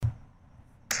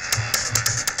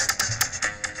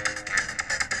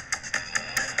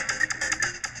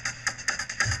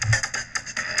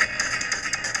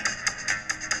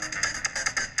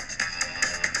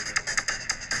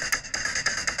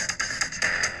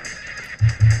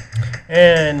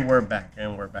And we're back,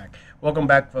 Welcome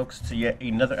back, folks, to yet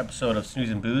another episode of Snooze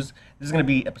and Booze. This is going to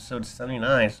be episode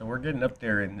 79, so we're getting up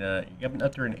there in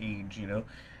age,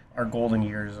 Our golden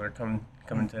years are coming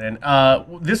to an end.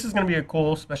 This is going to be a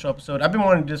cool special episode. I've been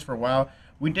wanting to do this for a while.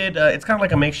 We did, it's kind of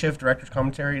like a makeshift director's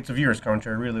commentary. It's a viewer's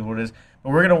commentary, really, what it is. But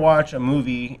we're going to watch a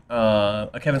movie,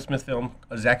 a Kevin Smith film,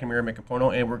 Zack and Miri Make a Porno,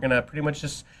 and we're going to pretty much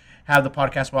just have the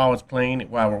podcast while it's playing,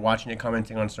 while we're watching it,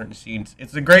 commenting on certain scenes.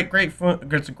 It's a great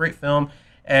film,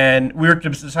 and we were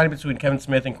deciding between Kevin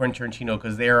Smith and Quentin Tarantino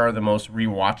because they are the most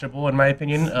rewatchable, in my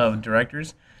opinion, of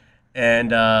directors. And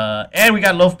we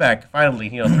got Loaf back finally.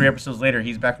 3 episodes later,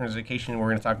 he's back from his vacation. We're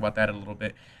going to talk about that a little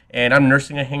bit. And I'm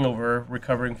nursing a hangover,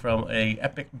 recovering from a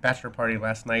epic bachelor party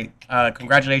last night.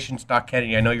 Congratulations, Doc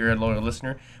Kennedy. I know you're a loyal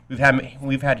listener. We've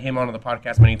had him on the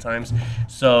podcast many times.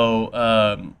 So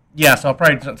so I'll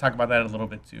probably talk about that a little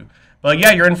bit too. But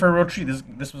yeah, you're in for a real treat.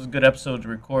 This was a good episode to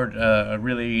record.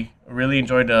 Really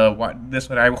enjoyed this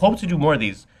one. I hope to do more of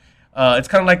these. It's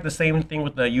kind of like the same thing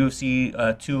with the UFC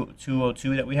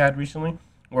 202 that we had recently,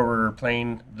 where we're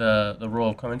playing the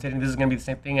role of commentating. This is going to be the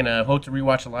same thing, and I hope to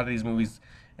rewatch a lot of these movies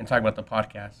and talk about the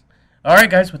podcast. All right,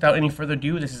 guys, without any further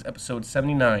ado, this is episode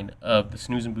 79 of the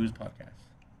Snooze and Booze podcast.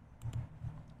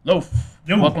 Loaf,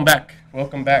 welcome back,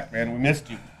 man. We missed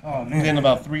you. Oh, man. It's been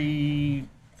about three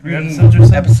episodes or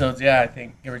so? episodes, yeah, I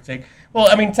think, give or take. Well,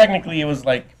 I mean, technically, it was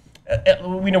like,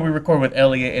 we record with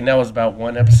Elliot, and that was about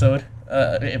one episode.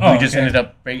 Ended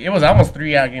up, it was almost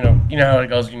 3 hours, you know how it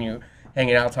goes when you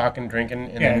hanging out, talking,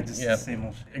 drinking. And then, the same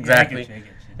old shit. Exactly. I get you.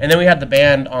 And then we had the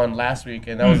band on last week,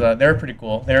 and that was they were pretty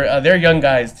cool. They're young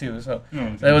guys too, so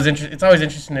it was It's always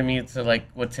interesting to me to like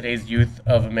what today's youth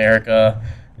of America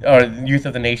or youth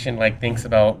of the nation thinks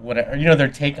about whatever their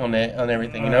take on it, on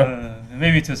everything.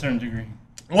 Maybe to a certain degree.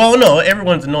 Well, no,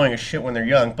 everyone's annoying as shit when they're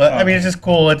young, but I mean it's just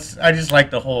cool. I just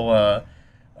like the whole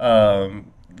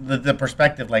the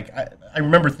perspective. Like I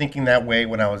remember thinking that way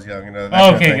when I was young.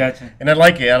 Gotcha. And I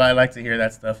like it. I like to hear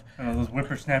that stuff. Those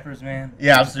whippersnappers, man.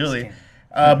 Yeah, absolutely.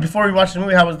 Before we watched the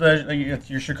movie, how was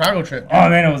your Chicago trip? Oh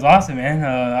man, it was awesome, man.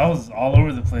 I was all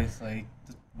over the place,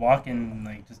 just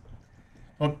walking, just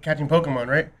catching Pokemon,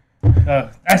 right?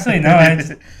 Actually, no,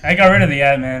 I got rid of the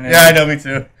ad, man. Yeah, I know, me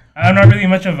too. I'm not really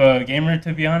much of a gamer,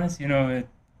 to be honest. It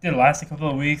did last a couple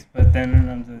of weeks, but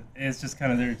then it's just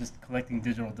kind of there, just collecting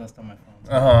digital dust on my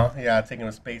phone. Yeah, taking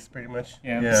up space pretty much.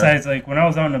 Yeah. Besides, when I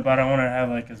was out and about, I wanted to have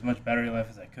as much battery life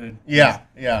as I could. Yeah.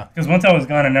 Because once I was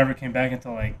gone, I never came back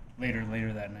until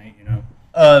later that night.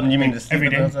 You mean just every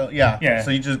day? Yeah.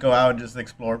 So you just go out and just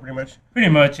explore, pretty much. Pretty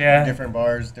much, yeah. Different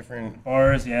bars,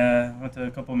 yeah. Went to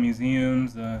a couple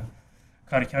museums.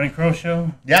 Caught a County Crow show.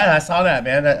 Yeah, I saw that,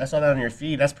 man. I saw that on your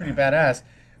feed. That's pretty badass.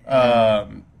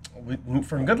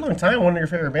 For a good long time, one of your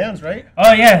favorite bands, right?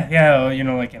 Oh yeah.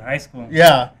 In high school.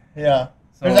 Yeah.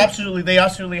 So, they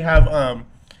absolutely have.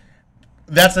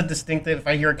 That's a distinctive. If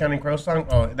I hear a Counting Crow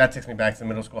song, that takes me back to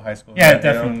middle school, high school. Yeah,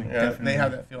 definitely. Definitely. They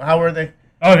have that feel. How were they?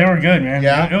 Oh, they were good, man.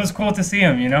 Yeah, it was cool to see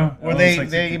them. Were they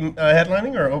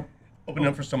headlining or opening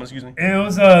up for someone? Excuse me. It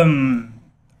was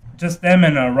just them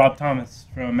and Rob Thomas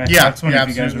from Matchbox 20, if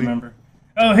you guys remember.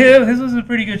 Oh, his was a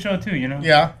pretty good show too.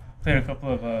 Yeah. Played a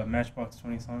couple of Matchbox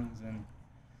 20 songs,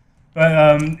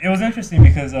 but it was interesting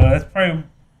because that's probably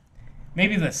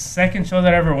maybe the second show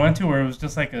that I ever went to where it was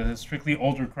just a strictly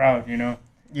older crowd,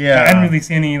 Yeah. I didn't really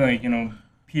see any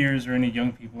peers or any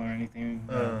young people or anything.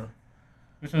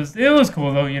 It was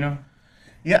cool though,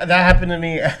 Yeah, that happened to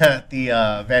me at the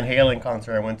Van Halen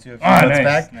concert I went to a few months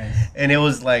back. Nice. And it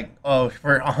was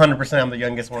for 100% I'm the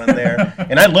youngest one there.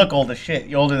 And I look old as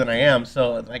shit, older than I am.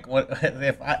 So what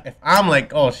if I'm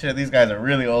oh shit, these guys are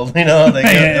really old, it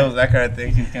was that kind of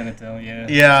thing. You can kind of tell, yeah.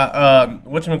 Yeah,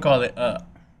 whatchamacallit,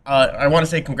 I want to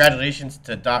say congratulations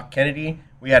to Doc Kennedy.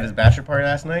 We had his bachelor party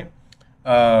last night.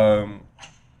 All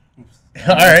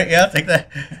right, yeah, take that.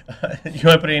 You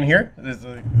want to put it in here?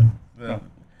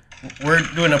 We're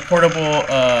doing a portable.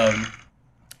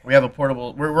 We have a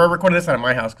portable. We're recording this out of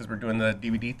my house because we're doing the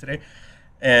DVD today,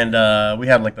 and we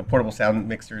have the portable sound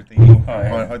mixer thing.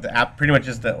 The app, pretty much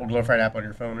just the glorified app on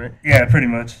your phone, right? Yeah, pretty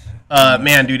much.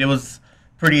 Man, dude, it was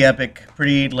pretty epic.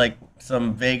 Pretty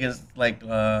some Vegas,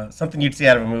 something you'd see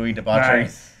out of a movie, debauchery.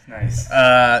 Nice.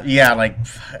 Yeah,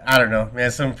 I don't know,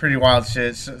 man. Some pretty wild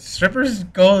shit. Strippers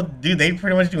they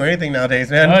pretty much do anything nowadays,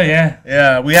 man. Oh yeah.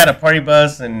 Yeah, we had a party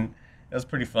bus and it was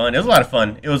pretty fun. It was a lot of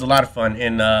fun.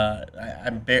 And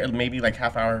I'm maybe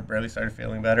half hour, barely started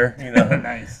feeling better.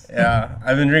 Nice. Yeah,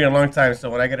 I've been drinking a long time, so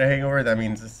when I get a hangover, that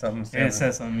means it's something. Yeah, it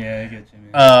says something. Yeah, I get you,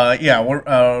 man. Yeah,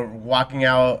 we're walking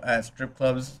out at strip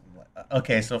clubs.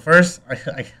 Okay, so first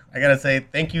I gotta say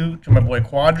thank you to my boy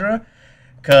Quadra,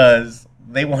 because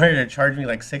they wanted to charge me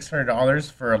like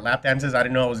 $600 for lap dances. I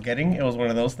didn't know I was getting. It was one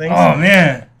of those things. Oh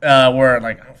man. Where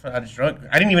like I was drunk.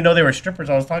 I didn't even know they were strippers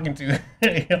I was talking to.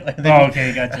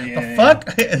 Okay, gotcha. Yeah, the fuck?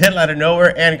 And then out of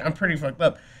nowhere, and I'm pretty fucked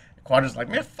up. Quadra's like,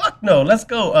 man, fuck no, let's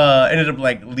go. Ended up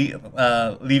like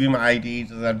leaving my ID,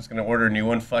 so I'm just gonna order a new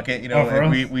one. Fuck it, you know.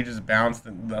 We just bounced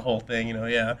the whole thing, you know.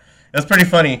 Yeah, it was pretty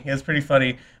funny. It was pretty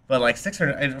funny. But like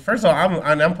 600. First of all,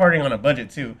 I'm partying on a budget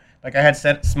too. Like I had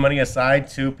set some money aside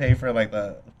to pay for like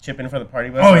the chip in for the party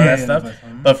bus and all that stuff.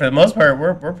 But for the most part,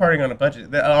 we're partying on a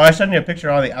budget. I showed you a picture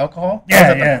of all the alcohol. Yeah,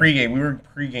 I was at the pregame. We were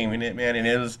pregaming it, man, and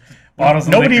it was. Bottles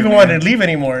Nobody even wanted to leave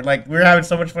anymore. Like we were having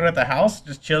so much fun at the house,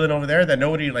 just chilling over there. That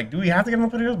nobody like, do we have to get on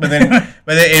the podcast? But then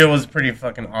it was pretty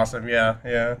fucking awesome. Yeah.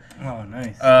 Oh,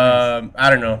 nice. I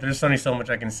don't know. There's only so much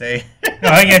I can say. No,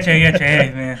 I get you.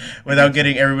 Hey, man. Without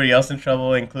getting everybody else in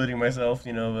trouble, including myself,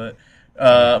 you know.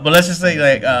 But let's just say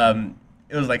like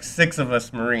it was like 6 of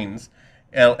us Marines,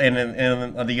 and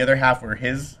the other half were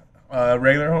his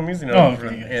regular homies, you know. Oh, okay.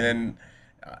 And then.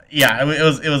 Yeah,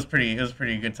 it was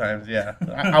pretty good times. Yeah,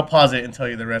 I'll pause it and tell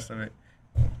you the rest of it.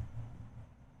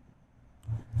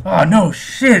 Oh no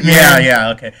shit, man.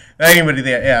 Yeah, okay. Anybody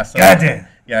there? Yeah. So, goddamn.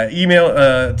 Yeah,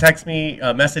 email, text me,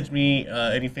 message me,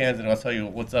 any fans, and I'll tell you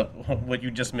what's up, what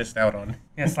you just missed out on.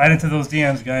 Yeah, slide into those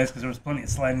DMs, guys, because there was plenty of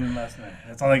sliding in last night.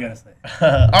 That's all I gotta say.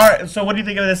 All right, so what do you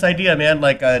think of this idea, man?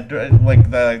 Like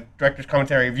the director's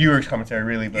commentary, viewers' commentary,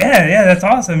 really. But. Yeah, that's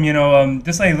awesome. You know,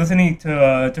 just like listening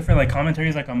to different like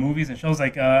commentaries, like on movies and shows.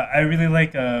 Like, I really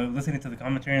like listening to the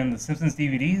commentary on the Simpsons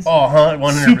DVDs. Oh,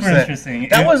 100%. Super interesting.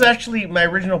 That was actually my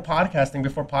original podcasting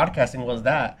before podcasting was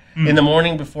that. In the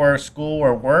morning before school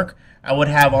or work, I would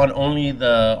have on only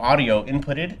the audio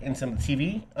inputted into the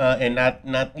TV and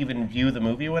not even view the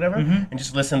movie or whatever, and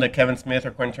just listen to Kevin Smith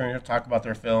or Quentin Tarantino talk about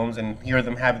their films and hear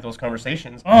them having those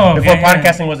conversations. Oh, before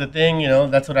podcasting was a thing, you know,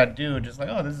 that's what I'd do. Just like,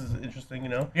 oh, this is interesting, you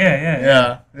know.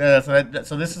 Yeah.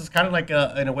 So this is kind of like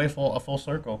in a way a full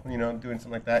circle, you know, doing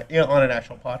something like that, you know, on an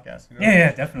actual podcast. You know?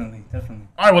 Yeah, definitely. All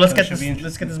right, well let's get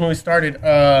this movie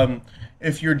started.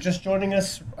 If you're just joining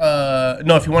us,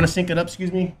 if you want to sync it up,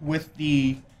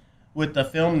 with the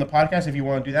film and the podcast, if you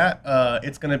want to do that,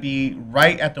 it's going to be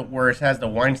right at where it has the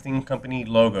Weinstein Company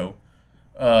logo,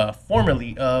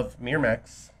 formerly of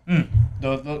Miramax.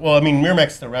 Well, I mean, Miramax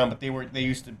is around, but they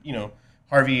used to, you know,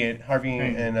 Harvey and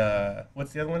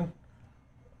what's the other one?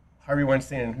 Harvey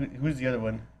Weinstein and who's the other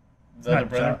one? The other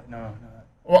brother? No.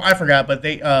 Well, I forgot, but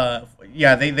they left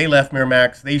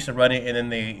Miramax. They used to run it, and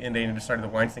then they started the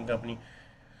Weinstein Company.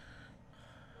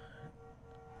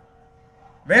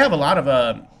 They have a lot of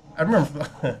I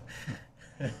remember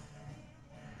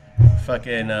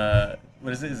fucking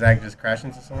what is it? Zach just crashed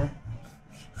into someone.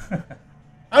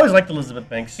 I always liked Elizabeth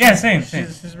Banks. Yeah, same.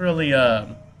 She's really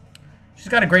she's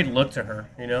got a great look to her.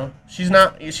 You know, she's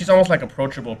almost like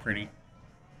approachable, pretty.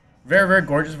 Very, very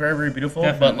gorgeous, very, very beautiful.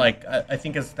 Definitely. But like, I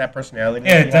think it's that personality.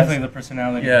 Yeah, definitely the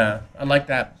personality. Yeah, I like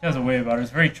that. She has a way about her. It's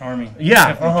very charming.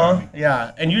 Yeah, charming.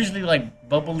 Yeah, and usually like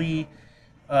bubbly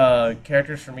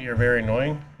characters for me are very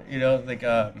annoying. You know, like.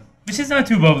 But she's not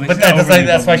too bubbly. But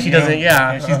that's why she doesn't.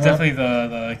 Yeah, she's definitely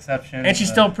the exception. And she's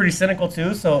still pretty cynical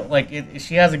too. So like,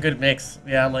 she has a good mix.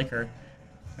 Yeah, I like her.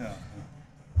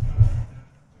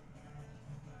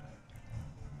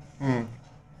 Yeah.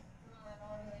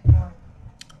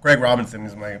 Greg Robinson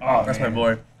is my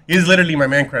boy. He's literally my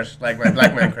man crush, like my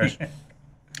black man crush.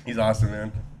 He's awesome,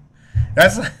 man.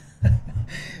 That's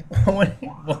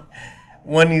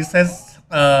when he says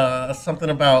something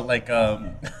about like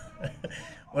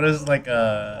what is like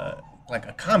a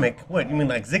comic? What you mean,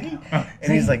 like Ziggy?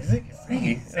 And he's like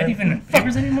Ziggy. Is that even in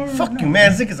favors anymore? Fuck you,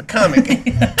 man. Ziggy's a comic.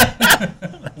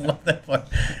 I love that part.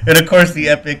 And of course, the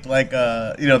epic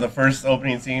the first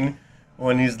opening scene.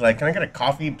 When he's like, can I get a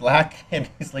coffee black? And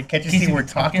he's like, can't you see we're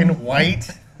talking white?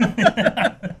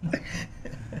 That'll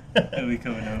be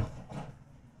coming out.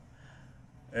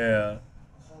 Yeah.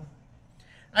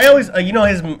 I always,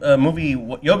 his movie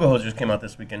Yoga Hosers came out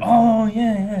this weekend. Oh,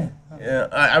 yeah. Yeah,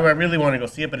 I really want to go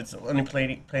see it, but it's only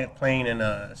playing in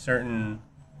a certain...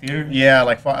 theater? Yeah,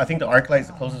 like, I think the ArcLight is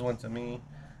the closest one to me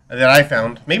that I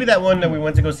found. Maybe that one that we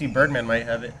went to go see, Birdman, might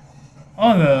have it.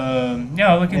 Oh,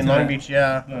 I'll look into in Long Beach,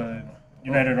 yeah.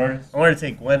 United Artists. I wanted to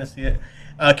take Gwen to see it.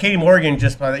 Katie Morgan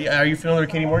are you familiar with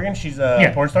Katie Morgan? She's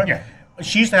a porn star. Yeah. I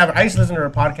used to listen to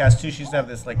her podcast too. She used to have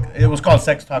this it was called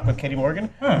Sex Talk with Katie Morgan.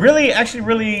 Huh. Really, I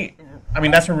mean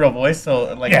that's her real voice,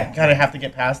 so you kind of have to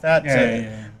get past that.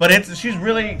 Yeah. But she's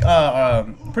really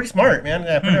pretty smart, man.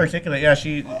 Yeah, pretty articulate. Yeah,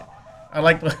 I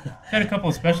like. She had a couple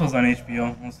of specials on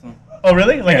HBO also. Oh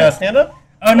really? Like a stand up?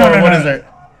 Oh no, what is it?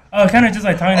 Oh, kind of just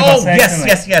like talking about Oh sex. yes, and,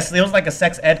 like, yes. It was like a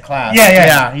sex ed class.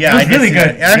 Yeah. yeah. It was I did really see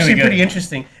good. that. Actually, Really good. pretty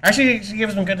interesting. Actually, she gave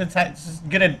us some good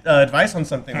advice on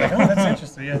something. Like, oh, that's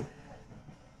interesting. Yeah.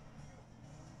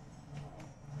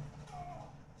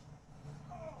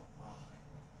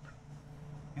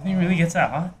 You think it really gets that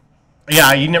hot?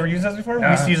 Yeah, you never used those before? We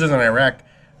used to use those in Iraq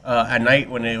at night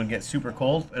when it would get super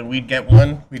cold, and we'd get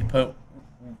one. We'd put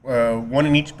one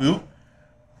in each boot,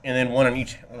 and then one on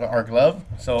each of our glove,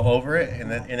 so over it,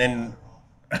 and then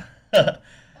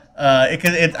I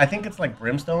think it's like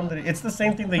brimstone. It's the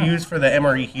same thing they use for the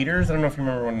MRE heaters. I don't know if you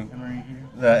remember when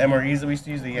the MREs that we used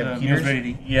to use. They had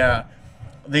heaters. Yeah,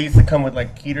 they used to come with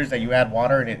like heaters that you add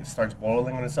water and it starts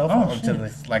boiling on itself onto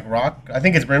this like rock. I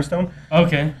think it's brimstone.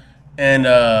 Okay. And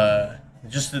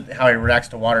just how it reacts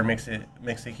to water makes it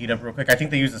heat up real quick. I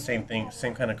think they use the same thing,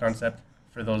 same kind of concept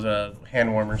for those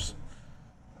hand warmers.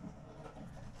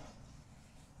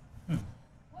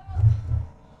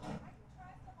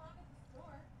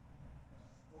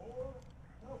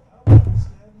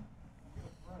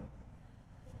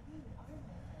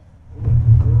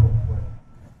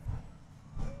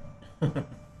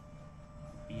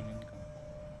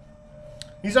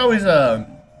 He's always I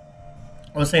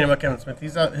was saying about Kevin Smith.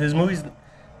 His movies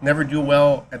never do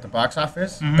well at the box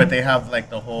office, but they have like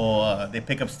the whole they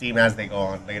pick up steam as they go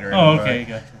on later. Oh, okay,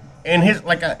 gotcha. And his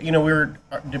we were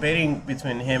debating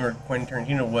between him or Quentin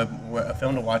Tarantino what a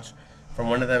film to watch from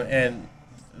one of them, and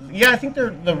yeah, I think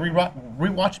the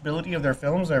rewatchability of their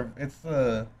films it's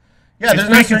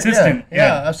pretty consistent.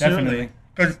 Yeah, absolutely. Definitely.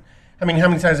 Because I mean, how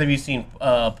many times have you seen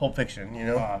Pulp Fiction? You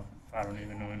know, I don't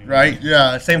even know any. right?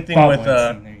 Yeah, same thing with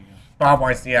Weinstein, there you go. Bob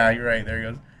Weinstein. Yeah, you're right. There he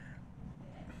goes.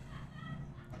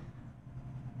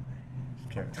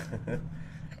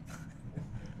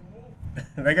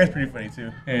 That guy's pretty funny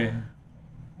too. Hey.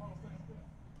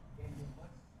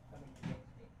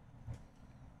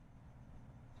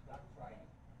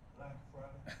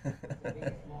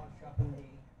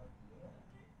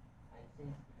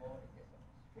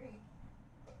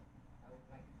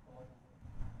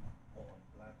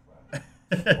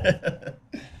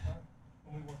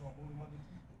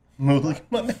 Movie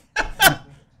Monday.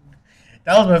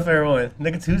 That was my favorite one.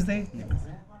 Nigga Tuesday.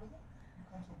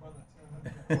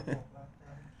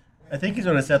 I think he's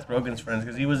one of Seth Rogen's friends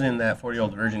because he was in that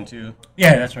 40-Year-Old Virgin too.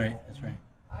 Yeah, that's right. That's right.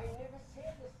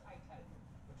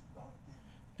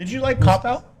 Did you like Cop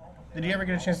Out? Did you ever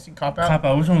get a chance to see Cop Out? Cop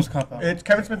Out. Which one was Cop Out? It's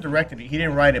Kevin Smith directed it. He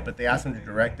didn't write it, but they asked him to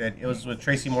direct it. It was with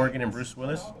Tracy Morgan and Bruce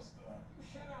Willis.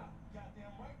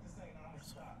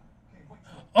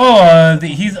 Oh,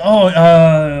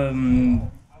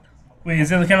 wait,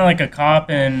 is it kind of like a cop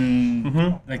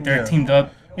and like they're teamed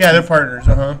up? Yeah, they're partners.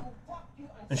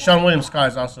 And Sean William Scott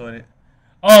is also in it.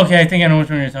 Oh, okay. I think I know which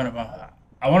one you're talking about.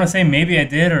 I want to say maybe I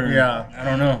did, or I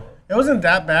don't know. It wasn't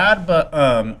that bad, but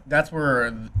that's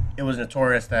where it was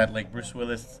notorious that like Bruce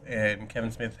Willis and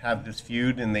Kevin Smith have this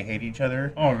feud and they hate each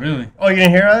other. Oh, really? Oh, you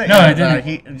didn't hear that? No, I didn't.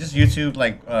 He just YouTube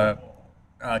like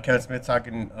Kevin Smith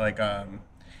talking like I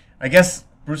guess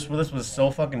Bruce Willis was so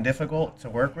fucking difficult to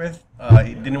work with.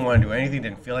 He didn't want to do anything,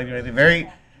 didn't feel like doing anything. Very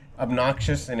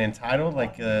obnoxious and entitled.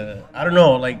 Like I don't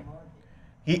know, like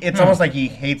it's almost like he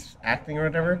hates acting or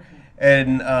whatever.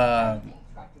 And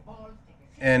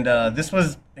this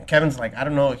was Kevin's like, I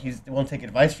don't know, he won't take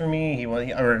advice from me,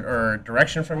 or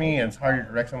direction from me, and it's hard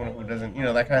to direct someone who doesn't,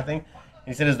 that kind of thing.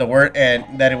 He said is the word,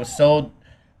 and that it was so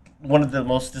one of the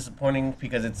most disappointing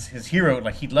because it's his hero.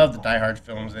 Like he loved the Die Hard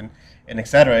films and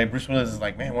etc. Bruce Willis is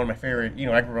like, man, one of my favorite.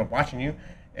 I grew up watching you,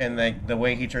 and like the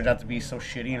way he turns out to be so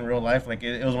shitty in real life, like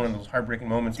it was one of those heartbreaking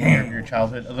moments when your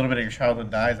childhood, a little bit of your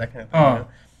childhood dies, that kind of thing.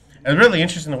 It's really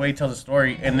interesting the way he tells the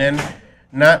story, and then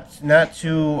not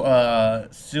too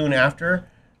soon after,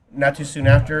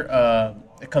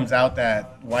 it comes out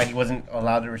that why he wasn't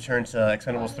allowed to return to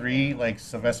Expendables 3, like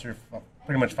Sylvester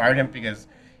pretty much fired him because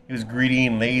he was greedy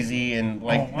and lazy and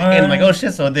oh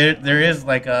shit. So there is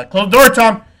like a close the door,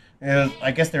 Tom.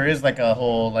 I guess there is like a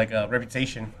whole like a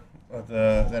reputation of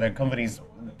that accompanies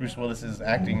Bruce Willis's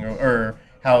acting or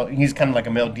how he's kind of like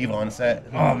a male diva on set.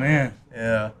 Oh man.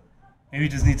 Yeah. Maybe he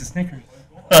just needs a Snickers.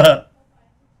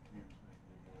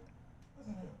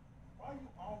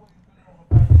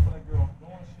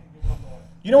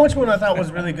 You know which one I thought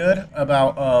was really good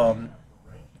about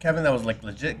Kevin that was like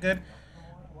legit good?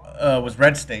 Was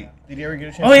Red State. Did you ever get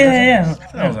a chance to see yeah.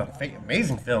 That was an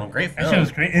amazing film. Great film. That shit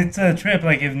was great. It's a trip.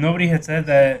 Like, if nobody had said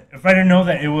that, if I didn't know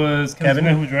that it was Kevin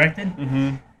Smith who directed,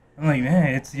 I'm like,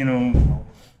 man, it's,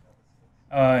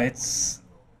 it's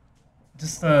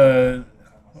just, I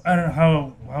don't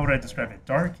know, how would I describe it?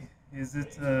 Dark? Is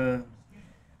it,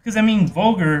 because, I mean,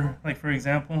 vulgar, like, for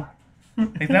example,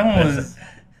 like, that one was,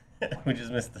 We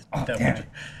just missed the Oh, double. damn it.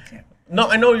 No,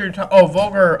 I know you're talking. Oh,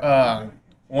 Vulgar.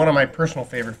 One of my personal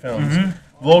favorite films.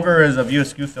 Mm-hmm. Vulgar is a View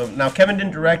Askew film. Now Kevin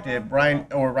didn't direct it. Brian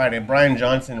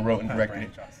Johnson wrote and directed Brian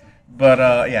it. Johnson.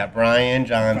 But yeah, Brian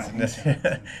Johnson.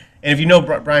 And if you know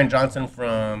Brian Johnson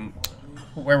from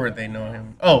where would they know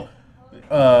him? Oh,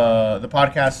 the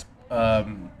podcast.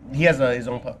 He has his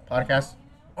own podcast.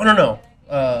 Oh no.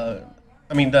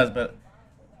 I mean, does but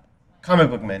Comic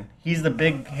Book Man. He's the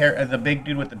big hair, the big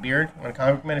dude with the beard on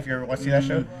Comic Book Man. If you ever want to see that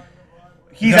show,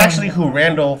 he's actually who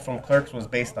Randall from Clerks was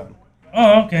based on.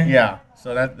 Oh, okay. Yeah.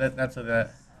 So that's a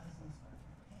that.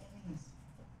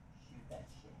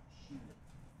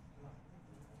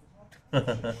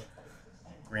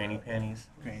 Granny panties.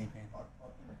 Granny Pan.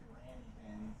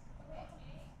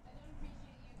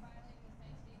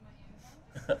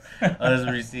 Oh, this is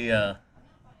where you see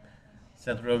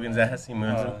Seth Rogen's ass. He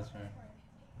moons Oh, him. that's right.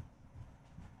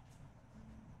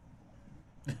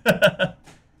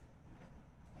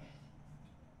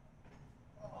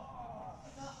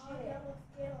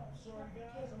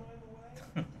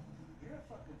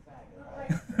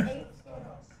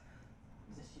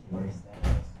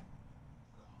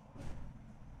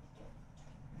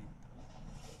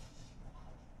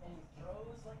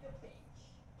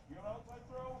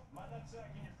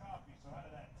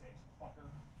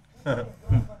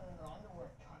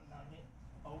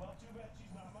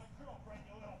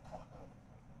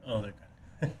 Oh, they're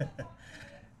good.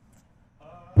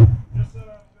 Just said I'm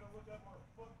gonna look up more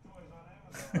foot toys on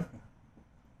Amazon.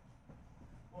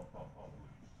 Holy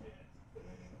shit.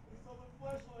 We saw the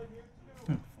flashlight here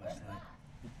too. Flashlight.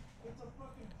 It's a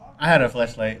fucking pop. I had a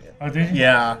flashlight. Oh, did you?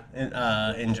 Yeah,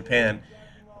 in Japan.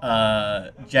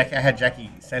 I had Jackie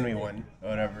send me one or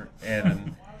whatever,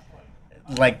 and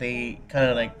like they kind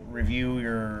of like review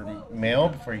your mail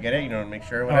before you get it, you know, to make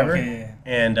sure or whatever. Okay, yeah.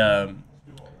 And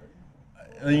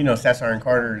you know, Cesar and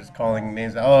Carter is calling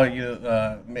names. Oh, you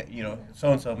know,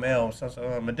 so and so mail, so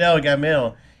Medell got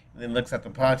mail. And then looks at the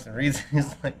box and reads.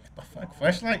 He's like, "The fuck,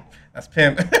 flashlight? That's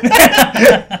pimp."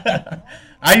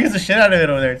 I use the shit out of it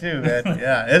over there too, man.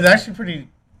 Yeah, it's actually pretty.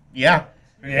 Yeah.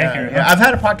 Pretty accurate, Yeah. huh? I've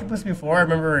had a pocket puss before. I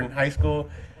remember in high school,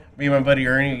 me and my buddy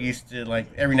Ernie used to like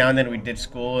every now and then we'd ditch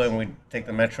school and we'd take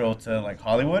the metro to like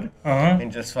Hollywood Uh-huh.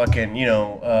 and just fucking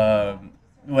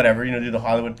whatever, you know, do the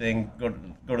Hollywood thing. Go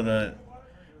to the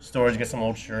stores, get some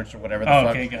old shirts or whatever the Oh,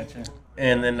 fuck. okay, gotcha.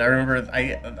 And then I remember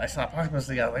I saw a pocket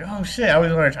pussy. I was like, oh shit! I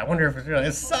wonder if it's real.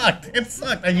 It sucked. It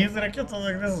sucked. I used it. I kept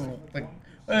like, this is like,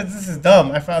 this is dumb.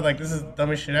 I felt like this is the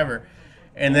dumbest shit ever.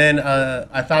 And then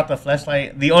I thought the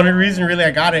flashlight. The only reason really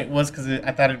I got it was because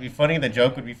I thought it'd be funny. The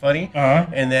joke would be funny. Uh-huh.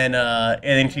 And then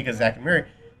Chica, Zach, and Mary.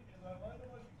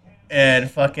 And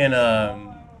fucking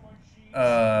what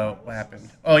happened?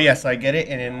 Oh yeah, so I get it,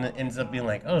 and it ends up being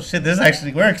like, oh shit, this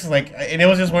actually works. Like, and it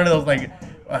was just one of those like,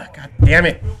 god damn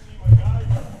it.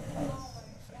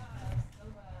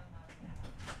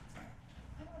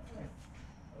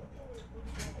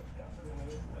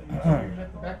 Uh-huh.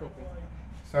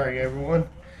 Sorry, everyone.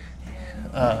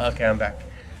 Okay, I'm back.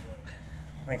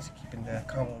 Thanks for keeping the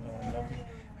combo going, Loki.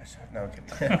 No, I'm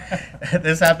kidding.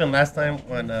 This happened last time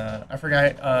when I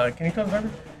forgot. Can you close the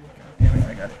door? Yeah,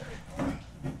 I got it.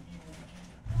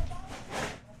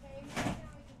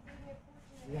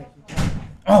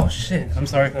 Oh, shit. I'm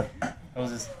sorry. That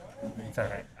was just... It's all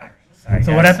right. Sorry.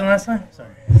 So what guys. happened last time? Sorry.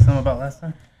 Something about last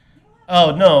time?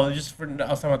 Oh no, just for I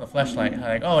was talking about the flashlight.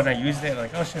 Like, oh, and I used it.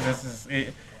 Like, oh shit, this is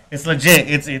it, it's legit.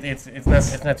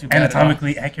 It's not too bad. at all.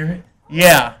 Anatomically accurate?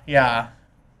 Yeah, yeah.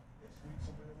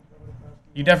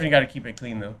 You definitely got to keep it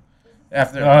clean though.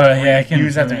 After yeah, I can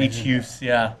use after each imagine. use.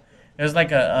 Yeah, there's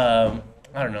like a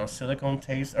I don't know, silicone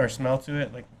taste or smell to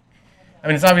it. Like, I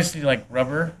mean, it's obviously like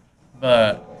rubber,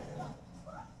 but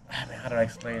I mean, how do I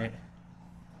explain it?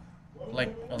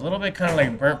 Like a little bit kind of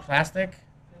like burnt plastic,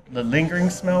 the lingering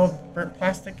smell of burnt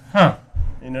plastic. Huh.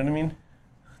 You know what I mean?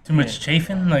 Too much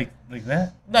chafing? Like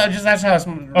that? No, just that's how it's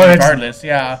that's- regardless.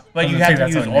 Yeah, but I was you gonna have say to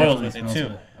that's use how it oils naturally with it smells too.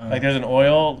 good. Like there's an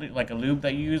oil, like a lube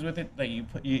that you use with it that you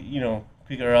put, you know,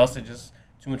 or else it just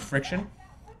too much friction.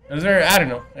 Is there? I don't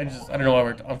know. I don't know why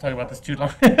I'm talking about this too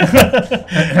long.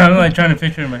 I'm like trying to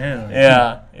picture it in my head. Like,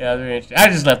 Yeah, very interesting. I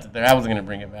just left it there. I wasn't gonna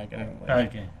bring it back. I didn't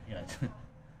like it. Okay. Gotcha.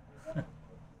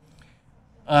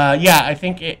 Yeah, I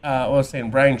think I was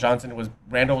saying Brian Johnson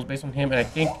Randall was based on him, and I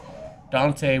think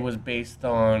Dante was based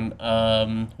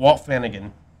on Walt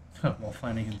Flanagan. Well,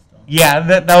 Flanagan's done. Yeah,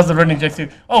 that was the running joke too.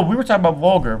 Oh, we were talking about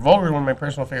Vulgar. Vulgar is one of my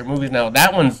personal favorite movies. Now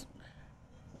that one's,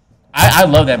 I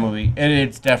love that movie, and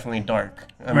it's definitely dark.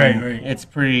 I mean, Right. It's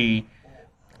pretty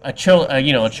a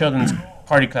children's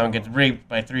party clown gets raped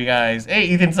by three guys. Hey,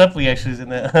 Ethan Suplee actually is in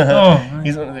that. Oh,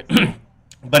 He's one of the.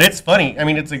 but it's funny. I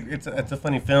mean, it's a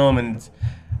funny film, and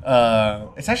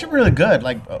it's actually really good.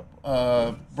 Like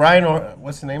Brian,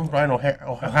 what's his name? Brian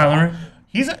O'Halloran?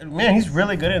 He's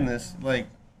really good in this. Like,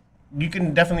 you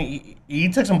can definitely he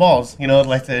took some balls,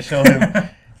 like to show him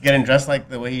getting dressed like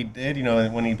the way he did,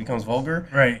 when he becomes vulgar.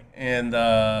 Right. And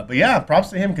but yeah, props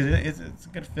to him because it's a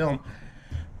good film.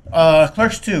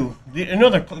 Clerks 2.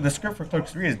 The script for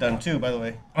Clerks 3 is done too, by the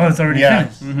way. Oh, it's already Yeah.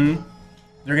 finished. Mm-hmm.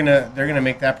 They're gonna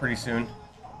make that pretty soon.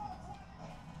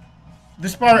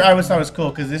 This part I always thought was cool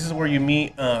because this is where you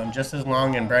meet Justice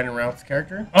Long and Brandon Routh's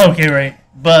character. Oh, okay, right.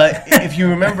 But if you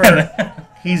remember,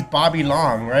 he's Bobby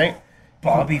Long, right?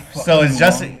 Bobby. So it's fucking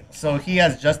Justin. Long. So he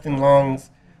has Justin Long's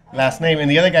last name, and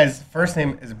the other guy's first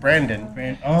name is Brandon.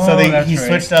 Oh, So that's he right.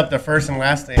 switched up the first and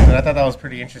last name, and I thought that was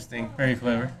pretty interesting. Very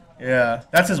clever. Yeah,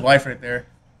 that's his wife right there,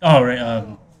 Oh, right.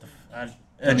 I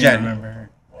don't Jen. even remember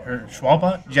her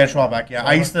Schwalbach. Jen Schwalbach. Yeah,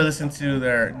 I used to listen to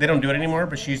their. They don't do it anymore,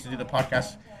 but she used to do the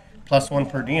podcast Plus One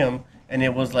Per Diem, and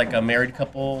it was like a married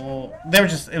couple. It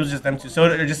was just them two.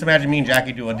 So just imagine me and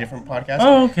Jackie do a different podcast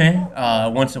Oh, okay.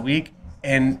 once a week.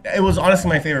 And it was honestly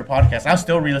my favorite podcast. I'll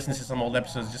still re-listen to some old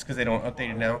episodes just because they don't update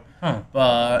it now.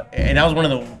 Huh. And that was one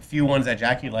of the few ones that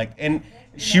Jackie liked. And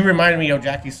she reminded me of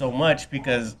Jackie so much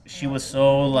because she was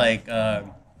so like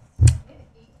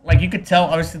you could tell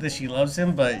obviously that she loves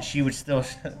him, but she would still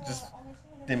just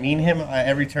demean him at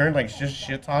every turn, like just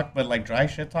shit talk, but like dry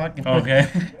shit talk. Okay.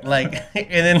 Like,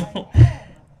 and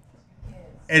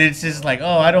it's just like,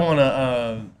 oh, I don't want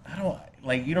to, I don't.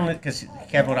 Like, you don't, because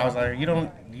Kev, when I was like,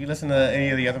 do you listen to any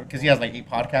of the other, because he has like 8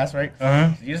 podcasts, right?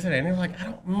 Uh-huh. Do you listen to any? Like, I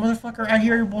don't, motherfucker, I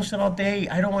hear your bullshit all day.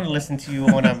 I don't want to listen to you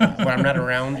when I'm not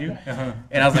around you. Uh-huh.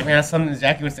 And I was like, man, that's something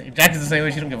Jackie would say. Jackie's the same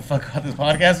way. She don't give a fuck about this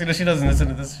podcast. She doesn't listen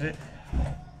to this shit.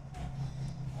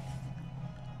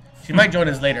 She might join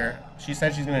us later. She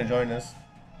said she's gonna join us,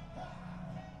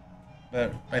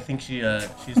 but I think she's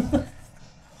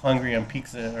hungry on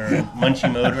pizza or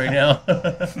munchie mode right now.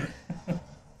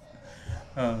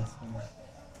 Oh,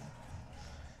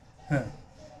 huh.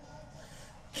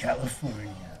 California.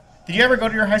 Did you ever go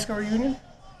to your high school reunion?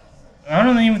 I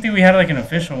don't even think we had like an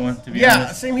official one, to be Yeah,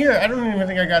 honest. same here. I don't even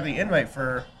think I got the invite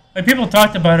for. Like, people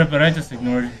talked about it, but I just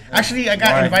ignored it. Actually, I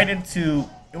got Why? invited to.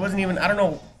 It wasn't even. I don't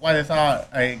know why they thought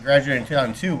I graduated in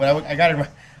 2002, but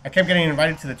I kept getting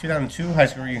invited to the 2002 high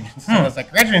school reunion. So I was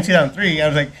like, graduated in 2003. I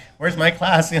was like, where's my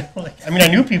class? Like, I mean, I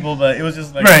knew people, but it was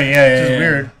just like, Right, yeah, it's just yeah.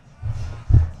 weird.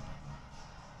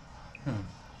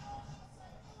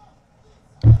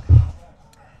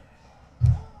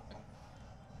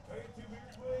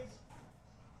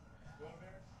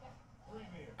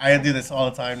 I do this all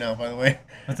the time now, by the way.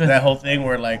 What's that? That whole thing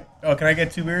where like, oh, can I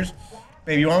get 2 beers?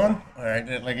 Babe, you want one? All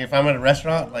right. Like if I'm at a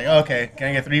restaurant, like, oh, okay, can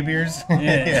I get 3 beers?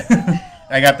 Yeah. Yeah.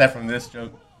 I got that from this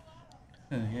joke.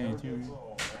 Yeah, too.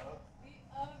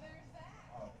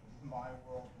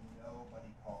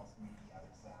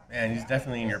 Man, he's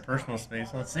definitely in your personal space,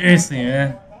 huh? Seriously,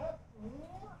 man.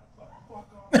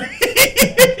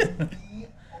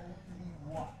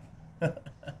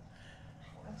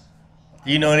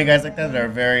 Do you know any guys like that are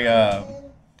very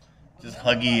just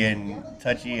huggy and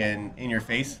touchy and in your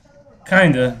face?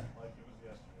 Kinda.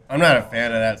 I'm not a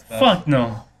fan of that stuff. Fuck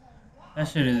no. That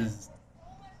shit is.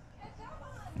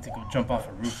 I think I'll jump off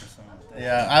a roof or something.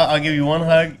 Yeah, I'll give you one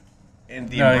hug and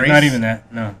the No, embrace. not even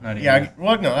that. No, not even Yeah, that.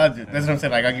 that's what I'm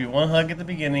saying. Like, I'll give you one hug at the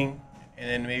beginning, and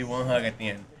then maybe one hug at the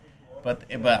end. But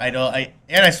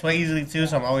I sweat easily too,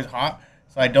 so I'm always hot.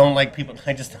 So I don't like people.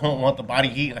 I just don't want the body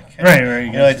heat. Like, Right,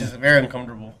 You know, gotcha. it's just very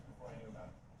uncomfortable.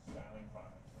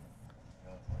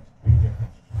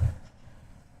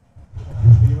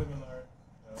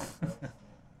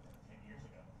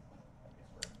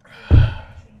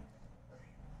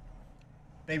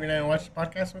 Baby, and I watch the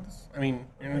podcast with us. I mean,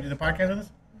 you're gonna do the podcast with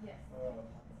us?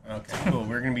 Okay, cool.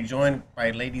 We're gonna be joined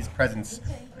by ladies' presence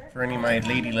for any of my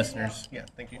lady listeners. Yeah,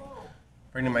 thank you.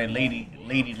 For any of my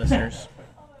lady listeners.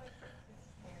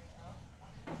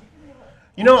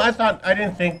 You know, I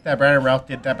didn't think that Brandon Routh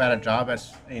did that bad a job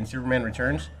as in Superman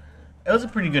Returns. It was a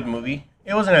pretty good movie.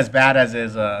 It wasn't as bad as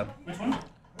his Which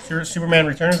one? Superman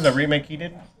Returns, the remake he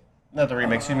did. Not the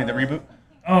remake, excuse me, the reboot.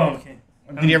 Oh, okay.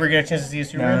 Did you ever get a chance to see a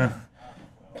Superman? Nah.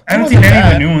 I haven't wasn't seen any of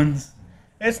bad. the new ones.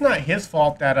 It's not his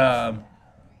fault that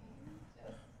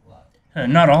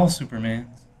Not all Supermans.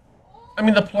 I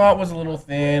mean, the plot was a little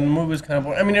thin. The movie was kind of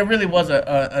boring. I mean, it really was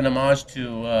an homage to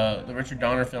the Richard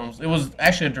Donner films. It was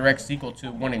actually a direct sequel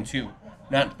to 1 and 2.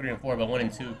 Not 3 and 4, but 1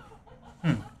 and 2.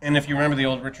 And if you remember the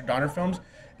old Richard Donner films,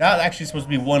 that was actually supposed to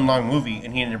be one long movie,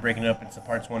 and he ended up breaking it up into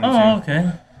parts 1 and 2. Oh,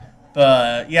 okay.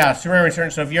 But, yeah, Superman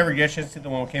Returns. So if you ever get a chance to see the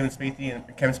one with Kevin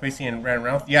Spacey and Brandon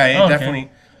Routh, yeah, it Oh, okay. definitely...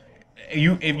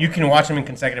 you can watch them in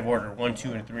consecutive order, 1,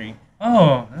 2, and 3.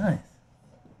 Oh, nice.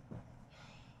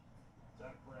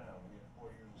 Zach Brown, we had 4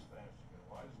 years of Spanish together.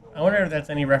 Why does no I wonder if that's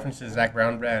any reference to Zach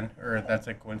Brown band or if that's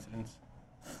a coincidence.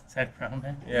 Zach Brown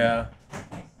band. Yeah.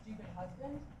 Stupid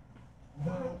husband?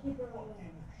 no fucking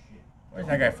shit? Where's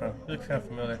that guy from? He looks kind of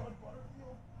familiar. They'll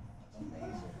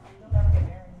never get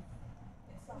married.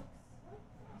 It sucks. You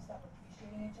stop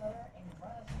appreciating each other and you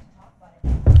run us to talk about it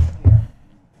here.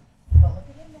 But look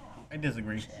at him now. I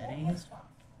disagree. Chatty as fuck.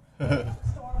 The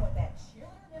storm with that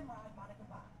cheerleader Nimrod Monica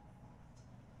Bach.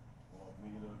 Want me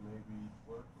to maybe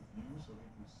work with you so we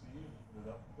can see it and put it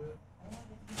up a bit? I don't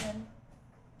know if even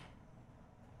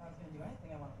if I was gonna do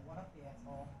anything, I want to one up the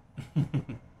asshole.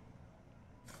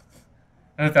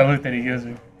 I like that look that he gives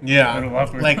her. Yeah. A little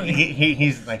awkward. Like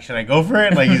he's like, should I go for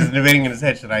it? Like he's debating in his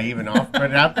head, should I even put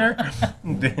it out there?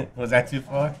 Was that too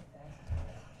far?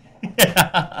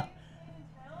 Yeah.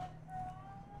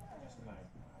 Just tonight,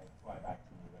 I fly back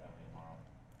to LA tomorrow.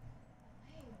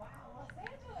 Hey, wow, Los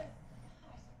Angeles.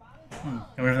 Gosh,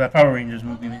 Can't wait for that Power Rangers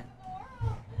movie, man.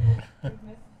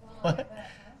 What?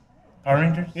 Power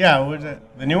Rangers? Yeah, what was it?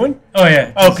 The new one? Oh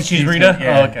yeah. Oh, because she's Rita?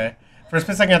 Yeah. Oh, okay. For a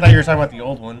split second, I thought you were talking about the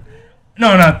old one.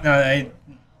 No. Did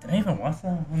I even watch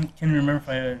that one? Can't remember if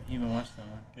I even watched that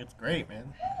one. It's great,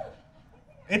 man.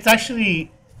 It's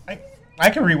actually... I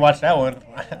can rewatch that one.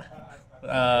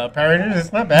 Power Rangers,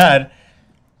 it's not bad.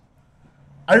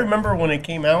 I remember when it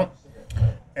came out,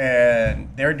 and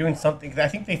they were doing something... 'cause I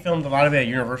think they filmed a lot of it at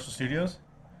Universal Studios.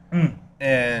 Mm.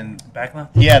 And... Backlot?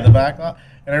 Yeah, the backlot.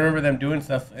 And I remember them doing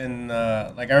stuff, and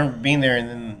like I remember being there, and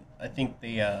then I think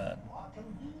they,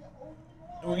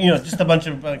 just a bunch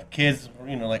of kids,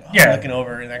 like Yeah. looking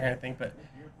over and that kind of thing. But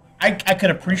I could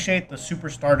appreciate the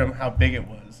superstardom, how big it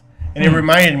was, and it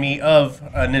reminded me of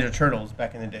Ninja Turtles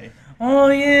back in the day, Oh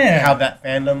yeah. how that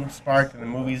fandom sparked in the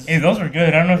movies. Hey, those were good.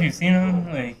 I don't know if you've seen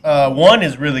them. Like, 1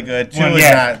 is really good. 2 One, is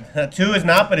yeah. not. 2 is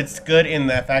not, but it's good in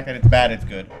the fact that it's bad. It's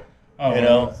good. oh, I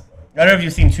don't know if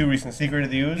you've seen 2 recent, Secret of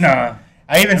the Ooze. Nah.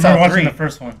 I even I remember saw watching 3. the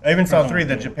first one. I even saw First 3, one.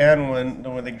 the Japan one,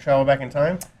 when they travel back in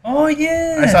time. Oh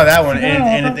yeah. I saw that one, Forgot all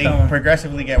and about they that one.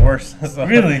 progressively get worse. So,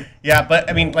 Really? Yeah, but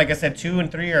I mean, like I said, 2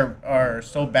 and 3 are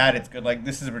so bad it's good. Like,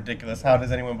 this is ridiculous. How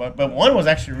does anyone? But 1 was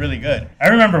actually really good. I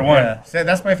remember one. Yeah, so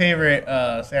that's my favorite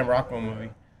Sam Rockwell movie.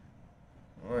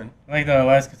 1. I like the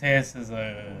Elias Koteas is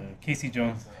Casey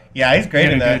Jones. Yeah, he's great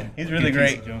Really in that. good. He's really Good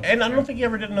great, Casey Jones. and I don't think he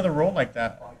ever did another role like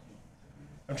that.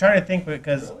 I'm trying to think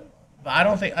because, but I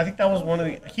don't think. I think that was one of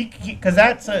the because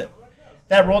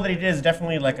that role that he did is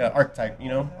definitely like an archetype,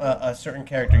 a certain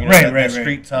character, Right.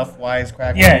 street tough,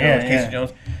 wisecrack, Yeah, Casey yeah.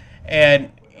 Jones,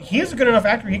 and he's a good enough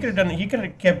actor. He could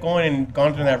have kept going and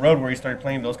gone through that road where he started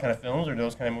playing those kind of films or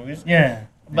those kind of movies. Yeah.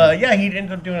 But yeah, he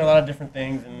ended up doing a lot of different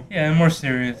things, and Yeah, more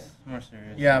serious. More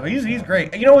serious. yeah, but he's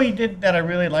great. You know what he did that I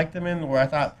really liked him in, where I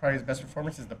thought probably his best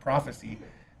performance is The Prophecy.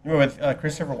 You remember with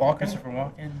Christopher Walken? Christopher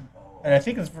Walken. And I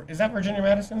think is that Virginia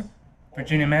Madison?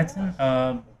 Virginia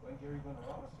Madsen?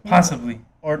 Possibly.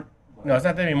 Or no, it's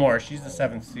not that anymore. She's the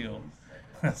Seventh Seal.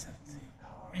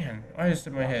 Man, I just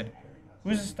in my head.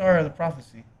 Who's the star of The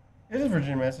Prophecy? It is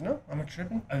Virginia Madison. No, I'm not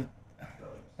tripping.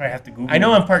 I have to Google. I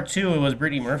know it. in part 2 it was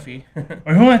Brittany Murphy.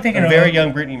 Or who am I thinking A of? very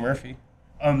young Brittany Murphy.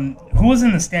 Who was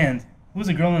in the stand? Who was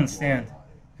the girl in the stand?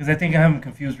 Because I think I have them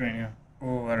confused right now.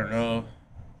 Oh, I don't know.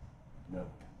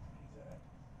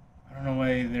 I don't know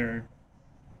why they're.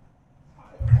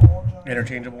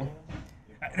 Interchangeable.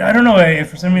 I don't know.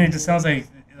 For some reason, it just sounds like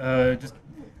just.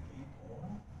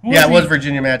 Who Yeah, it was he?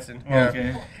 Virginia Madsen. Oh, Yeah.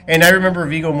 okay. And I remember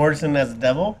Viggo Mortensen as the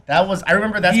devil. I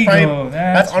remember that's Viggo, probably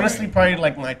that's honestly right. probably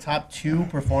like my top 2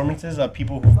 performances of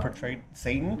people who portrayed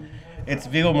Satan. It's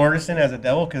Viggo Mortensen as a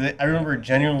devil because I remember it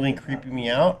genuinely creeping me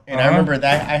out, and I Uh-huh. remember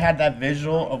that I had that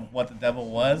visual of what the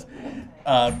devil was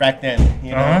back then.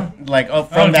 Uh-huh. Like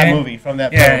from that Okay. movie, from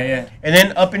that Yeah, film. yeah. And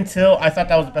then up until I thought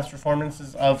that was the best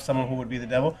performances of someone who would be the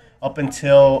devil. Up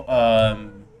until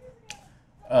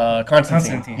Constantine.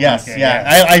 Constantine, Yes, okay,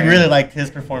 yeah. yeah. I really liked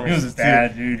his performance. He was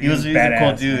bad, dude. He was a cool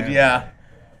badass, dude. man. Yeah.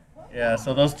 Yeah,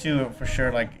 so those 2 for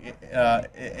sure. Like,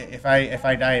 if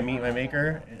I die and meet my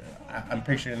maker, I'm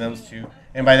picturing those 2,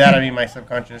 and by that I mean my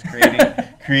subconscious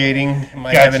creating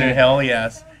my heaven Gotcha. and hell.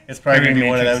 Yes, it's probably Very gonna be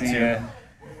one of them Matrix-y, too. yeah.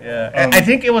 Yeah, and I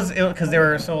think it was because they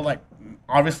were so like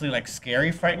obviously like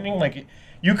scary, frightening. Like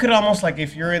you could almost like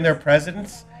if you're in their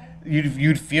presence,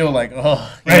 you'd feel like oh,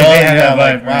 Right, they have that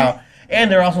like vibe, wow. right.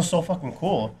 And they're also so fucking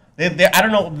cool. They I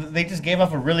don't know. They just gave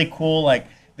off a really cool like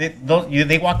they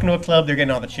walk into a club, they're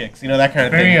getting all the chicks, that kind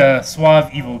of Very thing. suave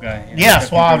evil guy. Yeah, Definitely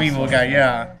suave very evil guy.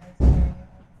 Yeah.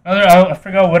 I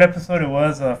forgot what episode it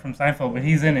was from Seinfeld, but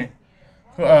he's in it.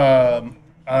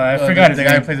 I forgot his the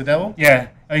guy name. who plays the devil. Yeah,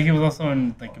 he was also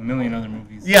in like a million other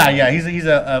movies. Yeah, he's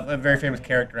a very famous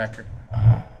character actor.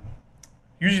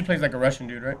 He usually plays like a Russian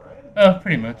dude, right?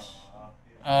 Pretty much.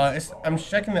 I'm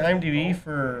checking the IMDb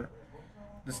for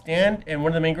The Stand, and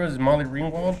one of the main girls is Molly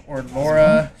Ringwald or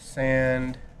Laura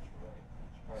Sandusky,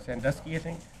 I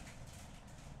think.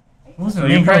 Who was the So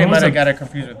main you girl? probably Who was might have the- got her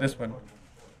confused with this one,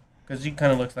 because she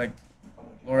kind of looks like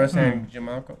Laura San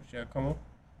Giacomo.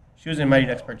 She was in Mighty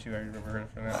Ducks Part 2. I remember her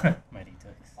from that. Mighty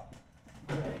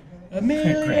Ducks.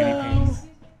 Emilio. Granny Panties.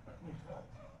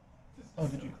 Oh,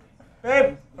 did you?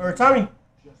 Babe, or Tommy.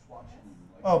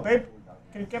 Oh, babe,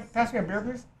 can you pass me a beer,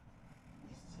 please?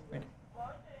 Thank you.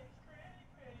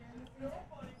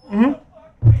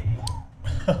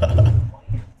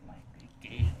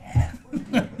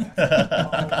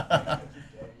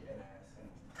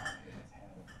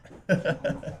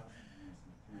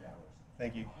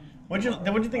 Thank you. What'd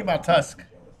you think about Tusk?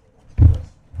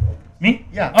 Me?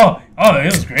 Yeah. Oh, it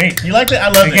was great. You liked it? I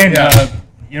loved Again, it.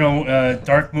 Yeah.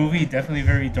 dark movie, definitely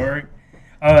very dark.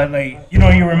 Like you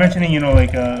were mentioning,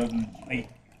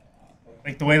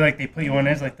 like the way like they put you on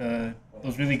edge, like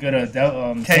those really good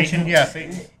Tension. Satan. Yeah.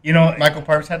 Satan. Michael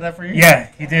Parks had that for you. Yeah,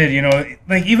 he did.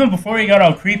 Like even before he got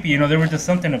all creepy, there was just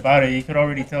something about it. You could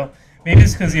already tell. Maybe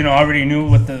it's because already knew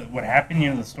what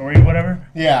happened, the story or whatever.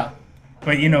 Yeah.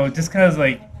 But just because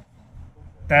like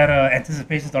that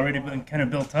anticipation's already been kind of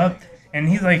built up, and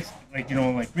he's like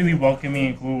really welcoming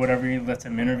and cool. Whatever, he lets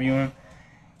him interview him,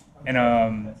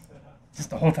 and just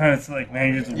the whole time it's like,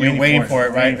 man, you're just Waiting for it,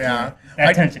 right? waiting for Yeah. it.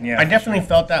 That tension, yeah. I definitely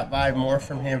felt that vibe more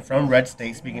from him from Red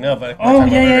State. Speaking of, Oh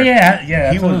yeah, He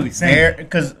absolutely. was Same. there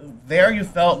because there you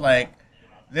felt like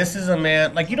this is a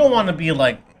man. Like you don't want to be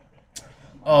like,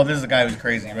 oh, this is a guy who's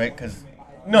crazy, right? Because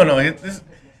this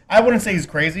I wouldn't say he's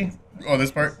crazy. Oh,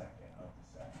 this part.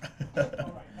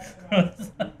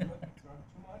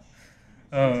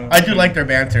 I do like their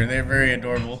banter. They're very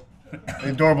adorable.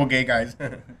 Adorable gay guys.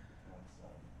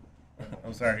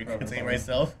 I'm sorry, I can say it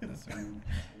myself. But,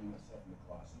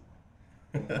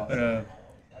 No,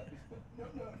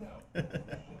 but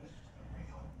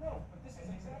this is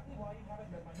exactly why you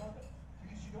haven't met my mother.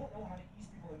 Because you don't know how to ease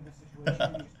people in this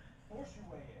situation. You just force your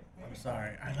way in. I'm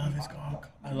sorry. I love his cock.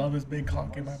 I love his big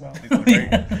cock in my mouth.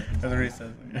 That's what he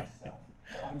says.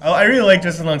 I really like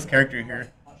Justin Long's character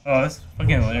here. oh, that's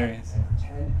fucking hilarious.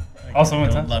 Also, one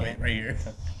I time. love it right here.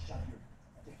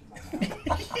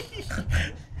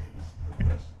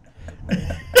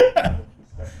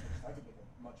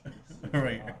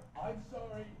 Right here. I'm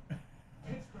sorry.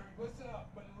 Pittsburgh, listen up,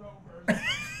 Monroe.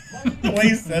 The way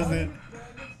he says it. And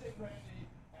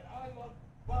I love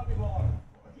Bobby Long.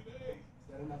 Today.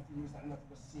 Is that enough for you? Is that enough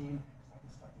of a scene? I can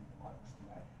start thinking a lot worse than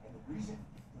that. And the reason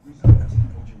I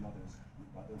didn't go to your mother's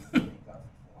makeup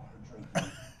and her drinking,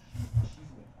 she's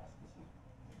in the process.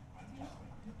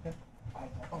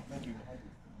 Oh, thank you. You.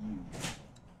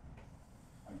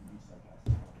 Are you being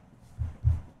sarcastic?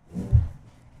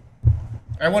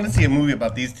 I want to see a movie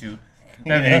about these two.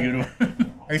 That'd be a good one.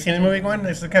 Have you seen the movie, Gwen?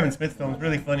 It's a Kevin Smith film. It's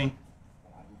really funny.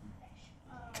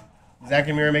 Zack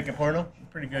and Miri make a porno.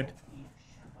 Pretty good.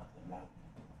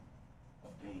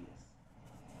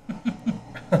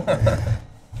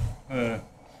 Yeah,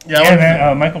 Yeah,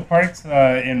 man, Michael Parks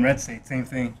in Red State, same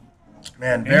thing.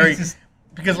 man, And very. he's just-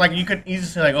 Because like you could easily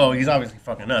say like, oh, he's obviously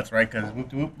fucking nuts, right? Because whoop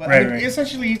de whoop. But Right, I mean, right.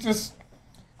 essentially, he's just.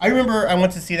 I remember I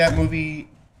went to see that movie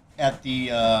at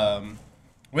the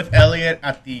with Elliot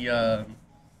at the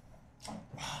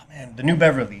the New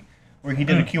Beverly, where he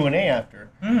did a Q&A after,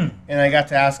 and I got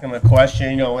to ask him a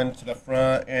question. Went to the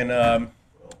front and I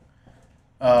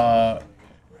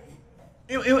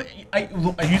you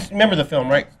remember the film,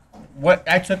 right? What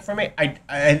I took from it, I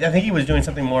think he was doing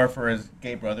something more for his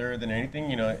gay brother than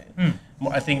anything.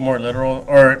 I think more literal,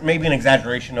 or maybe an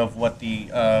exaggeration of what the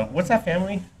what's that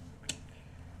family?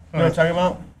 You know what I'm talking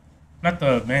about? Not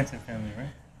the Manson family, right?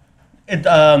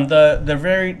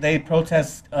 They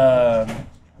protest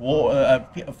war,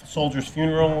 soldiers'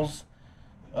 funerals.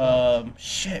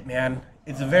 Shit, man,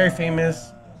 it's a very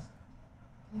famous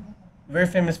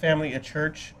family, a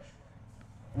church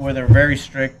where they're very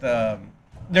strict.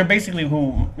 They're basically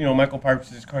who Michael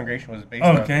Parks' congregation was based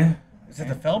on. Okay. Is it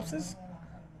the Phelpses?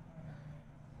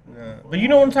 No. But you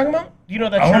know what I'm talking about? You know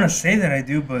that I want to church? say that I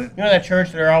do, but You know that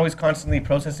church? They're always constantly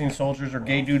protesting soldiers or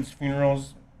gay dudes'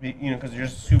 funerals. Because they're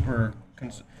just super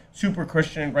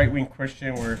Christian, right wing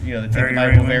Christian, where they take Very the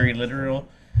Bible right-wing. very literal,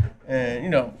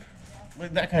 and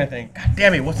that kind of thing. God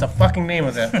damn it! What's the fucking name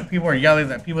of that? People are yelling.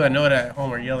 That people that know it at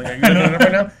home are yelling. Are you looking it up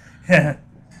right now? yeah.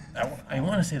 I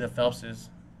want to say the Phelpses.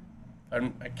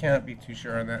 I can't be too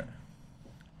sure on that.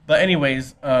 But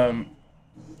anyways,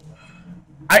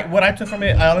 what I took from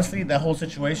it, honestly, that whole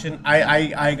situation,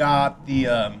 I got the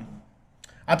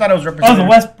I thought it was Oh, represented.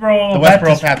 the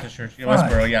Westboro Baptist Church. Yeah,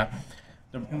 Fuck. Westboro, yeah.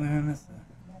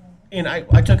 And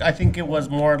I think it was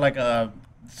more like a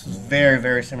very,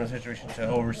 very similar situation to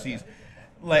overseas,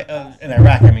 like in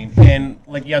Iraq. I mean, and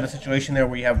like you have the situation there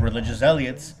where you have religious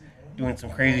zealots doing some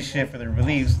crazy shit for their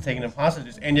beliefs, taking them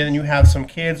hostages, and then you have some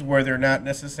kids where they're not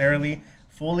necessarily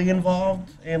fully involved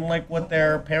in like what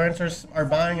their parents are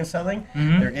buying and selling.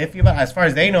 They're iffy about. As far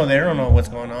as they don't know what's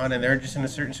going on, and they're just in a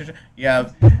certain situation. You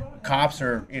have cops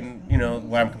or in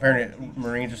what I'm comparing it,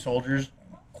 Marines or soldiers,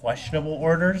 questionable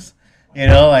orders.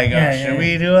 Should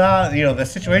we do that? The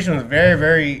situation was very,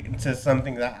 very to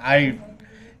something that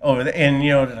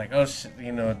they're like, oh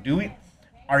shit, do we?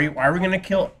 Are we going to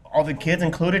kill all the kids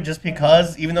included just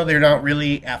because, even though they're not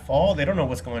really at fault, they don't know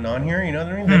what's going on here. You know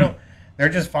what I mean? They don't. They're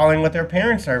just following what their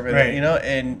parents are, but Right.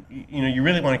 and you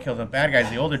really want to kill the bad guys,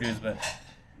 the older dudes, but.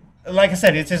 Like I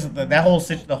said, it's just the whole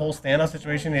standoff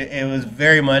situation. It was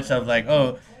very much of like,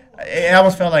 it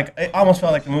almost felt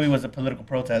like the movie was a political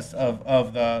protest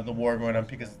of the war going on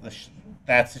because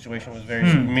that situation was very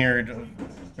mirrored,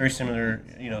 very similar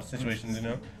situations.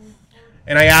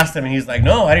 And I asked him, and he's like,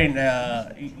 no, I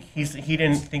didn't. He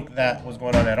didn't think that was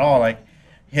going on at all. Like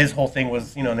his whole thing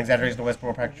was an exaggeration of the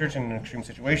Westboro Baptist Church in an extreme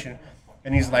situation.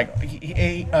 And he's like,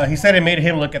 he said it made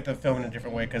him look at the film in a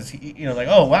different way because like,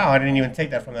 oh wow, I didn't even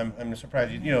take that from them. I'm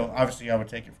surprised. Obviously I would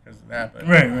take it because of that. But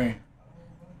Right.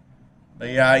 But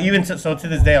yeah, even to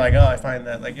this day, like, I find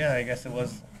that like, yeah, I guess it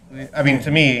was. I mean, to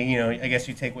me, I guess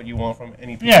you take what you want from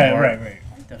any piece Yeah, of art. right.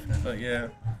 Definitely. But yeah.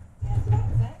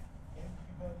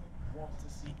 Wants to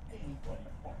see anybody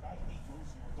fuck. I hate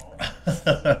those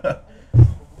who are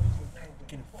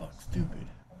Getting fucked stupid.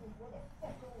 where the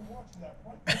fuck are we watching that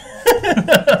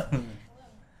right?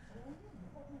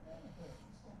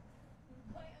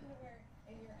 My underwear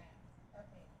and your ass are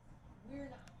fake. We're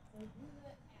not. So you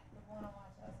want to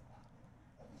watch us.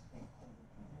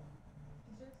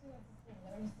 Xerxes went to school.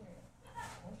 Are you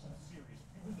serious?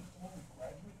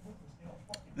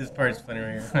 This part's funny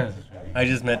right here. I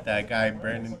just met that guy,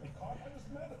 Brandon.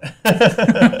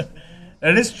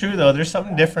 That is true though. There's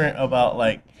something different about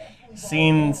like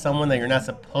seeing someone that you're not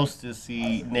supposed to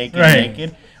see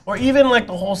naked, or even like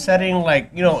the whole setting. Like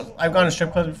I've gone to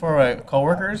strip clubs before with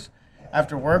coworkers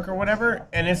after work or whatever,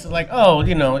 and it's like, oh,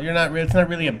 you're not. It's not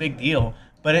really a big deal.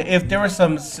 But if there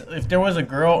was a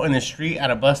girl in the street at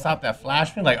a bus stop that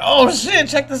flashed me, like, oh shit,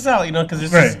 check this out, because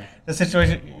it's just the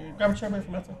situation. Grab a chair away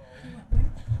from outside.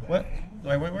 What?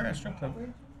 Like, we're at a strip club.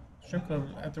 Strip club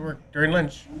after work during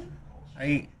lunch.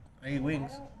 I eat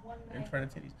wings in front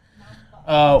of titties.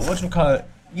 Whatchamacallit?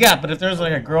 Yeah, but if there's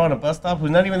like a girl on a bus stop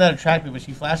who's not even that attractive, but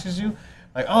she flashes you,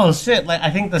 like, oh shit, like I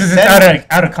think the setting It's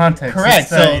out of context. correct. It's,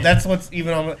 So that's what's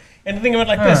even on. And think of it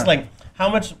like this, Huh. like how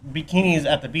much bikinis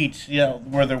at the beach,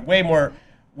 where they're way more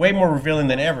revealing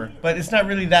than ever, but it's not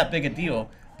really that big a deal.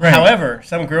 Right. However,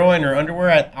 some girl in her underwear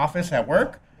at office at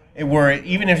work.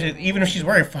 Even if she's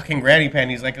wearing fucking granny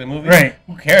panties like in the movie, Right.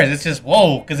 who cares? It's just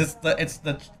whoa, because it's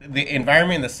the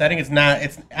environment and the setting. It's out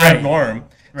of Right. norm.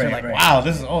 So Right, you're like, right. wow,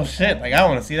 this is shit. Like I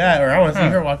want to see that, or I want to see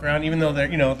Huh. her walk around, even though they're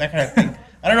that kind of thing.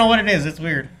 I don't know what it is. It's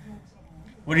weird.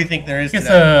 What do you think there is? It's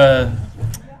to that?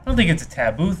 I don't think it's a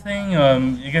taboo thing.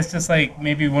 I guess just like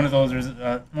maybe one of those.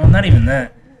 Well, not even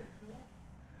that.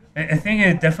 I think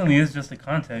it definitely is just the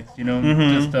context.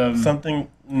 Mhm. Just something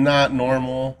not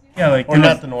normal. yeah, like or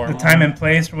not the norm. The time and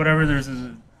place or whatever. There's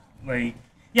like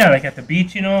like at the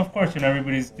beach. Of course,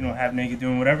 everybody's half naked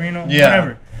doing whatever. Yeah.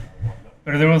 Whatever.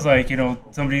 But if there was like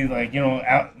somebody like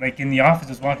out like in the office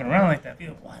just walking around like that, be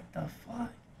like, what the fuck?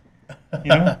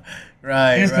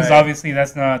 Right. Just because right. obviously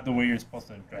that's not the way you're supposed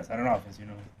to dress at an office,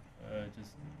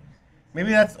 just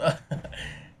Maybe that's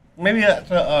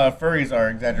furries are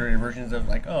exaggerated versions of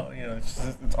like, oh,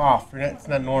 it's off. It's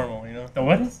not normal. the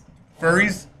what is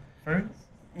Furries. furries?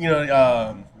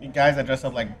 Guys that dress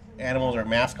up like animals or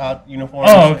mascot uniforms.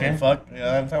 Oh, okay. And fuck. You know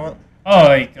what I'm talking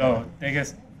about? I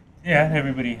guess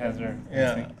everybody has their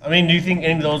Yeah. thing. I mean, do you think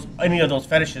any of those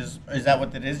fetishes, is that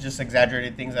what it is? Just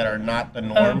exaggerated things that are not the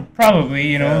norm?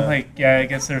 Probably, Yeah. I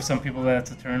guess there's some people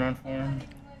that's a turn on for them.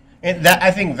 And that, I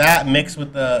think that mixed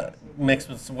with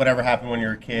whatever happened when you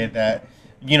were a kid, that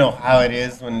how it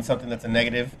is when something that's a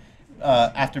negative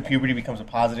after puberty becomes a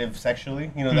positive sexually,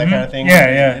 that Mhm. kind of thing.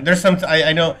 Yeah. There's some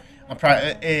I know I'm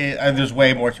probably there's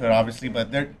way more to it obviously,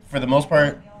 but there, for the most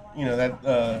part,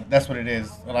 that's what it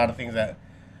is. A lot of things that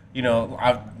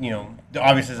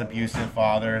obviously as abusive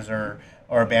fathers or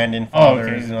or abandoned Oh, fathers,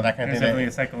 okay. you know, that kind of There's thing. definitely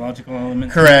a psychological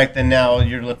element. Correct, and now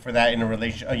you look for that in a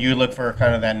relation. You look for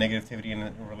kind of that negativity in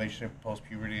a relationship post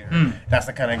puberty. That's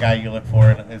the kind of guy you look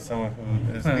for is someone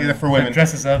who is either for That women,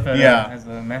 dresses up Yeah. as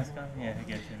a mascot. Yeah, I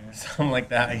get you. Man. something like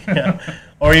that, yeah,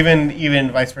 or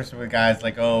even vice versa with guys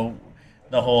like the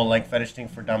whole like fetish thing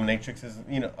for dominatrix is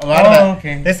a lot of that.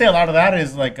 Okay. They say a lot of that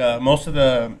is like most of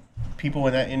the people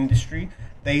in that industry.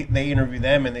 They interview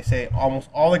them and they say almost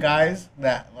all the guys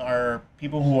that are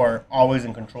people who are always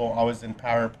in control, always in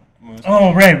power moves.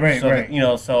 Oh, right. So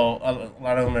that, so a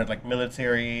lot of them are like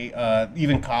military,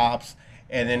 even cops,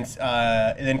 and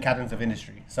then captains of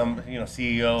industry. Some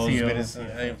CEOs, business,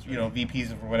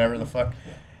 VPs or whatever the fuck.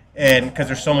 And because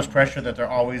there's so much pressure that they're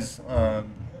always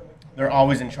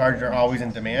in charge, they're always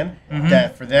in demand.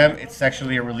 That for them it's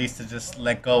sexually a release to just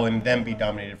let go and them be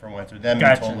dominated for once, or them be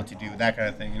told what to do, that kind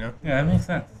of thing. Yeah, that makes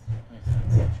sense.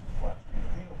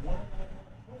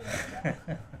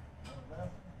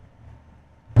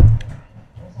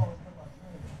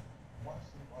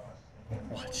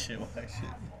 Watch it.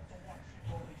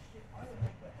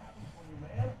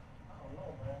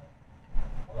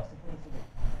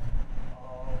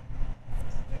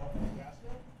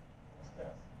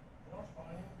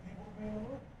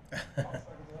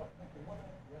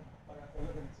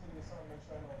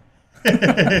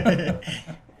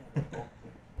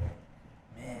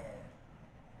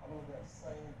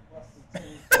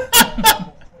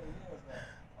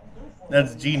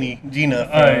 That's Gina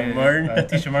from Martin.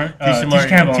 Tisha Martin. Tisha Tisha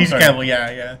Campbell. I'm Tisha sorry. Campbell,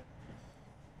 yeah.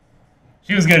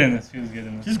 She was good in this.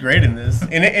 She's great in this,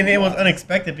 and it was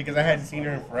unexpected because I hadn't seen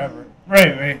her in forever.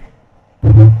 Right.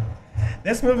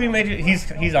 This movie made you.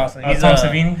 He's awesome. He's Tom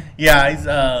Savini. Yeah, he's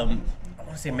I want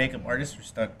to say makeup artist or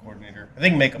stunt coordinator. I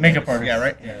think makeup artist. Yeah,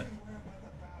 right. Yeah.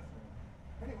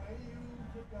 Anyway, you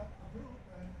picked up the group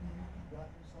and you got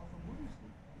yourself a movie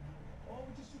scoop. Oh,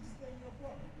 we just shoot this thing in your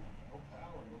brother. No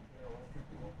power, no care,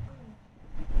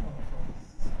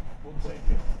 we'll take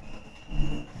it.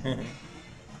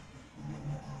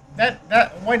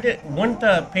 Wouldn't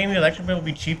paying the electric bill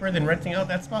be cheaper than renting out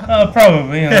that spot?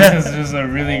 Probably. This is a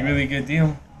really good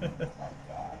deal.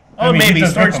 I mean, maybe it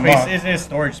does storage rip 'em space. off. It is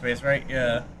storage space, right?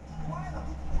 Yeah.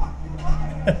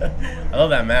 I love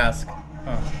that mask.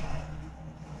 Huh.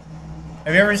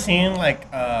 Have you ever seen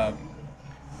like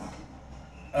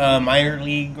minor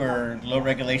league or low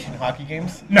regulation hockey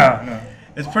games? No.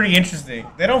 It's pretty interesting.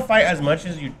 They don't fight as much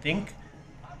as you'd think,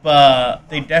 but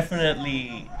they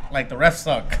definitely like the refs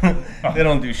suck. They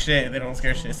don't do shit. They don't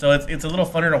scare shit. So it's a little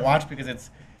funner to watch because it's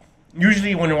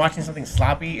usually when you're watching something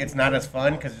sloppy, it's not as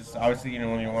fun because it's obviously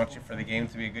when you're watching for the game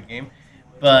to be a good game.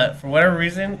 But for whatever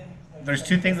reason, there's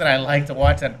two things that I like to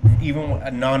watch that even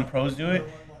non-pros do it,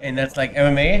 and that's like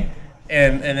MMA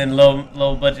and then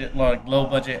low budget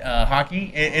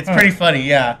hockey. It's pretty funny,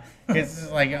 yeah. It's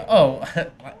just like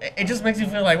it just makes you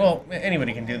feel like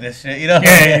anybody can do this shit,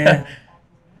 Yeah.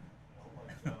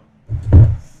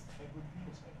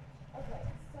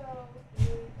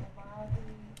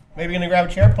 Maybe gonna grab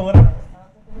a chair, pull it up.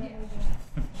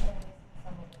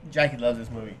 Jackie loves this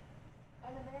movie.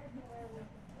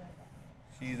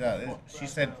 She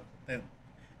said that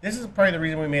this is probably the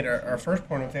reason we made our first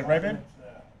porno tape, right, Ben?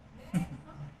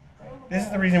 This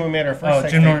is the reason we made our first.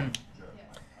 Jim Norton.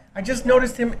 I just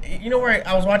noticed him. Where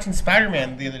I was watching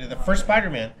Spider-Man the other day, the first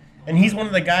Spider-Man, and he's one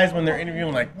of the guys when they're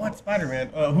interviewing, like, what Spider-Man?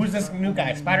 Who's this new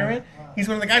guy, Spider-Man? He's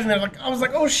one of the guys, and I was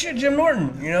like, oh shit, Jim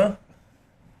Norton,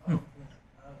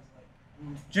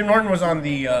 Jim Norton was on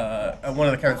the one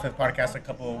of the Kevin Smith podcasts a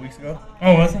couple of weeks ago.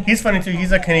 Oh, was he? He's funny too.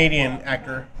 He's a Canadian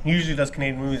actor. He usually does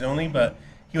Canadian movies only, but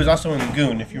he was also in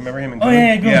Goon. If you remember him in Goon. Oh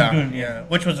yeah, Goon. Yeah.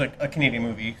 Which was a Canadian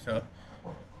movie. So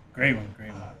Great one.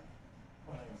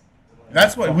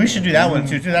 that's what we should do. That one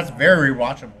too. That's very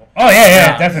rewatchable. Oh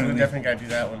yeah, So definitely. definitely gotta do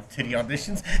that one. Titty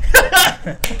auditions.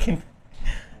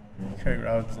 Craig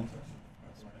Robinson.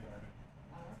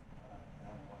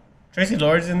 Tracy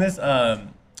Lords in this.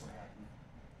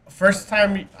 First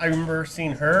time I remember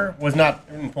seeing her was not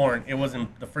in porn. It was in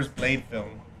the first Blade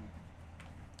film.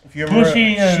 If you remember, Was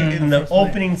she, in the first Blade?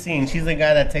 opening scene, she's the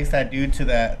guy that takes that dude to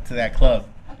that club.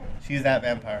 She's that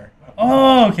vampire.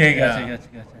 Oh, okay, Yeah. gotcha.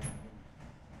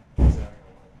 Play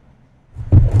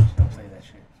that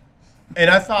shit. And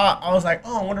I was like,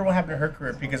 I wonder what happened to her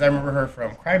career because I remember her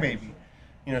from Crybaby.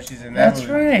 She's in that That's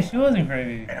movie. right. She wasn't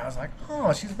crazy. And I was like,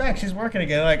 she's back. She's working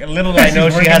again. Like, little did I know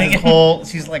She's she has working this again. whole.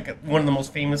 She's like one of the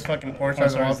most famous fucking porn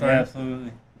stars of all time. Yeah,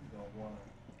 absolutely.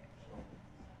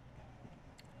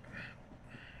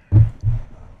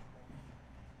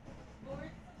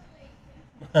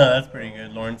 That's pretty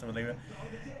good, Lauren. Something like that.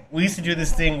 We used to do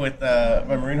this thing with my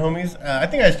Marine homies. I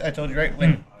think I told you, right?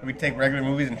 Like We take regular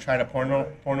movies and try to porno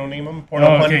name them. Oh,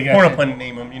 okay, gotcha. Porno pun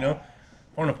name them, you know?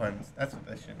 Porno puns. That's what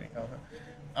that should be called.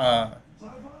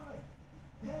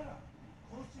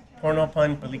 Porno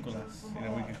pun películas. You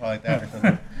know, we could call it that or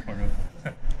something.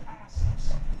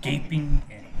 Gaping.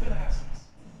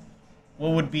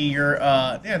 What would be your,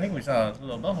 yeah, I think we saw a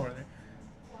little bubble right there.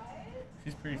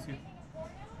 She's pretty cute.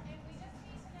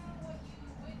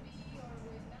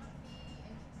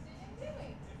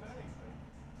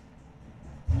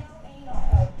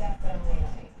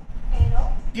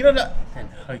 You know that. And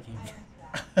hugging.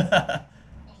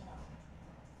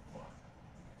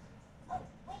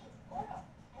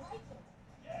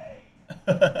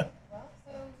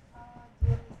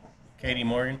 Katie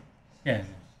Morgan. Yeah.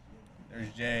 There's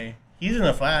Jay. He's in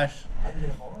The Flash.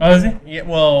 Oh, is he? Yeah.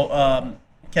 Well,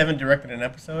 Kevin directed an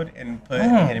episode and put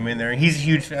him in there. He's a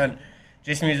huge fan.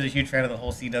 Jason Mewes is a huge fan of the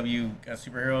whole CW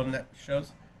superhero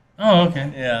shows. Oh,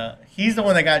 okay. Yeah, he's the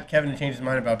one that got Kevin to change his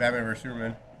mind about Batman vs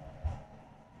Superman.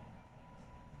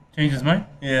 Changed his mind?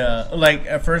 Yeah, like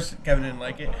at first Kevin didn't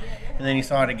like it, and then he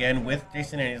saw it again with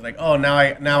Jason, and he's like, "Oh, now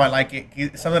I like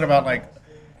it." Something about like,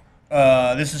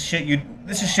 this is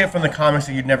shit from the comics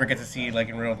that you'd never get to see like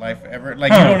in real life ever.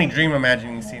 Like you'd only dream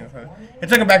imagining seeing it. It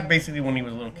took him back basically when he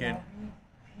was a little kid.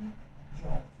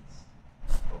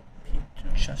 Pete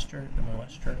Chester, the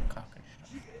molester, cockish.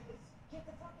 Get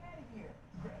the fuck out of here.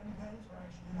 Granny Bangs are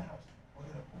actually in the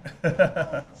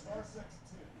house. Star Sex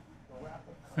 2, The Wrath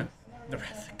of The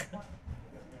rest of the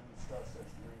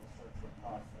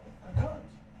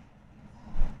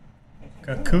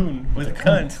Cocoon with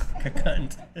cunt.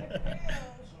 Cunt.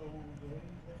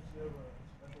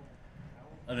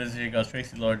 Oh, this here goes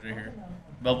Tracy Lord right here.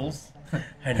 Bubbles.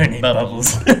 Her name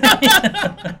Bubbles.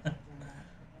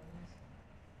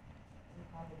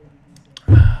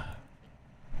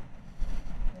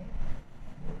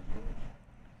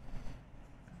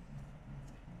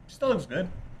 Still looks good.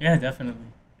 Yeah, definitely.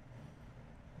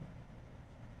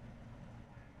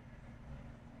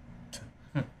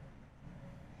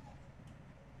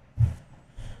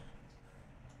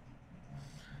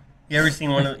 You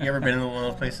ever been in one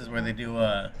of those places where they do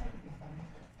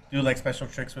like special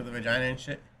tricks with the vagina and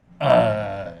shit?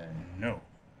 No.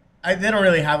 They don't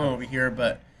really have them over here,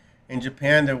 but in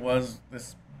Japan there was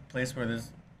this place where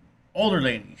this older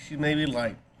lady, she's maybe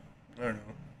like, I don't know,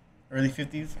 early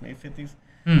 50s, maybe 50s.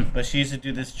 But she used to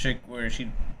do this trick where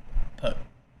she'd put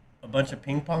a bunch of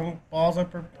ping pong balls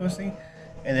up her pussy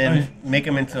and then make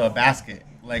them into a basket,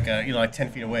 like like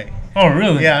 10 feet away. Oh,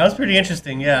 really? Yeah, that was pretty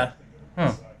interesting. Yeah.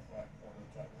 Huh.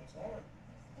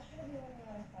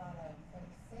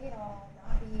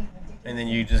 And then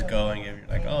you just go and you're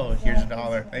like, oh, here's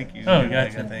 $1, thank you. Oh, Like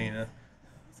gotcha. that thing, you know.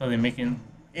 So they're making.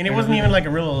 And it wasn't even like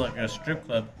a strip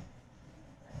club.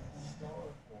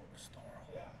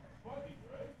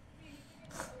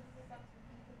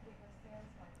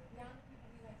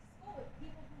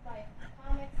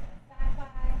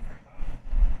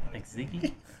 Like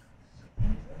Ziggy?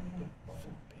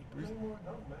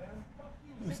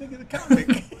 Who's thinking the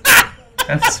comic?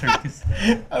 That's circus.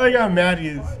 I like how mad he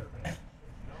is.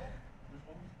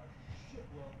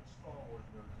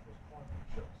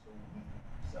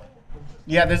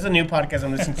 Yeah, there's a new podcast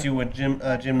I'm listening to with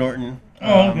Jim Norton.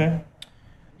 Oh, okay.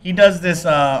 He does this.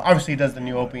 Obviously, he does the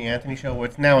new Opie and Anthony show.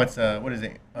 What is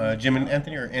it? Jim and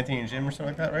Anthony or Anthony and Jim or something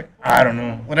like that, right? I don't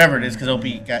know. Whatever it is, because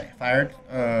Opie got fired.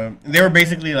 They were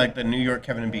basically like the New York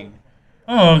Kevin and Bean.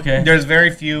 Oh, okay. There's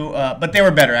very few, but they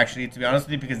were better actually, to be honest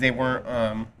with you, because they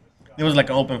weren't. It was like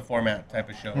an open format type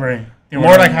of show. Right. They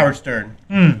More were- like Howard Stern.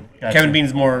 Gotcha. Kevin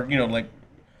Bean's more, like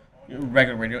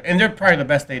regular radio, and they're probably the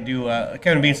best they do.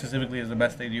 Kevin Bean specifically is the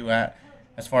best they do at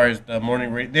as far as the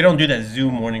morning radio. They don't do that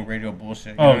Zoom morning radio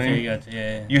bullshit. You know Oh, what I okay. mean? Gotcha.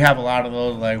 Yeah. You have a lot of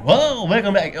those like, whoa,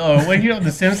 welcome back. Oh, what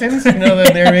The Simpsons? You know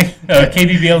that they're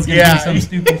KBBL's gonna Yeah. do something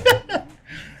stupid.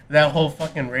 that whole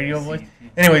fucking radio voice.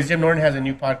 Anyways, Jim Norton has a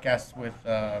new podcast with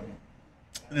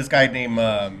this guy named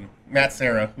Matt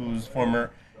Serra, who's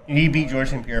former. He beat George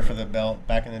St. Pierre for the belt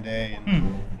back in the day,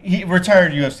 and he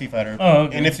retired UFC fighter. Oh,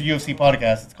 okay. And it's a UFC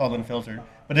podcast. It's called Unfiltered,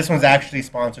 but this one's actually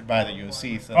sponsored by the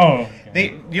UFC. So Oh,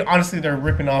 okay. honestly they're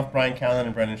ripping off Brian Callen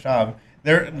and Brendan Schaub.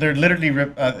 They're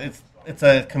literally it's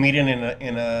a comedian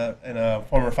and a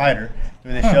former fighter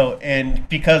doing this show, and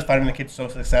because Fighting the Kid's so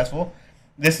successful,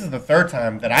 this is the third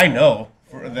time that I know.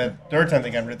 For the third time they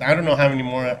got rid. I don't know how many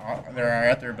more there are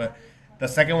out there, but the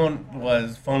second one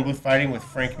was Phone Booth Fighting with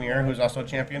Frank Mir, who's also a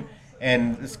champion,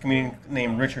 and this comedian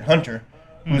named Richard Hunter.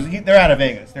 They're out of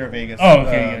Vegas. They're Vegas. Oh,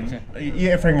 okay, gotcha.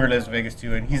 Yeah, Frank Mir lives in Vegas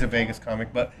too, and he's a Vegas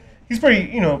comic, but he's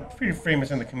pretty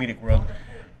famous in the comedic world.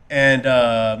 And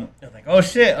I was like, oh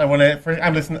shit! I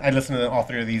listened to all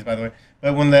three of these, by the way.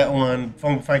 But when that one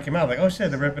phone fight came out, I was like, oh shit,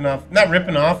 they're ripping off, not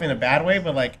ripping off in a bad way,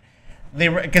 but like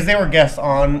because they were guests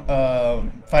on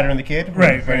Fighter and the Kid, with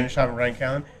Right, Brandon right. Schaub and Ryan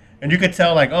Callen, and you could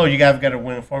tell like, oh, you guys got a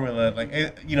winning formula, like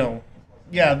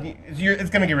yeah, it's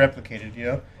gonna get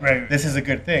replicated, Right. This is a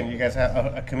good thing. You guys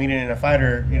have a comedian and a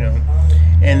fighter,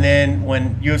 And then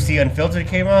when UFC Unfiltered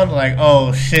came on, like,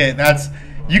 oh shit,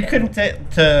 you couldn't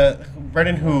to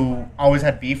Brendan, who always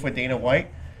had beef with Dana White,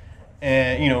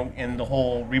 and and the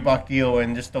whole Reebok deal,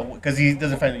 and just because he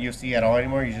doesn't fight the UFC at all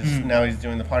anymore. He's just now he's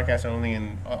doing the podcast only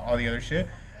and all the other shit.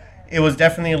 It was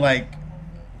definitely like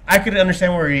I could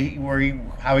understand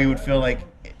how he would feel like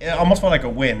it almost felt like a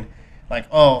win. Like,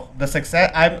 oh, the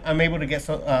success I'm able to get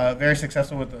so very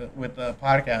successful with the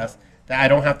podcast that I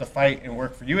don't have to fight and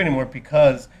work for you anymore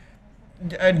because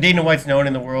Dana White's known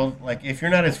in the world, like, if you're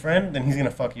not his friend, then he's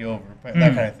gonna fuck you over, that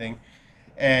kind of thing.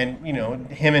 And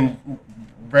him and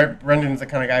Brendan's the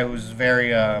kind of guy who's very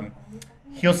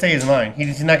he'll say his mind.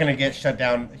 He's not gonna get shut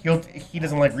down. He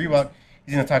doesn't like Reebok.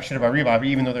 He's gonna talk shit about Reebok,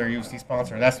 even though they're a UFC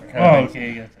sponsor. That's the kind of thing.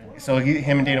 Okay, gotcha. So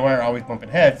him and Dana White are always bumping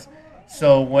heads.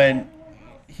 So when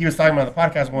he was talking about the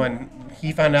podcast, when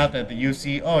he found out that the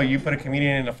UFC, oh, you put a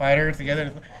comedian and a fighter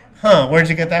together, where'd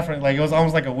you get that from? Like, it was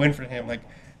almost like a win for him. Like,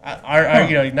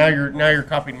 now you're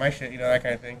copying my shit, that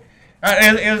kind of thing.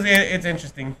 It's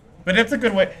interesting, but it's a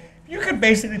good way. You could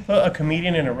basically put a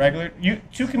comedian and a regular,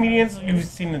 two comedians you've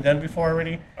seen them done before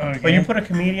already, but you put a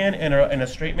comedian and a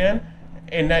straight man,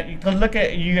 and that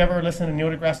you ever listen to Neil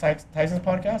deGrasse Tyson's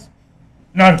podcast?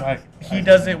 Not talking. He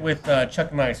does it with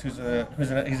Chuck Nice, he's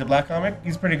a black comic.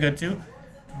 He's pretty good too,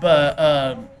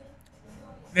 but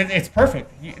it's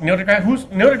perfect. Neil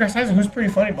deGrasse Tyson, who's pretty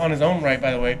funny on his own right,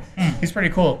 by the way. He's pretty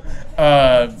cool.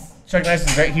 Chuck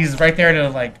Nice he's right there to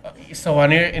like. So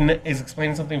on here is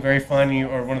explaining something very funny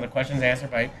or one of the questions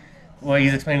answered by. Well,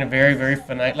 he's explaining a very, very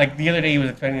finite. Like the other day, he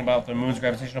was explaining about the moon's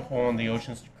gravitational pull and the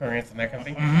ocean's currents and that kind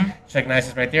of thing. Chuck Nice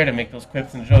is right there to make those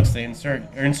quips and jokes to insert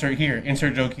here,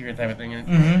 insert joke here type of thing,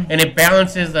 and it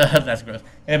balances the. That's gross.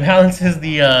 And it balances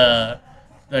the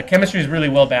chemistry is really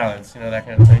well balanced. That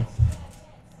kind of thing.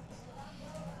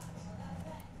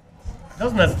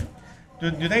 Those nuts, do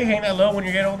they hang that low when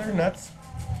you get older? Nuts?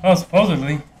 Oh,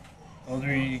 supposedly.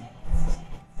 The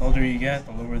older you get,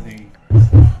 the lower the.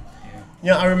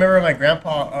 Yeah, I remember my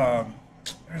grandpa.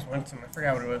 There's one time I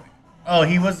forgot what it was. Oh,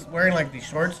 he was wearing like these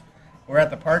shorts. We're at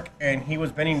the park, and he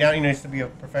was bending down. He used to be a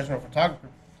professional photographer.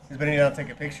 He was bending down to take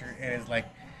a picture, and it's like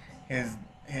his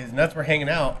nuts were hanging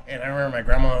out. And I remember my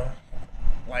grandma,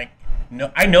 like,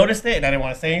 no, I noticed it, and I didn't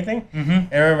want to say anything. And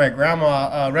I remember my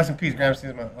grandma. Rest in peace,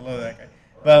 Grandma. I love that guy.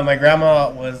 But my grandma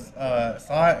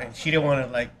saw it, and she didn't want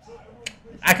to, like.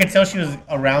 I could tell she was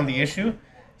around the issue.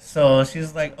 So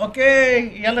she's like,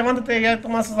 okay, ya levántate, ya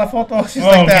tomas la foto. She's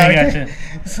like that.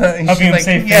 Gotcha. So, and Helping him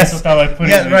save face without like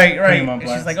putting him right. on And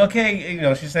blast. she's like,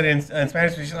 okay, she said in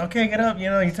Spanish, she's like, okay, get up,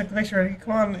 you took the picture,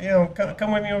 come on,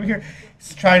 come with me over here.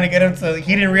 She's trying to get him to,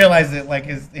 he didn't realize that, like,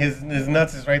 his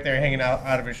nuts is right there hanging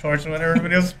out of his shorts or whatever,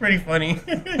 but it was pretty funny.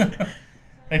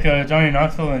 Like Johnny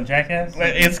Knoxville and Jackass?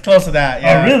 It's close to that,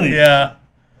 yeah. Oh, really? Yeah.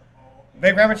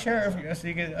 Babe, grab a chair so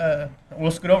you can, we'll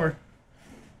scoot over.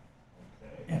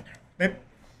 Yeah. Babe?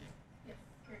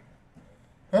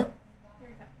 Huh?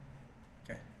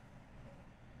 Okay.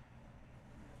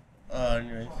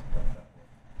 Anyways.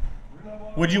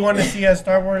 Would you want to see a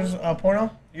Star Wars porno?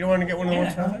 You don't want to get one of the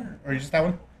ones from there? Or just that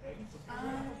one?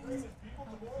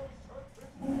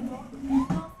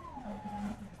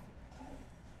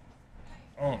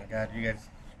 Oh my god, you guys.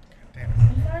 God damn it.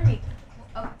 I'm sorry.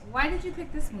 Why did you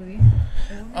pick this movie?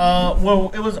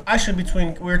 Well, it was actually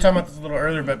between, we were talking about this a little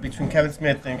earlier, but between Kevin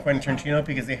Smith and Quentin Tarantino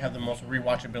because they have the most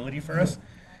rewatchability for us.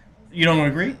 You don't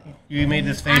agree? You made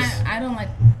this face. I don't like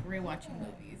rewatching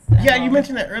movies. Yeah, you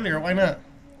mentioned that earlier. Why not?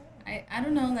 I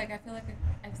don't know. Like I feel like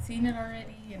I've seen it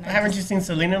already. And Haven't you seen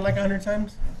Selena like 100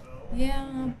 times?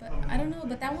 Yeah, but I don't know.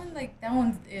 But that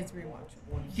one is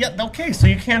rewatchable. Yeah. Okay. So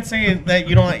you can't say that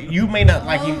you don't. You may not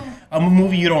like a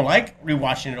movie you don't like.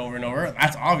 Rewatching it over and over.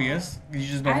 That's obvious. You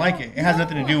just don't like it. It has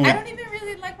nothing to do with. I don't even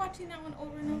really like watching that one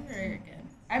over and over again.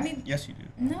 I mean. Yes, you do.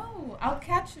 No, I'll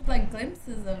catch like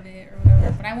glimpses of it or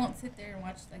whatever, but I won't sit there and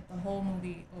watch like the whole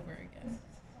movie over again.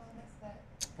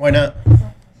 Why not?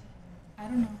 I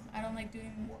don't know. I don't like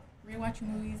rewatching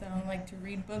movies. I don't like to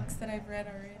read books that I've read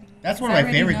already. That's one I of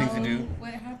my already favorite things to know do.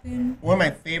 What happened? One of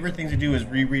my favorite things to do is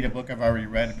reread a book I've already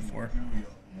read before.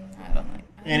 I don't like.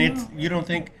 You don't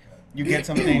think you get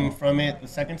something from it the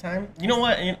second time? You know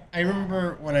what? I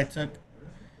remember when I took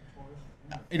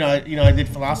I did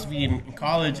philosophy in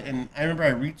college, and I remember I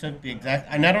retook the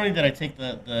exact. Not only did I take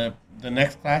the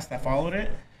next class that followed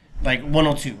it, like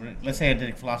 102. Let's say I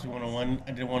did philosophy 101,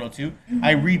 I did 102.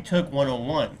 I retook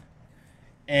 101,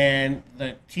 and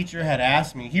the teacher had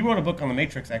asked me. He wrote a book on the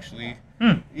Matrix, actually.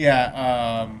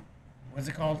 Yeah. What's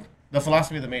it called? The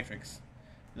Philosophy of the Matrix.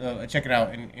 Check it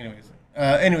out.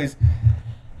 Anyways,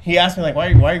 he asked me like,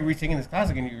 why are you retaking this class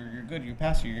again? You're good. You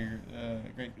passed. You're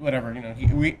great. Whatever.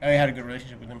 I had a good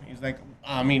relationship with him. He's like,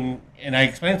 I mean, and I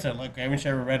explained to him, like, haven't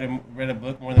you ever read a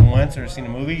book more than once or seen a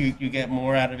movie? You get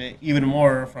more out of it, even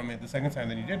more from it the second time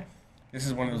than you did. This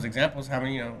is one of those examples.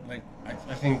 Having I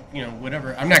think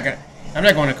whatever. I'm not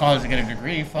going to college to get a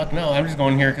degree. Fuck no. I'm just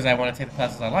going here because I want to take the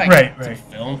classes I like. Right. Took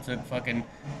film. Took fucking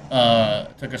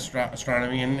took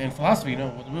astronomy and philosophy.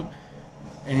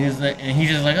 And he's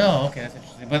just like, oh, okay, that's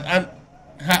interesting. But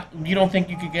you don't think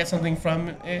you could get something from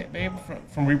it, babe,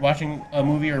 from rewatching a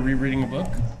movie or rereading a book?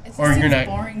 It's Or just you're seems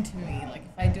not. boring to me. Like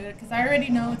if I do it, because I already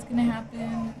know what's gonna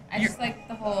happen. I just like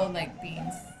the whole like being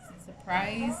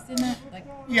surprised in it. Like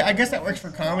Yeah, I guess that works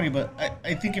for comedy, but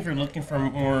I think if you're looking for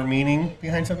more meaning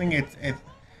behind something, it's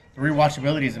the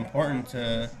rewatchability is important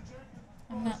to.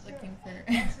 I'm not looking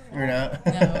for. You're not.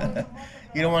 No.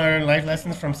 You don't want to learn life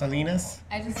lessons from Salinas?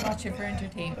 I just watch it for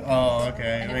entertainment. Oh,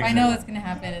 okay. And if Makes I know sense. what's gonna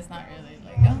happen, it's not really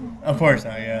like oh. Of course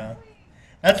not, yeah.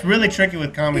 That's really tricky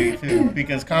with comedy too,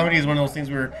 because comedy is one of those things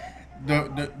where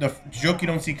the joke you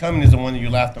don't see coming is the one that you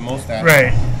laugh the most at.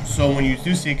 Right. So when you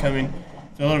do see it coming,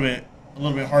 it's a little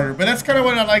bit harder. But that's kind of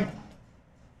what I like.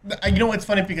 You know what's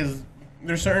funny, because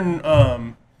there's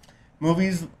certain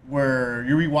movies where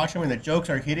you rewatch them and the jokes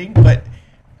are hitting, but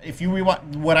if you rewatch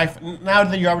now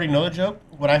that you already know the joke,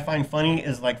 what I find funny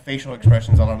is like facial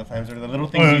expressions a lot of times. They're the little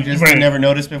things you just never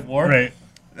noticed before. Right.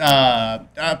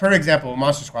 Per example,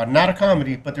 Monster Squad, not a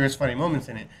comedy, but there is funny moments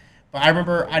in it. But I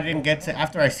remember I didn't get to,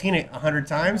 after I seen it 100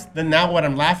 times, then now what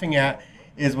I'm laughing at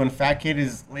is when Fat Kid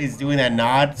is doing that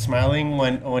nod, smiling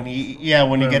when he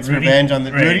gets Rudy? revenge on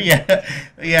the Right. Rudy.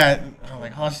 Yeah. I'm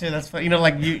like, oh shit, that's funny.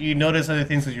 Like you notice other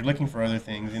things because you're looking for other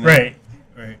things. Right.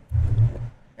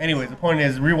 Anyways, the point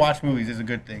is, rewatch movies is a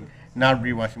good thing. Not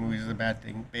rewatching movies is a bad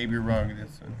thing. Babe, you're wrong in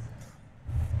this one.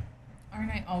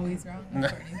 Aren't I always wrong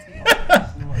according to you?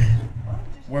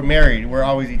 We're married. We're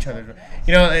always each other.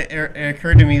 It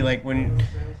occurred to me, like, when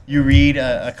you read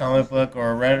a comic book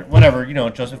or read whatever,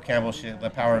 Joseph Campbell shit, The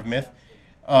Power of Myth.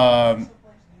 The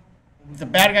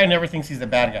bad guy never thinks he's the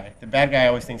bad guy. The bad guy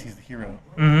always thinks he's the hero.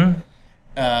 Mm-hmm.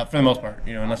 For the most part,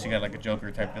 unless you got like a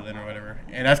Joker type villain or whatever.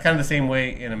 And that's kind of the same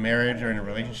way in a marriage or in a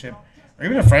relationship or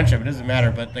even a friendship. It doesn't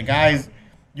matter. But the guys,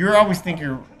 you always think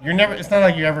you're never. It's not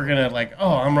like you're ever gonna like,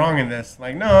 oh, I'm wrong in this.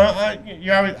 Like, no,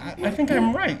 you always. I think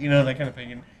I'm right. That kind of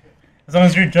thing. As long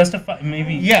as you're justified,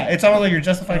 maybe. Yeah, it's almost like you're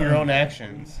justifying your own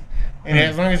actions. And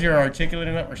as long as you're articulate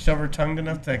enough or silver-tongued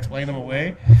enough to explain them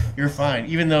away, you're fine.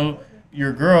 Even though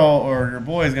your girl or your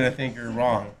boy is gonna think you're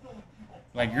wrong.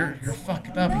 Like, you're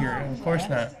fucked up here. Of course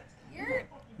not.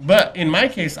 But in my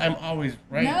case, I'm always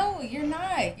right. No, you're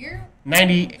not. You're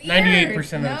 98% of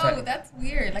the No, time. that's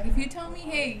weird. Like if you tell me,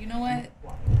 hey, you know what,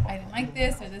 I didn't like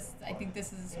this or this, I think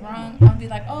this is wrong. I'll be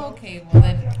like, oh, okay, well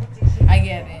then, I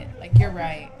get it. Like you're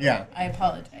right. Yeah. I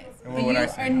apologize. And what But would you I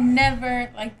say? are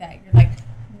never like that. You're like,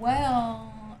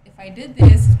 well, if I did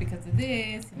this, it's because of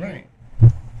this. And Right.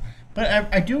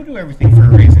 But I do everything for a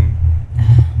reason. Oh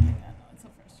my god, no, it's so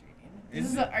frustrating.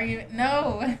 Is This is are you?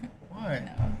 No. What?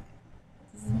 No.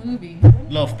 This is a movie.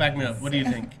 Loaf, back me up. What do you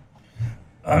think?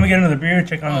 I'm gonna get another beer.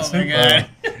 Check on the Oh soup. my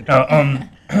God.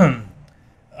 No,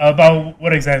 about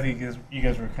what exactly you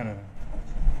guys were kind of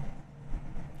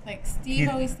Like Steve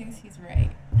always thinks he's right.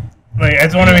 like. I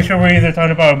just want to make sure we're either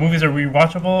talking about movies are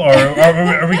rewatchable or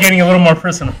are we getting a little more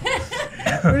personal?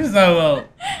 We're just talking about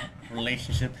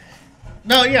relationship.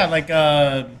 No, yeah, like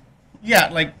I'm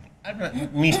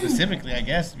not, me specifically, I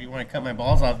guess, if you want to cut my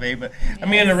balls off, babe. But I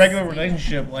mean, in a regular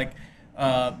relationship, like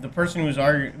the person who's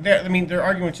arguing, they're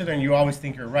arguing with each other, and you always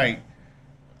think you're right.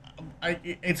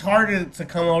 It's hard to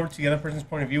come over to the other person's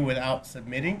point of view without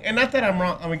submitting. And not that I'm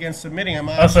wrong. I'm against submitting. I'm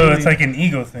Also, absolutely, it's like an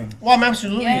ego thing. well, I'm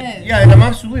absolutely Yes. yeah, and I'm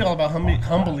absolutely all about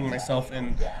humbling myself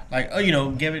and like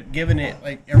giving it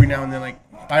like every now and then, like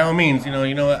by all means, you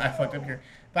know what, I fucked up here.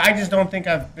 But I just don't think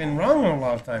I've been wrong a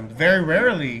lot of times. Very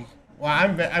rarely. Well, I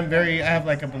have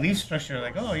like a belief structure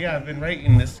like, oh yeah, I've been right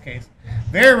in this case.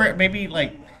 Very rare, maybe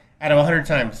like out of 100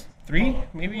 times, 3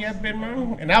 maybe I've been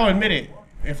wrong, and I'll admit it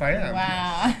if I am.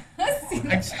 Wow.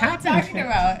 It's happened. Talking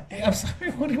about. I'm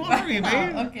sorry. What do you want from me,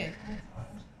 babe? Wow, okay.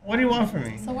 What do you want from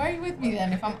me? So why are you with me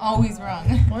then if I'm always wrong?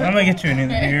 I'm gonna get you an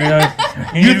interview.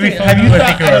 Have you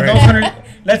thought out of those 100?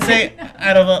 Let's say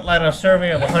out of a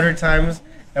survey of 100 times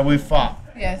that we fought,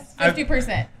 Yes,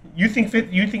 50%. you think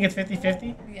it's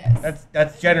 50-50? Yes.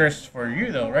 That's generous for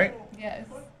you though, right? Yes.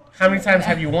 How many times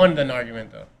have you won an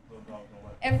argument though?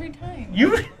 Every time.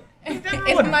 You In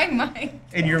never won. my mind.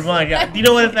 In your mind, yeah. Do you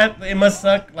know what? That it must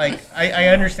suck. Like I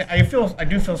understand. I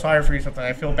do feel sorry for you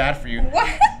sometimes. I feel bad for you. What?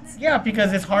 Yeah,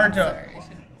 because it's hard to. Sorry, I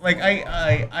shouldn't- Like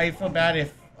I feel bad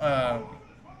if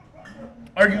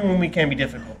arguing with me can be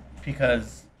difficult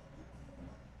because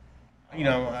I'm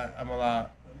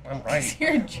right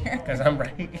You're a jerk. because I'm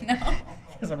right No.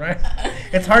 because I'm right.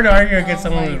 It's hard to argue against Oh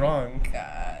someone my who's wrong.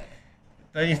 God.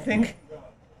 Don't you think?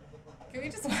 Can we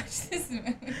just watch this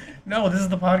movie? No, this is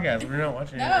the podcast. We're not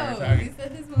watching it. We're No, talking. you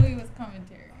said this movie was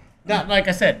commentary. Not like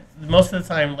I said. Most of the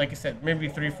time, like I said, maybe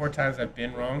 3-4 times I've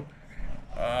been wrong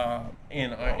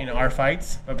in our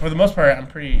fights. But for the most part, I'm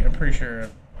pretty sure.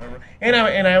 And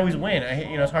I always win.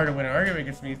 It's hard to win an argument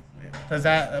against me. Does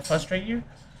that frustrate you?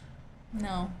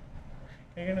 No.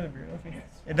 Can I get another beer? Okay.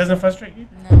 It doesn't frustrate you?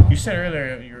 No. You said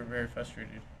earlier you were very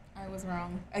frustrated. I was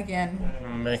wrong. Again.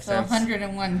 Makes So sense.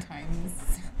 101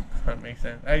 times. That makes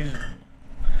sense.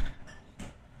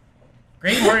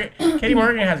 Katie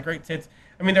Morgan has great tits.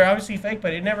 I mean, they're obviously fake,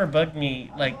 but it never bugged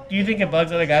me. Like, do you think it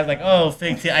bugs other guys? Like, oh,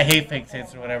 fake tits. I hate fake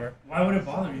tits or whatever. Why would it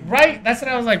bother you? Right? That's what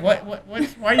I was like. Why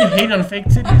are you hating on fake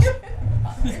titties?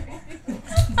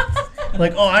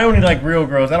 Like, oh, I only like real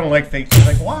girls. I don't like fake titties.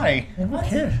 Like, why? I don't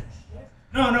care.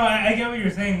 No, I get what you're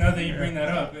saying. Now that you bring that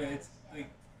up, it's like,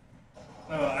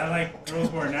 I like girls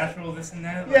who are natural, this and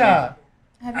that. Like, Yeah.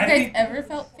 Have you I guys think- ever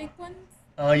felt fake ones?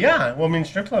 Yeah. Well, I mean,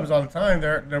 strip clubs all the time.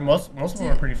 They're most of them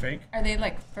are pretty fake. Are they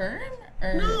like firm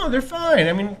or? No, they're fine.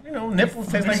 I mean, nipples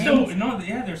taste They're like still nipples.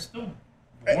 they're still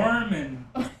warm and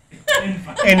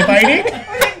And fighting?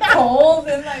 Cold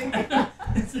and like.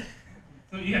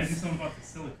 So you gotta do something about the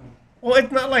silicone. Well,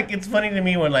 it's not like it's funny to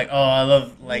me when like, oh, I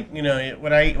love like when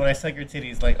I suck your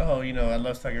titties, like, oh, I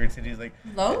love sucking your titties, like.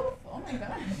 Low? Oh my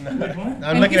god. Wait, what? I'm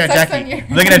When looking he at sucks Jackie. on your-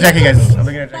 I'm looking at Jackie, guys. I'm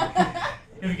looking at Jackie.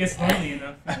 If it gets lonely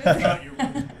enough, it's not your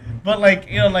But like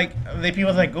the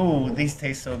people's like, oh, these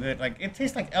taste so good. Like it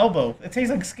tastes like elbow. It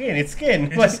tastes like skin. It's skin.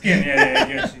 It's just skin, yeah,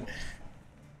 I get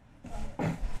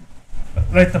you.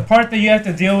 Like the part that you have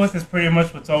to deal with is pretty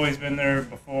much what's always been there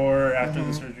before. After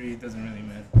the surgery, it doesn't really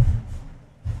matter.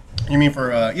 You mean for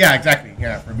yeah, exactly.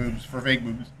 Yeah, for boobs, for fake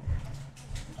boobs.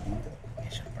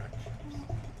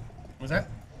 What's that?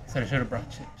 Said I should have brought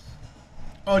chips.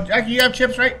 Oh, Jackie, you have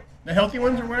chips, right? The healthy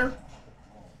ones or whatever.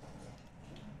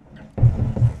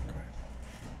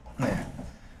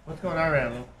 What's going on,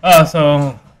 Randall?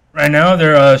 So right now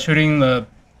they're shooting the.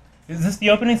 Is this the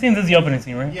opening scene? This is the opening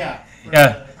scene, right? Yeah.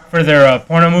 Yeah, for their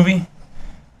porno movie.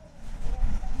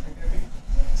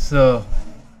 So.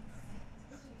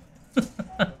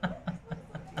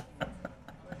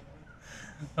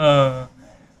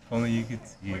 If only you could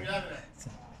see it.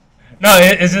 No,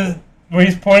 it's just where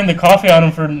he's pouring the coffee on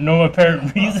him for no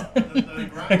apparent reason.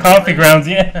 The coffee grounds,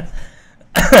 yeah.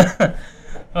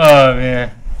 Oh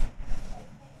man.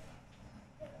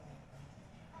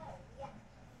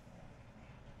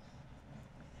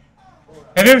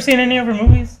 Have you ever seen any of her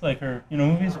movies? Like her,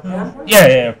 movies?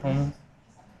 Yeah, promos.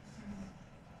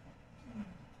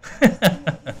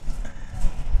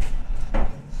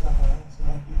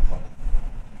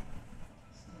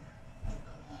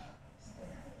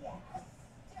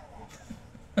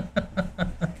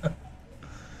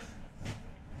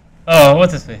 Oh,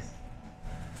 what's his face?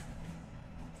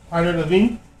 Tyler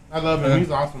Levine. I love him.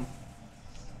 He's awesome.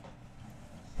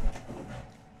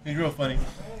 He's real funny.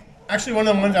 Actually, one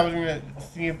of the ones I was going to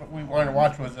see if we wanted to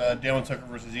watch was Dale Tucker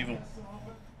versus Evil.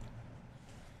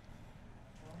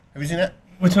 Have you seen that?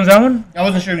 Which one's that one? I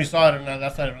wasn't sure if you saw it or not.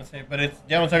 That's what I was going to say. But it's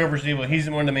Dale Tucker versus Evil. He's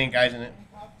one of the main guys in it.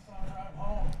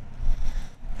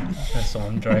 That's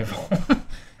on drive home.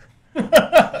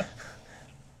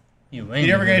 You ain't Did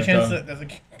you ever get a chance dog. to... That's a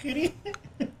cute kitty.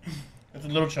 That's a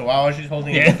little chihuahua she's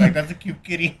holding. Yeah. It's like, that's a cute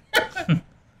kitty.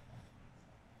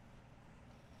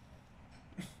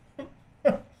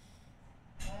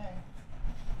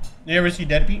 You ever see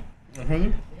Dead Pete on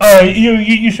Hulu? Oh,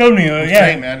 you showed me. It's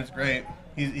Yeah, great, man. It's great.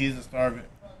 He's the star of it.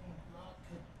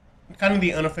 Kind of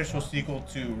the unofficial sequel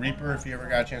to Reaper, if you ever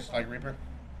got a chance to like Reaper.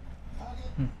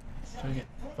 Should we get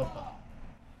football?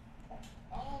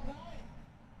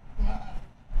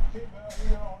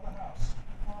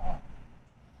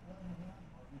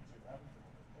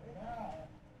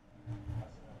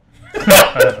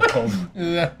 I have a cold.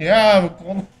 Yeah,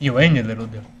 cool. You ain't your little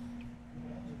dude.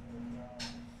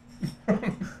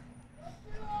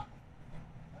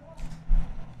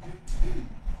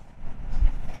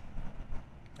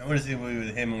 want to see a movie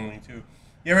with him only too.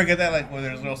 You ever get that like where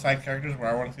there's little side characters where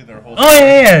I want to see their whole? Oh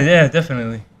yeah,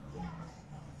 definitely.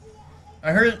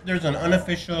 I heard there's an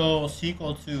unofficial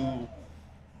sequel to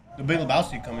The Big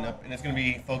Lebowski coming up, and it's gonna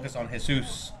be focused on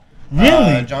Jesus.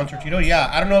 Really? John Turturro. Yeah,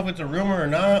 I don't know if it's a rumor or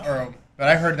not, but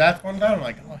I heard that's going down. I'm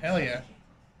like, oh hell yeah.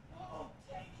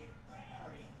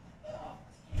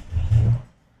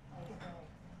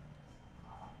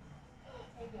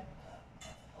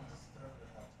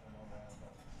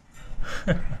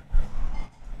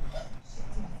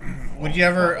 Would you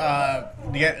ever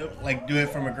do it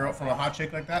from a hot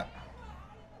chick like that?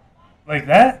 Like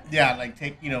that? Yeah, like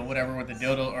take whatever with a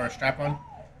dildo or a strap on.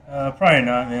 Probably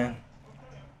not, man.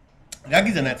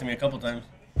 Jackie's done that to me a couple times.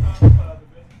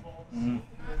 Mm.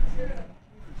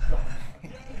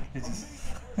 It's just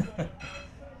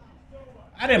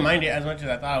I didn't mind it as much as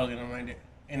I thought I was gonna mind it,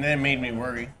 and then it made me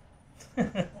worry.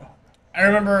 I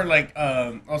remember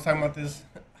I was talking about this.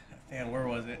 Damn, where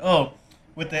was it? Oh,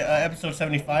 with the episode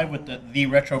 75 with the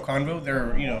Retro Convo.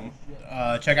 They're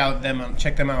check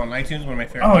them out on iTunes. One of my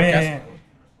favorite podcasts.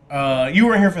 Yeah. You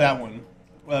weren't here for that one.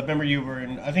 Well, remember you were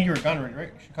in? I think you were gone,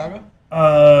 right? Chicago.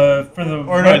 For the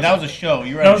That was a show.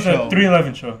 You were at a show. That was the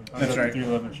 311 show. That's right.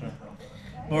 311 show.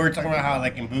 But we were talking about how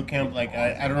like in boot camp, like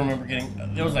I don't remember getting.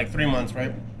 It was like 3 months,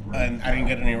 right? And I didn't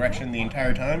get an erection the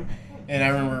entire time. And I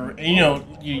remember,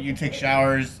 you take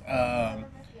showers.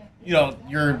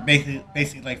 You're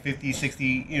basically like 50,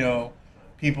 60,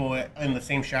 people in the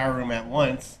same shower room at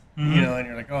once. Mm-hmm. And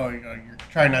you're like, oh, you're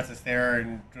trying not to stare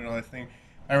and doing all this thing.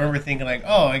 I remember thinking like,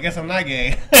 oh, I guess I'm not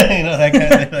gay. That kind of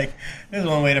thing. Like, this is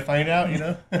one way to find out.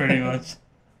 Pretty much.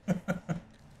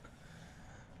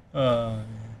 Man.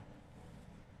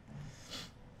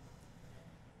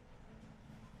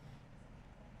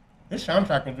 This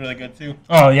soundtrack was really good too.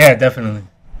 Oh yeah, definitely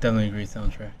a great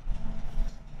soundtrack.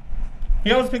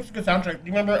 He always picks a good soundtrack.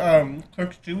 Do you remember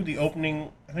Clerks 2, the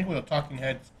opening? I think it was the Talking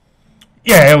Heads.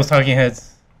 Yeah, it was Talking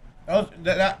Heads. That was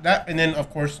that, and then of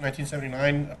course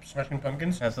 1979, Smashing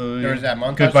Pumpkins. Absolutely. There was that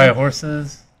montage. Goodbye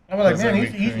Horses. I was like, man,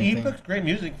 he picks great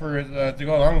music for to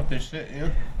go along with this shit.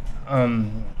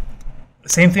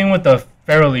 Same thing with the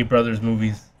Farrelly Brothers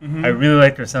movies. Mm-hmm. I really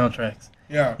like their soundtracks.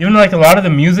 Yeah. Even like a lot of the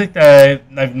music that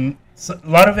a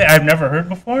lot of it I've never heard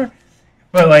before,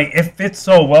 but like it fits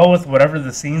so well with whatever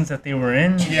the scenes that they were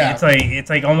in. Yeah. It's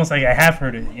like almost like I have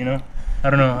heard it. I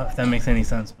don't know if that makes any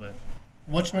sense, but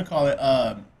Whatchamacallit,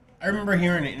 I remember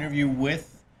hearing an interview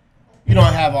with,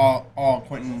 I have all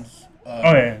Quentin's,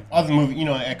 all the movie,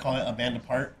 I call it A Band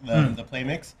Apart, the play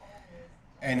mix,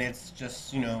 and it's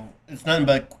just, it's nothing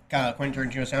but Quentin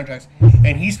Tarantino soundtracks,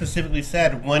 and he specifically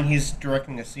said when he's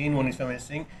directing a scene, when he's filming a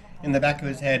scene, in the back of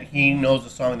his head, he knows the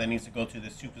song that needs to go to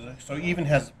this too, so he even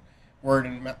has word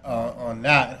on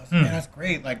that, and I was like, man, that's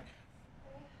great, like,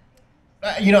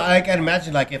 I can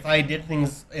imagine, like, if I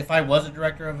was a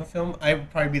director of a film, I would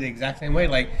probably be the exact same way.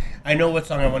 Like, I know what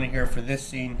song I want to hear for this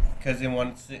scene because it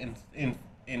wants to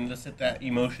elicit that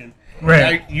emotion.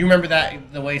 right. You remember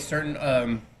that the way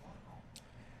certain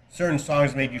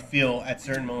songs made you feel at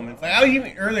certain moments.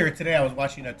 Like, earlier today, I was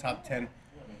watching a top 10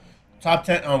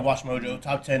 on Watch Mojo,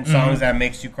 top 10 songs that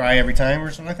makes you cry every time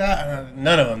or something like that.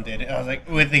 None of them did it. I was like,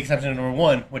 with the exception of number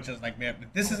one, which is like, man,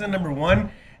 if this isn't number one,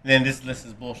 then this list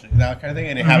is bullshit, that kind of thing.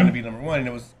 And it happened to be number one, and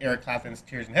it was Eric Clapton's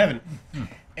Tears in Heaven.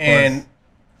 And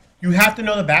you have to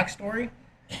know the backstory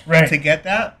to get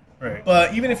that. Right.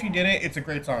 But even if you did it, it's a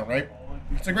great song, right?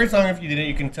 It's a great song if you did it,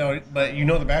 you can tell it, but you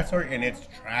know the backstory, and it's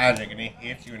tragic, and it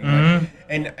hits you.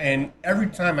 And every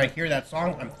time I hear that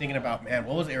song, I'm thinking about, man,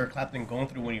 what was Eric Clapton going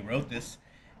through when he wrote this?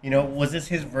 Was this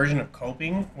his version of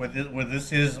coping? Was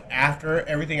this his after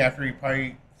he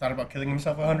probably thought about killing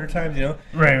himself 100 times,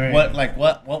 Right.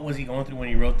 What was he going through when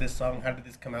he wrote this song? How did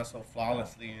this come out so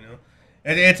flawlessly,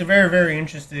 It's a very, very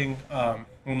interesting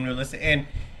when you listen, and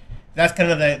that's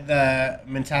kind of the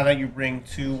mentality you bring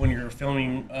to when you're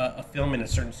filming a film in a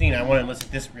certain scene. I want to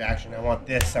elicit this reaction. I want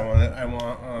this. I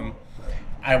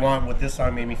want what this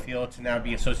song made me feel to now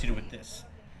be associated with this.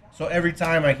 So every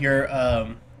time I hear,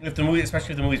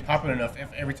 especially if the movie's popular enough,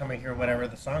 every time I hear whatever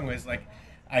the song is, like,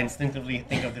 I instinctively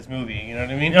think of this movie. You know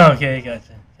what I mean? Okay,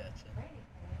 gotcha.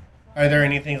 Are there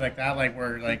any things like that, like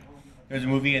where like there's a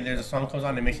movie and there's a song comes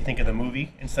on that makes you think of the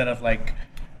movie instead of like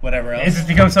whatever else? It's just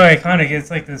become so iconic. It's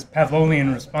like this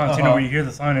Pavlovian response. Where you hear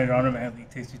the song and it automatically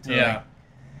takes you to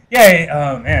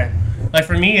man. Like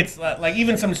for me, it's like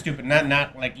even something stupid,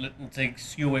 not like to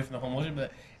skew away from the whole motion,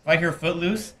 but if I hear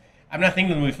Footloose, I'm not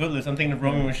thinking of the movie Footloose. I'm thinking of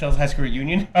Romeo and Michelle's High School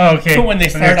Reunion. Oh, okay. So when they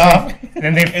start off,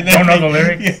 then they don't know the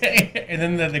lyrics. Yeah,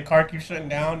 and then the car keeps shutting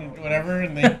down and whatever,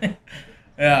 and they,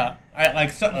 yeah.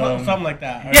 Something like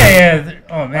that. Yeah.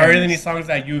 Oh man. Are there any songs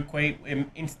that you equate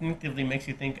instinctively makes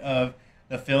you think of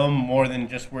the film more than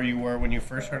just where you were when you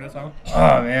first heard a song?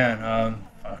 Oh man.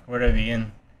 Fuck. Where did I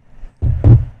begin?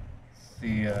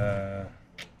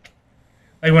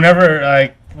 Like whenever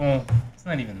well, it's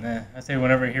not even that. I say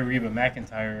whenever I hear Reba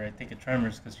McEntire, I think of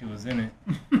Tremors because she was in it.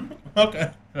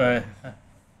 Okay. But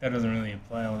that doesn't really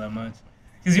apply all that much.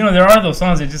 Because there are those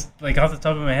songs that just like off the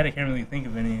top of my head, I can't really think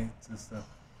of any. It's just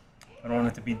I don't want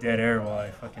it to be dead air while I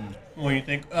fucking. What do you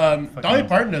think? Dolly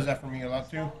Parton does that for me a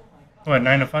lot too. What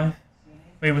 9 to 5?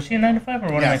 Wait, was she in 9 to 5 or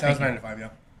what? Yeah, am I that was thinking? 9 to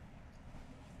 5.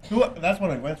 Yeah. That's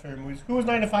one of Gwen's favorite movies. Who was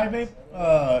 9 to 5, babe?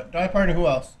 Dolly Parton. Who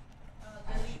else?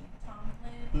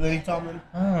 Lily Tomlin.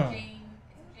 Oh.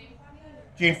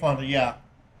 Jane Fonda. Yeah.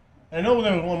 And I know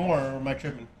there was one more. Or am I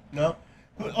tripping? No.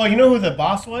 Oh, you know who the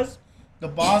boss was? The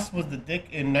boss was the dick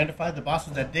in 9 to 5. The boss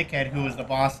was that dickhead who was the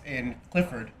boss in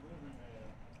Clifford.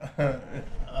 That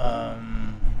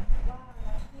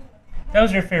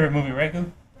was your favorite movie, right,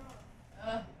 Goop?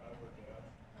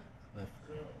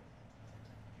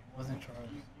 Wasn't Charles?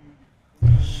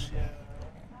 Shit.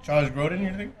 Charles Grodin,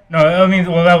 you think? No, I mean,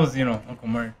 well, that was Uncle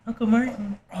Martin. Uncle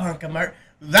Martin. Oh, Uncle Martin.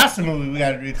 That's the movie we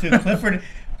got to do too. Clifford,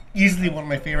 easily one of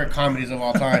my favorite comedies of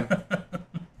all time.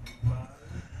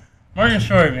 Martin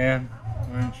Short, man.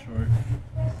 Martin Short.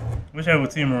 Wish I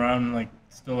would see him around,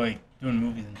 still doing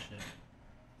movies and shit.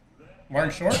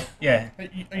 Martin Short? Yeah.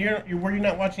 Were you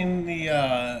not watching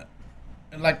the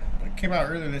it came out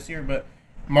earlier this year, but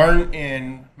Martin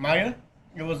and Maya?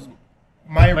 It was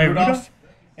Maya Rudolph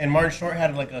and Martin Short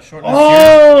had a short series.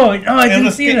 Oh, no, I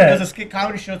didn't see that. It was a skit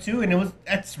comedy show too, and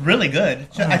it's really good.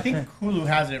 I think Hulu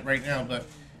has it right now, but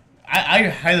I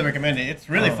highly recommend it. It's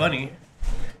really funny.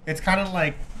 It's kind of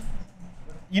like,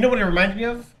 you know what it reminded me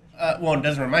of? Well, it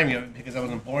doesn't remind me of it because I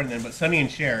wasn't born then, but Sonny and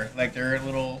Cher, their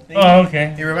little thing. Oh,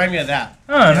 okay. They remind me of that.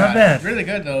 Oh, not bad. It's really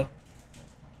good, though.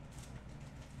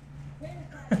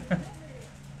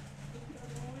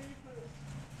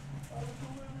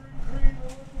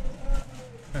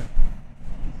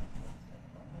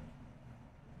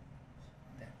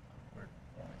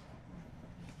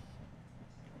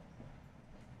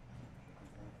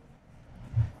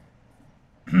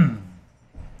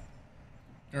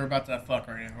 They're about to fuck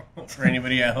right now, for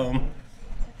anybody at home.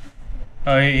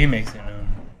 Oh, he makes it known.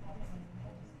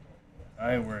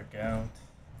 I work out.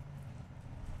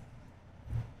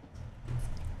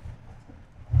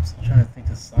 I'm still trying to think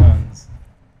of songs.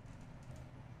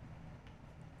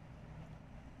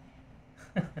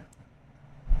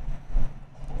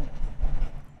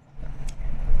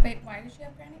 Wait, why did she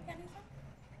have granny panties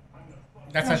on?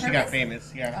 That's On how she got purpose?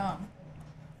 famous, yeah. Oh.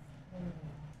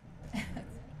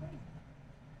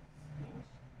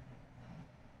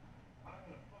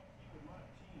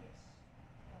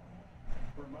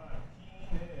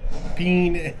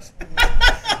 Penis.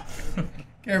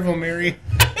 Careful, Mary.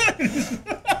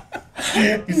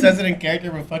 He says it in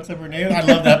character but fucks up her name. I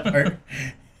love that part.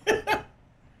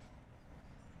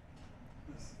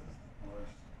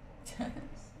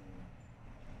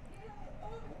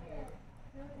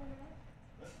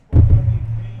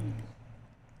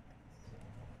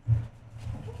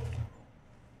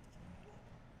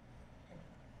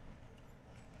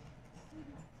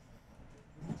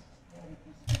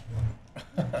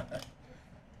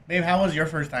 Babe, how was your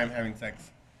first time having sex?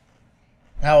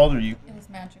 How old are you? It was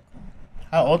magical.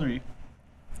 How old are you?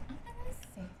 I'm not gonna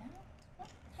say that.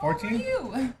 How old 14? are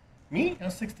you? Me? I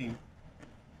was 16.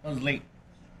 I was late.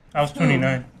 I was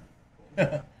 29.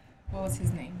 What was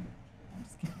his name? I'm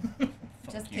just kidding.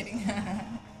 Just you. kidding.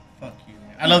 Fuck you.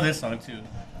 I love this song too.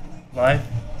 Live?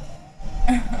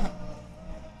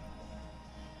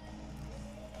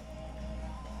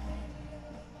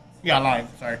 Yeah, live.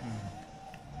 Sorry.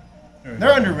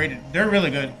 They're underrated. They're really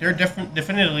good. They're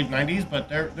definitively 90s, but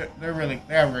they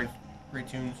have great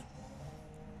tunes.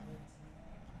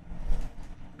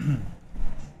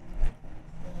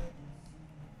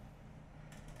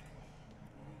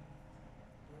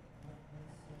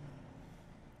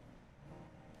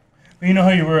 Well, you know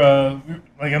how you were,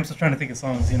 I'm still trying to think of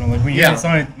songs, when you hear a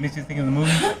song, it makes you think of the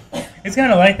movie. It's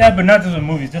kind of like that, but not just with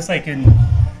movies, just in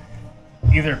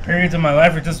either periods of my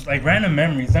life or just random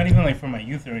memories, not even from my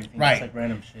youth or anything, Right. just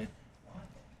random shit.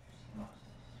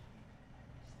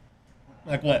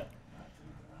 Like what?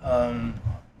 Shit.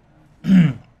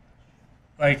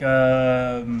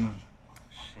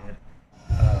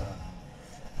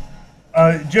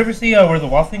 Did you ever see Where the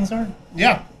Wild Things Are?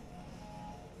 Yeah.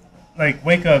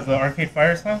 Wake Up, the Arcade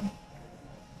Fire song?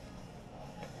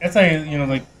 That's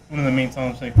one of the main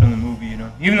songs from the movie,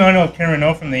 Even though I know Karen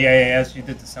O from the AAS, she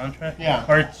did the soundtrack. Yeah.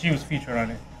 Or she was featured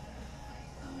on it.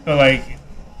 But like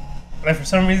for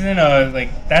some reason,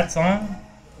 like that song,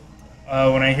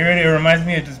 when I hear it, it reminds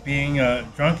me of just being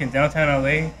drunk in downtown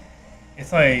LA.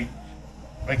 It's like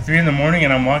 3 in the morning,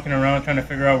 and I'm walking around trying to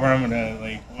figure out where I'm gonna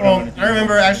what I'm gonna do. I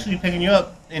remember actually picking you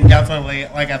up in downtown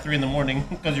LA like at 3 in the morning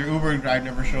because your Uber drive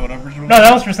never showed up or something. No,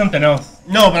 that was for something else.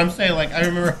 No, but I'm saying like I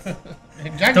remember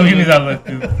exactly. Don't give me that look,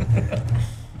 dude.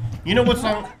 You know what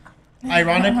song?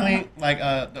 Ironically, like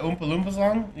the Oompa Loompa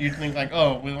song, you think like,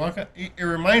 oh, Willy Wonka. It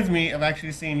reminds me of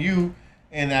actually seeing you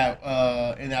in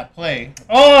that play.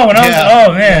 Oh, when I was Yeah,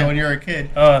 man, when you were a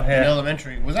kid. Oh In yeah,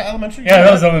 elementary. Was that elementary? yeah,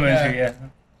 that was elementary. Yeah,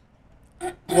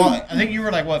 Well, I think you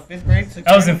were like what, 5th grade, 6th grade?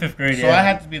 I was in 5th grade. So Yeah, I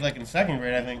had to be like in 2nd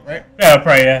grade, I think, right? yeah,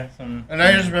 probably yeah. And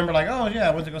I just remember like, oh yeah,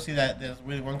 I went to go see this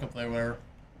Willy Wonka play or whatever.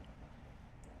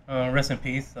 Rest in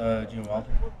peace, Gene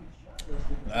Wilder.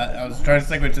 I was trying to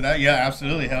segue to that. Yeah,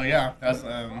 absolutely. Hell yeah. That's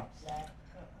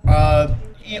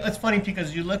it's funny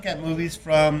because you look at movies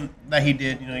from that he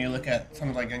did. You know, you look at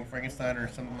something like Young Frankenstein or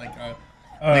something like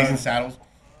Blazing Saddles,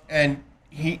 and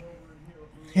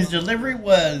his delivery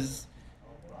was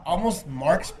almost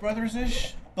Marx Brothers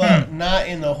ish, but not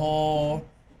in the whole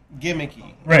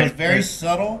gimmicky. Right. It was very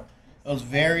subtle. It was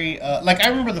very like I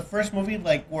remember the first movie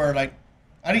like where like.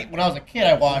 When I was a kid,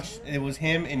 I watched. It was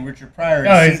him and Richard Pryor.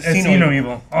 Oh, it's See No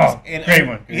Evil. Oh, and great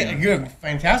one. Yeah, you're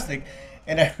fantastic.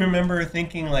 And I remember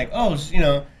thinking like, oh, you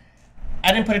know,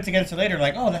 I didn't put it together till later.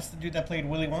 Like, oh, that's the dude that played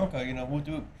Willy Wonka. You know, who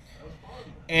do?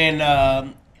 And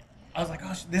I was like,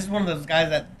 oh, this is one of those guys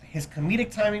that his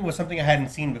comedic timing was something I hadn't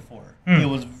seen before. It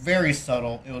was very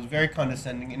subtle. It was very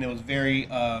condescending, and it was very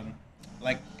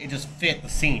like it just fit the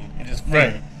scene. It just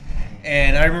fit. Right.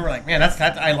 And I remember like, man, that's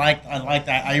I like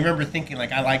that. I remember thinking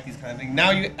like I like these kind of things.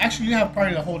 Now you have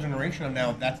probably the whole generation of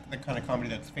now. That's the kind of comedy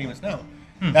that's famous now.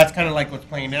 That's kind of like what's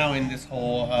playing now in this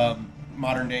whole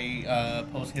modern day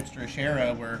post hipsterish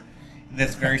era, where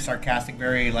this very sarcastic,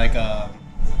 very like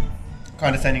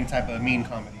condescending type of mean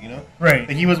comedy. You know, Right.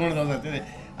 But he was one of those that did it.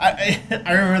 I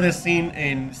remember this scene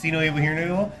in See No Evil, Hear No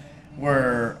Evil,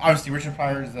 where obviously Richard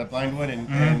Pryor is the blind one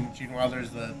and Gene Wilder is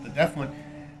the deaf one,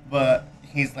 but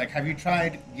he's like, have you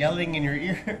tried yelling in your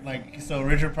ear? Like, so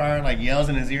Richard Pryor like yells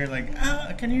in his ear like,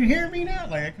 can you hear me now?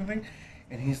 Like that kind of thing.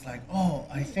 And he's like, oh,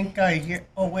 I think I hear.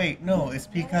 Oh wait, no, it's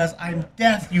because I'm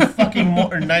deaf. You fucking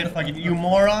you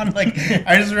moron. Like,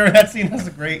 I just remember that scene. That was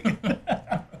great.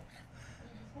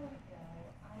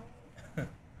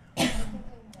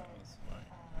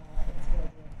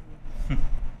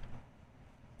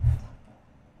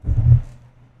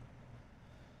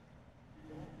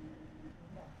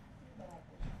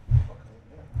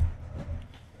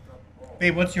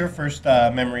 Babe, what's your first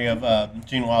memory of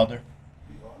Gene Wilder?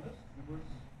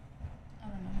 I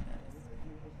don't know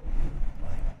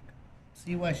who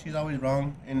See why she's always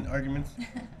wrong in arguments?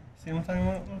 See what I'm talking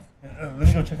about? Let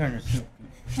me go check on your soup.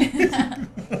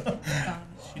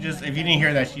 She just, if you didn't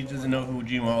hear that, she doesn't know who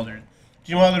Gene Wilder is.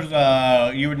 Gene Wilder's,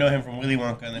 you would know him from Willy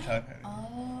Wonka and the Chocolate Factory.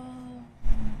 Oh.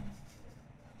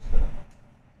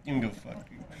 You can go fuck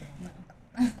you.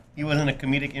 He wasn't a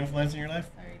comedic influence in your life?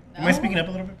 Sorry. Am I speaking up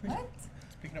a little bit, please? What?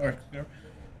 Speaking of,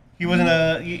 he wasn't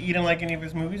a, you didn't like any of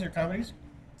his movies or comedies?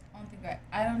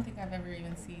 I don't think I've ever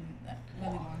even seen that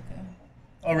Willy Wonka.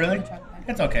 Oh, really? The Chocolate Factory.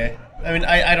 It's okay. I mean,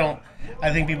 I don't.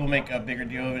 I think people make a bigger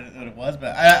deal of it than it was,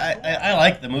 but I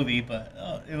like the movie, but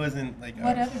it wasn't like.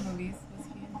 What other movies was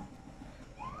he in?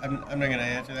 I'm not gonna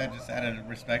answer that. Just out of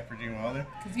respect for Gene Wilder.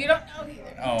 Because you don't know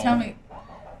either. Oh. Tell me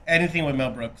Anything with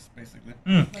Mel Brooks, basically.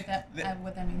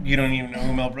 what that means. You don't even know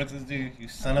who Mel Brooks is, dude. You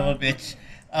son of a bitch.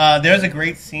 There's a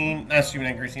great scene. Not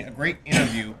a great scene. A great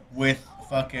interview with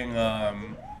fucking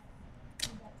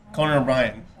Conan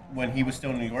O'Brien when he was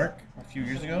still in New York a few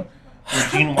years ago. Where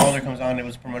Gene Wilder comes on, it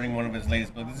was promoting one of his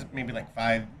latest books. This is maybe like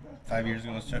five years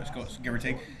ago, give or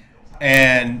take.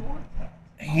 And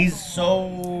he's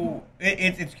so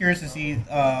it's curious to see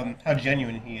how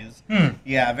genuine he is.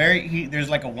 Yeah, there's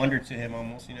like a wonder to him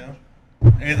almost, you know.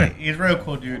 He's a real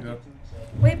cool dude though.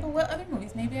 Wait, but what other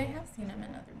movies? Maybe I have seen him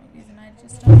in other movies and I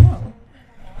just don't know.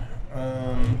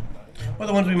 Well,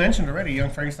 the ones we mentioned already: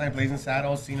 Young Frankenstein, Blazing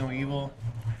Saddles, See No Evil.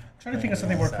 I'm trying to think of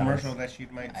something more commercial that she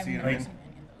might I've see him never in. seen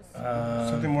any of those.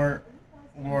 Something more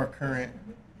current.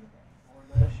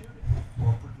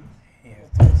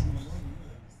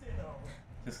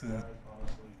 Just because I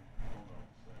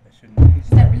shouldn't. Is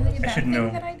that really a bad should thing know.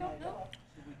 that I don't know?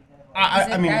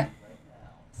 I mean, that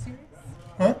serious?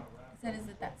 huh? Is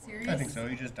it that serious? I think so.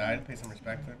 He just died. Pay some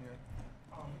respect to him. Yeah.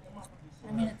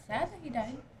 I mean, it's sad that he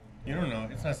died. You don't know.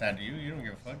 It's not sad to you. You don't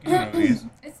give a fuck. You know who he is.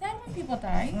 It's sad when people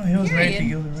die. Oh, he was married to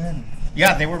period. Gilda Radner.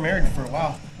 Yeah, they were married for a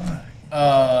while.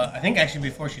 I think actually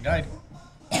before she died.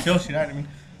 Till she died, I mean.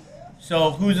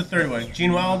 So who's the third one?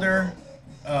 Gene Wilder,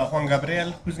 Juan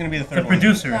Gabriel. Who's gonna be the third The one?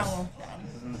 producers. That one.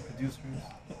 The producers.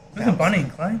 Wasn't Bonnie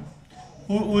and Clyde?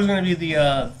 Who's gonna be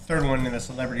the third one in the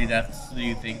celebrity deaths? Do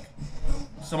you think?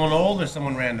 Someone old or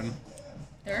someone random?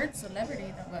 Third celebrity.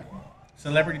 What?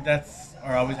 Celebrity deaths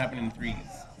are always happening in threes.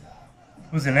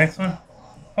 Who's the next one?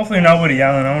 Hopefully not Woody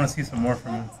Allen. I want to see some more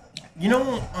from him. You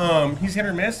know, he's hit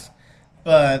or miss,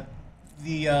 but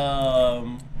the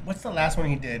what's the last one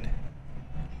he did?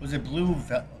 Was it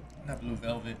not Blue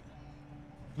Velvet?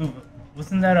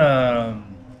 Wasn't that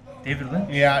David Lynch?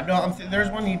 Yeah, no.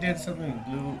 There's one he did something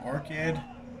Blue Orchid,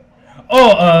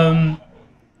 Oh,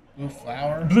 Blue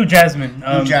Flower. Blue Jasmine.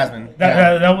 Blue Jasmine.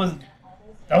 That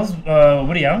was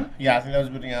Woody Allen. Yeah, I think that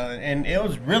was Woody Allen, and it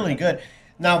was really good.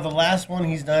 Now the last one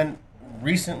he's done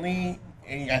recently,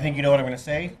 I think you know what I'm going to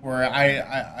say. Where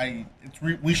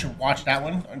we should watch that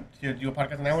one to do a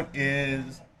podcast on that one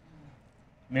is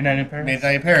Midnight in Paris.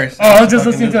 Midnight in Paris. Oh, I was just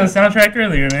listening to the soundtrack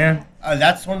earlier, man.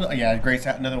 That's one.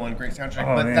 Another one, great soundtrack.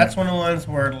 Oh, but man. that's one of the ones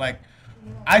where like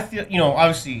I feel,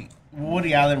 obviously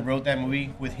Woody Allen wrote that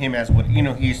movie with him as what he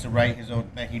used to write his own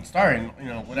that he'd star in,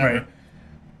 whatever.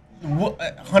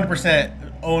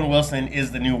 100% Owen Wilson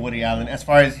is the new Woody Allen as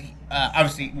far as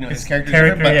obviously his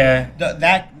character, but yeah.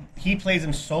 that he plays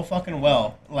him so fucking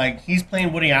well. Like he's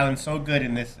playing Woody Allen so good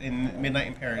in Midnight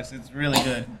in Paris. It's really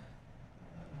good.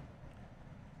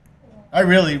 I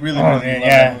really love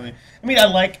that movie. I mean, I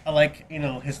like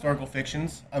historical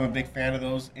fictions. I'm a big fan of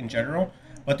those in general.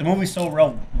 But the movie's so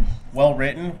well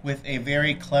written with a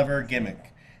very clever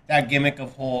gimmick. That gimmick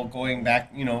of whole going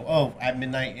back, at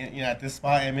midnight, at this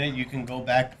spot at midnight, you can go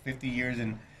back 50 years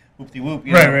and whoop-de-whoop,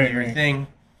 your thing.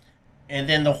 And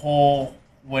then the whole,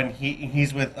 when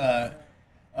he's with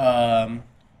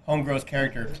Homegirl's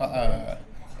character,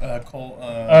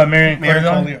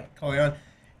 Marion Coleon,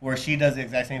 where she does the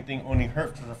exact same thing, only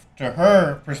to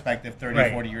her perspective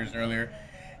 30, 40 years earlier.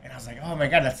 And I was like, oh my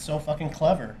God, that's so fucking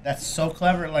clever. That's so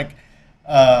clever. Like,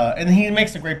 and he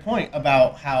makes a great point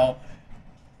about how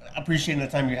appreciating the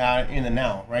time you had in the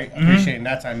now, right? Mm-hmm. Appreciating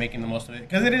that time, making the most of it.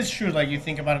 Because it is true, like, you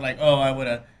think about it like, oh, I would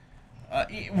have,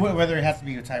 whether it has to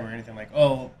be your time or anything, like,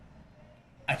 oh,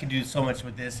 I could do so much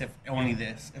with this, if only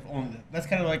this. That's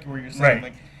kind of like where you're saying, right.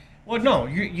 like, well, no,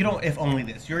 you don't if only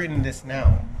this. You're in this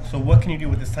now. So what can you do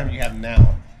with this time you have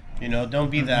now?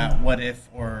 Don't be that what if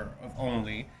or if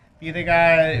only. Be the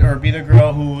guy or be the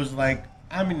girl who's like,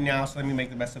 I'm in now, so let me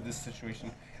make the best of this situation.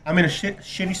 I'm in a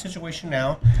shitty situation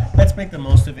now. Let's make the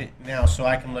most of it now so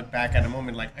I can look back at a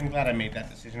moment like, I'm glad I made that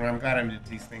decision, or I'm glad I did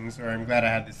these things, or I'm glad I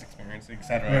had this experience,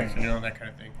 etc. Right. So, that kind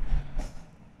of thing.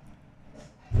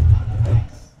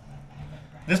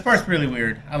 This part's really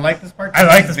weird. I like this part. I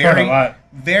like this part a lot.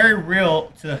 Very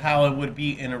real to how it would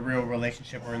be in a real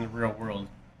relationship or in the real world.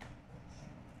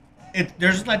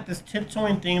 There's like this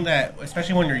tiptoeing thing that,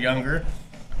 especially when you're younger,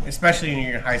 especially in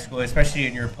your high school, especially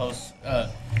in your post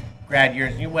grad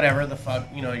years, whatever the fuck,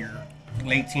 your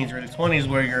late teens, early 20s,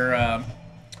 where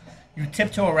you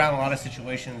tiptoe around a lot of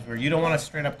situations where you don't want to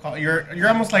straight up call. You're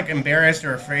almost like embarrassed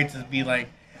or afraid to be like,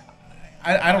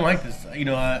 I don't like this.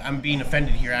 I'm being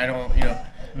offended here. I don't.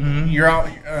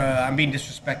 Mm-hmm. I'm being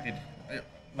disrespected.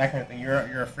 That kind of thing.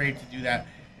 You're afraid to do that.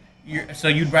 So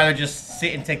you'd rather just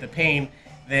sit and take the pain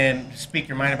than speak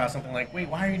your mind about something like, wait,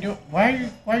 why are you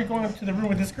going up to the room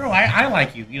with this girl? I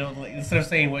like you. Instead of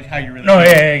saying how you really. No,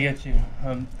 feel. yeah, I get you.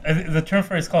 The term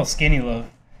for it is called skinny love.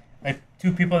 Like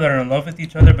two people that are in love with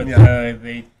each other, but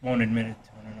they won't admit it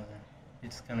to one another. You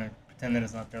just kind of pretend that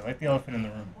it's not there, like the elephant in the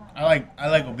room. I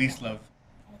like obese love.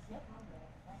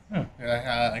 Hmm.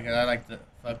 I like to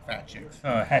fuck fat chicks.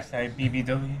 Hashtag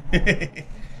BBW.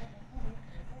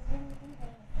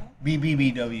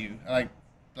 BBBW. I like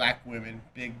black women,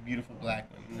 big, beautiful black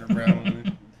women, or brown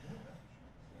women.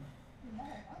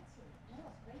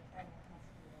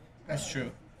 That's true.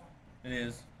 It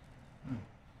is.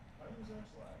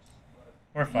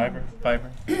 Or fiber.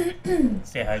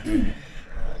 Stay hydrated.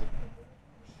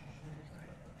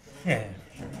 Yeah.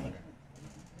 Sure.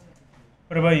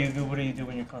 What about you? What do you do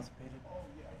when you're constipated?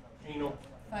 Anal.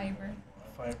 Fiber.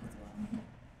 Fiber.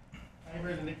 Fiber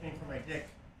is a nickname for my dick.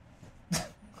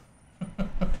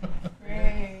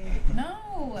 Great.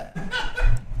 No.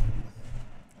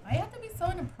 I have to be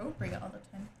so inappropriate all the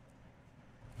time.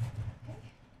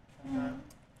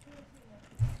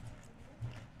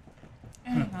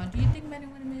 Anyhow, do you think men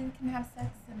and women can have sex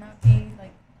and not be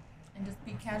like, and just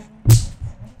be casual?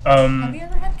 Have you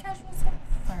ever had casual sex?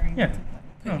 Sorry. Yeah.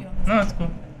 to put you on No, the spot. that's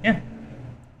cool. Yeah.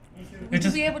 Would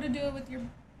you be able to do it with your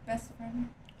best friend?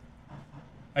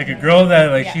 Like a girl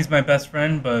that Yeah. she's my best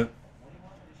friend, but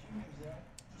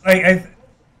like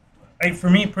I like for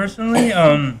me personally,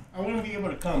 I wouldn't be able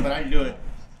to come, but I'd do it.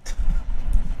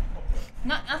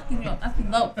 Not asking you,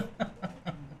 asking Lo.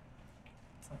 I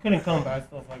couldn't come, but I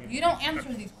still fucking. You don't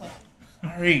answer these questions.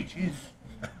 Sorry, jeez.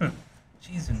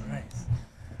 cheese and rice.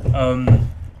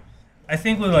 I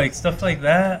think with like stuff like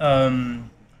that,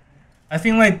 I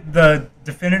think like the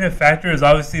definitive factor is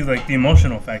obviously like the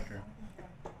emotional factor.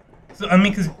 So I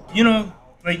mean, because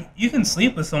like you can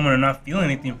sleep with someone and not feel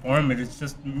anything for them, but it's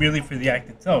just merely for the act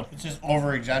itself. It's just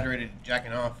over exaggerated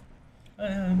jacking off.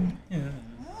 Yeah.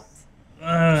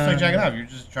 It's like jacking off. You're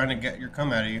just trying to get your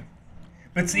cum out of you.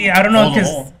 But see, I don't know, Hold the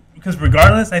hole. because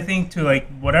regardless, I think to like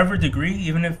whatever degree,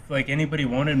 even if like anybody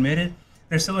won't admit it,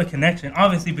 there's still a connection.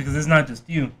 Obviously, because it's not just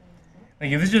you. Like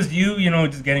if it's just you,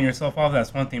 just getting yourself off,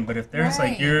 that's one thing. But if there's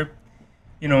like Right. you're,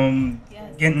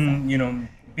 Yes. getting,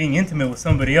 being intimate with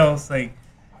somebody else, like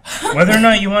whether or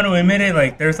not you want to admit it,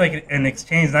 like there's like an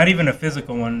exchange, not even a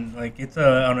physical one. Like it's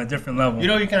on a different level. You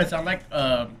know what you kind of sound like?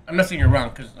 I'm not saying you're wrong,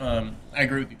 because I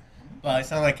agree with you. But I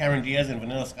sound like Cameron Diaz in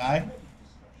Vanilla Sky.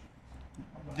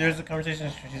 There's a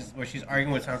conversation where she's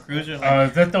arguing with Tom Cruise. Like,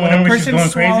 Is that the when one a where she's person going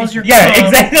swallows crazy? your Yeah,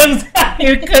 cum, exactly.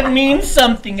 it could mean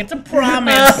something. It's a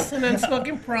promise. And it's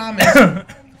fucking promise.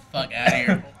 Fuck out of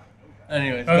here.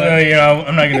 Anyways, go ahead.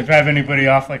 I'm not gonna drive anybody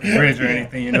off like a bridge or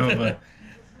anything,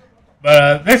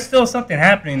 but there's still something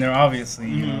happening there, obviously.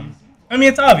 I mean,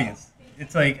 it's obvious.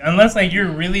 It's like unless like you're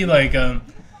really like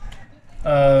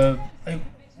like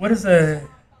what is a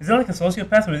is it like a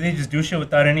sociopath where they just do shit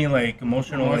without any like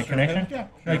emotional like connection? Yeah.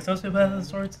 Like sociopath of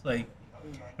sorts, like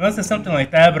unless it's something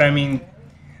like that. But I mean,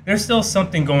 there's still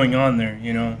something going on there,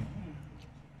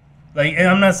 Like, and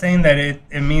I'm not saying that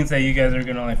it means that you guys are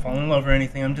gonna like fall in love or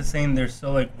anything. I'm just saying there's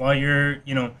still like while you're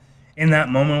in that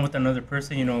moment with another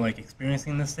person, like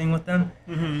experiencing this thing with them,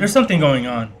 there's something going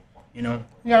on,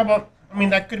 Yeah, but I mean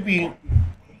that could be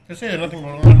to say there's nothing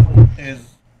going on is.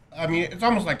 I mean, it's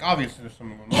almost like obvious there's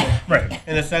something going on. Right.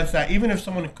 In the sense that even if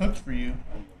someone cooks for you,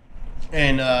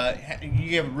 and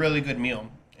you have a really good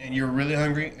meal, and you're really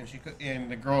hungry,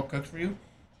 and the girl cooks for you,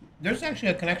 there's actually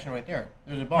a connection right there.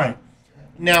 There's a bond. Right.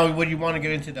 Now, would you want to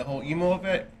get into the whole emo of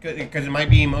it? Because it might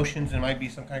be emotions, and it might be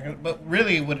some kind of. But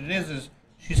really, what it is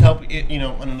she's helping.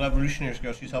 On an evolutionary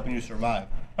scale, she's helping you survive.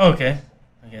 Okay,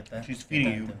 I get that. She's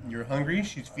feeding you. You're hungry.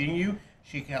 She's feeding you.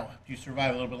 She can help you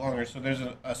survive a little bit longer. So there's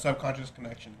a subconscious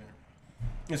connection there.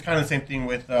 It's kind of the same thing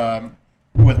with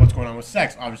what's going on with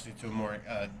sex, obviously to a more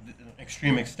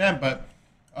extreme extent. But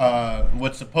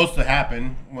what's supposed to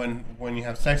happen when you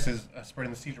have sex is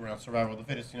spreading the seed around, survival of the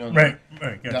fittest. Right.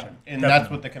 Right. Gotcha. And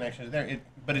that's what the connection is there.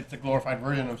 But it's a glorified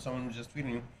version of someone who's just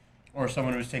feeding you, or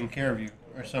someone who's taking care of you,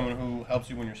 or someone who helps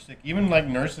you when you're sick. Even like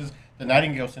nurses, the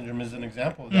Nightingale syndrome is an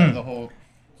example of that.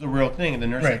 The real thing. The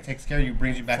nurse that takes care of you,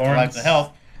 brings you back to life, to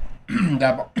health.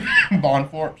 That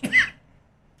bond forms.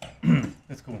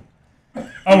 That's cool.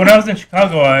 Oh, when I was in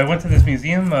Chicago, I went to this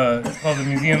museum. It's called the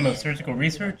Museum of Surgical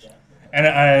Research,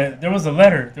 and there was a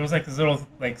letter. There was like this little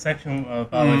like section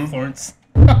about like Florence.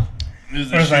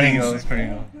 Florence Nightingale. It was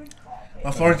pretty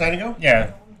cool. Florence Nightingale?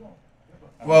 Yeah.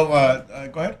 Well,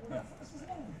 go ahead.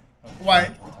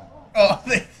 Why? Oh,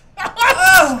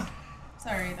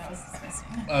 Sorry, that was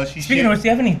disgusting. she Speaking of which, do you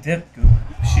have any dip goop?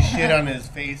 She shit on his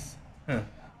face. Huh.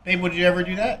 Babe, would you ever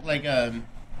do that? Like,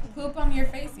 Poop on your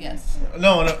face? Yes.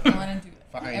 no. I want to do it.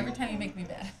 Fine. Every time you make me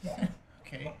mad.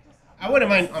 Okay. I wouldn't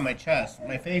mind on my chest.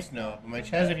 My face, no. But my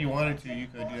chest, if you wanted to, you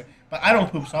could do it. But I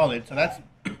don't poop solid, so that's...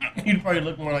 You'd probably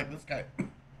look more like this guy.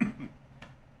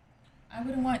 I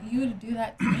wouldn't want you to do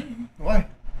that to me. Why?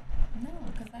 No,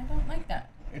 because I don't like that.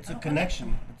 It's a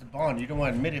connection. It's a bond. You don't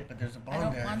want to admit it, but there's a I bond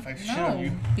don't there. want. If I shit on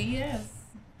you... BS.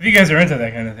 If you guys are into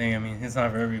that kind of thing, I mean, it's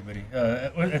not for everybody.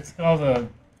 It's called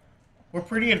We're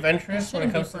pretty adventurous when it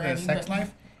Shouldn't be comes to for the sex anybody.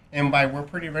 life. And by we're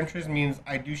pretty adventurous means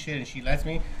I do shit and she lets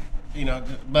me.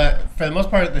 But for the most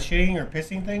part, the shitting or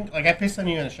pissing thing, like I piss on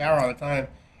you in the shower all the time.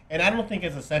 And I don't think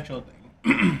it's a sexual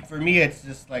thing. For me, it's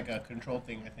just like a control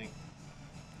thing, I think.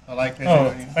 I like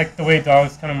pissing on you. like the way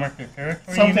dogs kind of mark their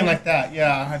territory. Something like that,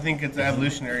 yeah. I think it's an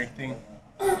evolutionary thing.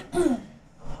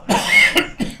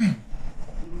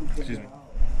 Excuse me.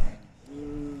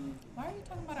 Why are you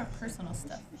talking about our personal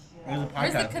stuff? There's a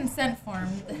Where's the podcast. consent form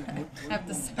at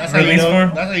the start? That's how, you Release know,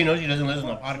 form? that's how you know she doesn't listen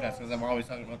to podcasts, because I'm always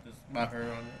talking about her on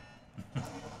it.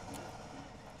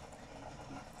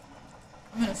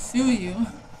 I'm gonna sue you.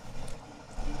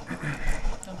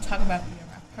 Don't talk about me or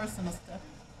my personal stuff.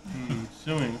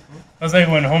 Suing. That was like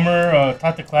when Homer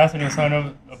taught the class and he was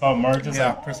talking about Marge's Yeah.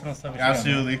 like, personal stuff.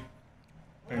 Absolutely.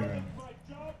 Yeah.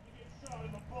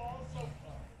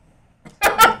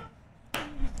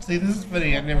 See, this is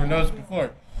funny. I've never noticed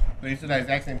before. But he said the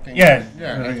exact same thing. Yeah.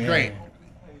 Yeah, it's Yeah, great. yeah.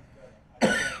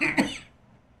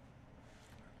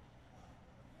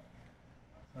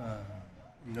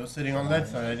 No sitting on that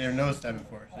side. I never noticed that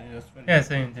before. So, that's funny. Yeah,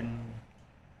 same thing.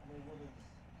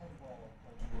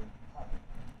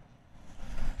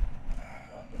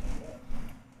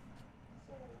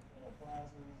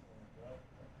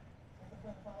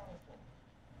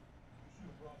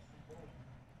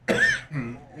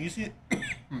 You see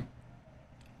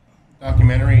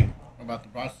documentary about the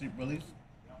prostitute bullies?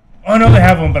 Oh no, they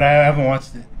have one, but I haven't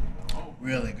watched it.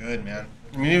 Really good, man.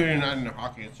 I mean, even if you're not into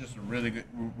hockey, it's just a really good,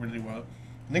 really well.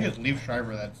 I think it's Leaf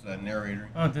Schreiber that's the narrator.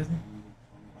 Oh, Disney.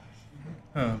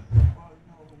 Huh.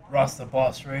 Ross the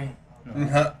Boss, right?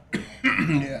 No.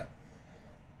 Yeah.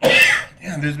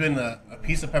 Damn, there's been a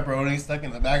piece of pepperoni stuck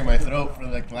in the back of my throat for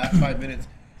like the last 5 minutes.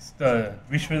 It's the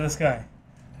Reach for the Sky.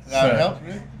 That So- helps,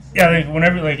 really? Yeah, like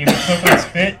whenever, like if you choke on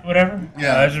spit, whatever.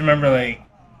 Yeah. I just remember like,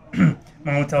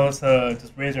 Mom would tell us to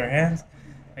just raise our hands.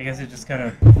 I guess it just kind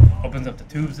of opens up the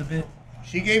tubes a bit.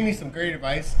 She gave me some great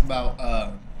advice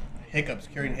about hiccups,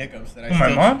 curing hiccups that I Who, my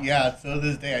still, mom? Yeah, so to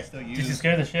this day I still use. Did you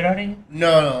scare the shit out of you?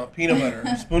 No, peanut butter.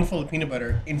 A spoonful of peanut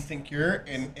butter, instant cure,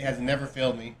 and it has never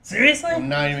failed me. Seriously? I'm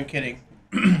not even kidding.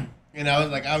 And I was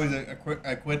like,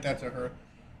 I quit that to her.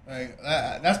 Like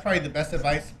that's probably the best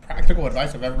advice, practical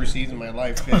advice I've ever received in my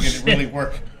life because it shit. really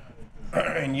worked.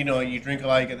 And you know, you drink a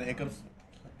lot, you get the hiccups.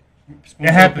 Spoonful It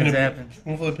of happens, peanut- it happens.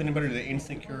 Spoonful of peanut butter, the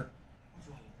instant cure.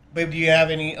 Babe, do you have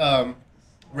any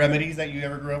remedies that you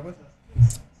ever grew up with?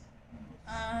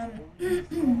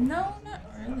 No, not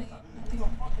really.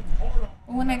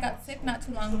 But when I got sick not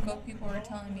too long ago, people were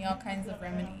telling me all kinds of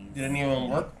remedies. Did any of them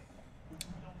work?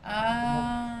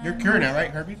 You're You're curing that, right,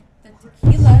 herpes? The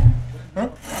tequila. Huh?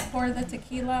 Pour the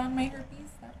tequila on my herpes.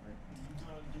 That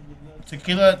worked.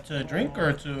 Tequila to drink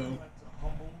or to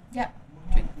Yeah.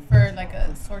 Drink for like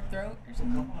a sore throat or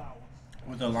something.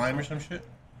 with a lime or some shit?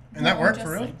 And that worked Just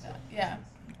for real? like that. Yeah.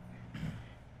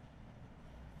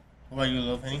 What about you,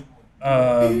 Lil Penny?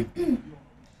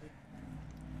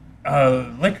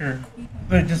 Liquor,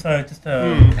 but just I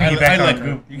piggyback on liquor.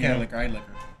 Goop. You can't liquor. I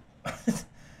liquor.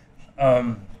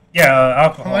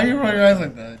 Alcohol. Why do you roll your eyes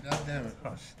like that? God damn it.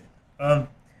 Oh shit.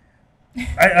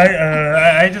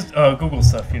 I just Google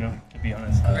stuff, to be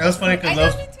honest. It was funny I because know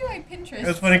Love's. me too. I Pinterest. It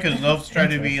was funny because Love's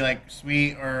tried to be like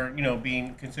sweet or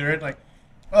being considerate, like,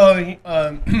 oh, you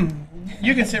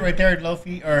can sit right there,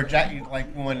 Lofi or Jack.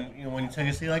 Like when when you take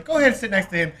a seat, like go ahead and sit next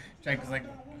to him. Jack was like,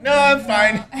 no, I'm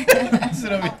fine.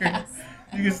 Sit over here.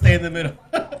 You can stay in the middle.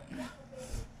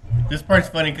 This part's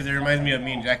funny because it reminds me of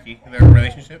me and Jackie, their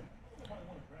relationship.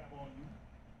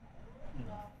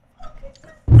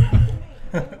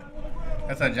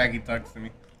 That's how Jackie talks to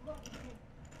me.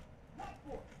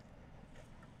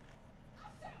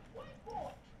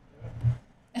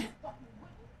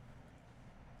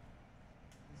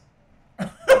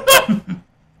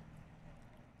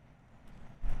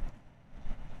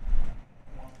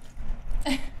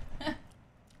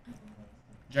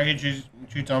 Jackie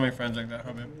treats all my friends like that,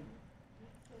 huh, babe?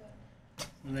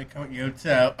 When they come, yo,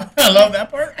 tell. I love that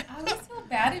part. I always feel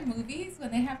bad in movies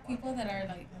when they have people that are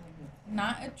like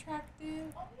not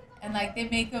attractive, and like they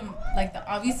make them like the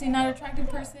obviously not attractive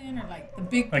person or like the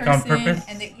big Like on person, purpose?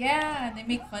 and they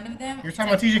make fun of them. You're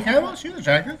talking about TJ Campbell? She's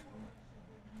attractive.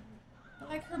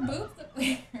 Like her boobs look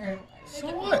weird. So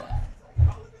what?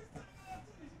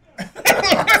 See,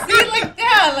 like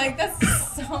that, like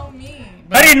that's so mean.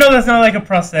 How do you know that's not like a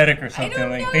prosthetic or I something? don't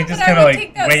Like know, they just but kind I of would like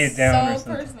take that weigh it down or so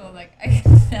something. personal. Like I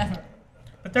could never.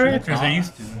 But they're She actors; looks they're hot.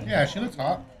 used to. Yeah, she looks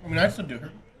hot. I mean, I'd still do her.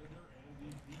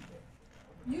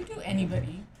 You do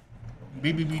anybody.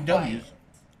 BBBWs.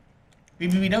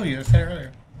 BBBWs, I said it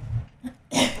earlier.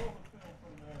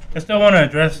 I still want to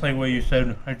address like what you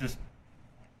said. I just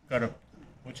gotta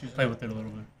What she play said? with it a little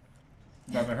bit.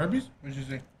 About the herpes? What did you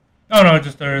say? No,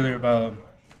 just earlier about.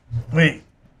 Wait,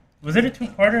 was it a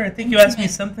two-parter? I think you asked me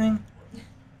something.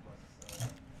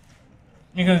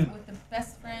 You go. With the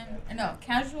best friend, or no,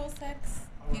 casual sex.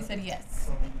 You said yes.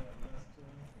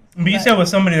 But you said with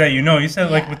somebody that you know. You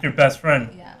said like Yeah. with your best friend.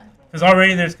 Yeah. Because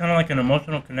already there's kind of like an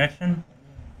emotional connection.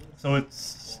 So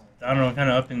it's, I don't know, kind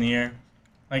of up in the air.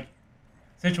 Like,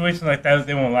 situations like that,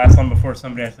 they won't last long before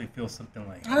somebody actually feels something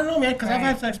like. I don't know, man, because I've Right.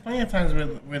 had sex plenty of times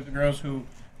with girls who,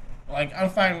 like, I'll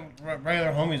find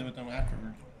regular homies with them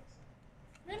afterwards.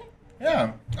 Really?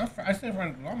 Yeah, I stay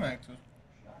friends with all my exes.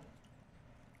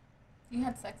 You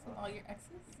had sex with all your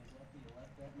exes?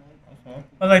 Also.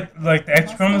 Oh, like the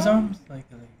X chromosomes? Like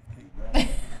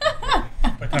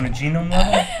on a genome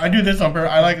level? I do this on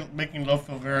purpose. I like making love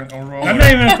feel very uncomfortable. I'm not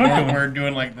even when uncomfortable. we're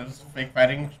doing, like, this fake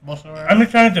fighting bullshit. I'm just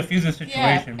trying to defuse the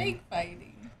Yeah, situation. fake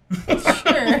fighting.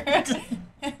 Sure.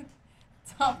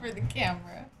 It's all for the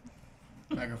camera.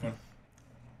 Microphone.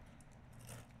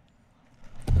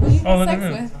 Who do you Oh, have look sex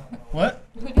at with? What?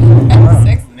 Who do you have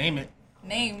sex with? Name it.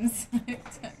 Names.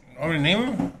 Want me to name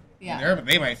them? Yeah.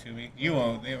 They might sue me. You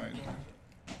won't. They might.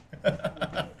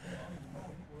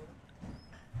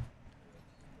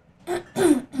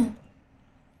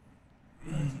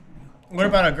 What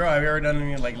about a girl? Have you ever done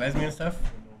any like lesbian stuff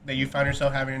that you found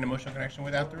yourself having an emotional connection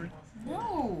with afterwards?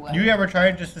 No. You ever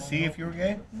tried just to see if you were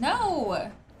gay? No.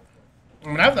 I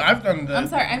mean, I've done the. I'm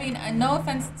sorry. I mean, no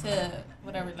offense to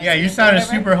whatever. Like, Yeah, you sounded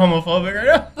whatever. super homophobic right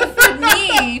now. But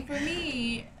for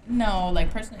me, no.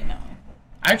 Like personally, no.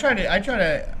 I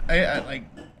like,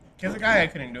 kiss a guy. I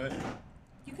couldn't do it.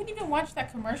 You couldn't even watch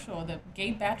that commercial, the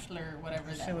Gay Bachelor, or whatever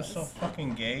That that shit was so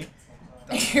fucking gay.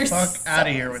 You're Fuck so- out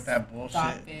of here with that bullshit.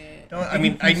 Stop it. Don't. I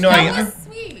mean, I know. That I was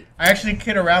sweet. actually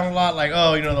kid around a lot. Like,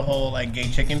 oh, you know the whole like gay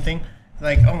chicken thing.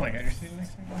 Like, oh my god, you're sitting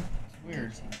next to me. It's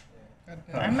weird. God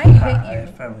I damn, might hit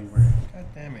you. Family word. God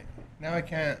damn it. Now I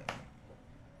can't.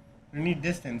 We need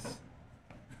distance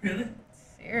Really?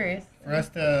 Serious. for us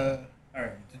to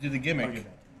Alright. do the gimmick. I'll get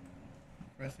back.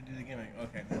 For us to do the gimmick.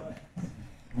 Okay.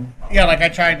 Yeah, like I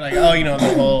tried, like, oh, you know,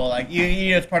 the whole, like,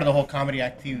 it's part of the whole comedy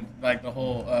act too. Like the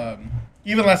whole,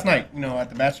 even last night, you know, at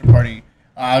the bachelor party,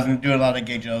 I was doing a lot of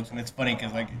gay jokes, and it's funny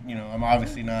because, like, you know, I'm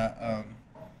obviously not,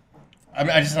 I'm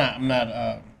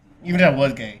not, even if I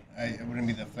was gay, I wouldn't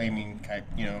be the flaming type,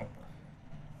 you know.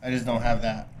 I just don't have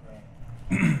that.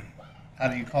 How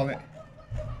do you call it?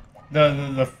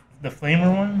 The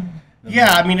flamer one?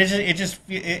 Yeah, I mean, it just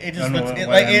I don't know looks why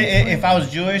like I'm explaining if I was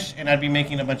Jewish and I'd be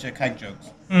making a bunch of kike jokes.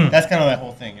 Mm. That's kind of that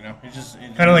whole thing, you know.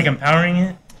 Kind of like empowering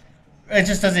it? It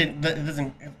just doesn't. It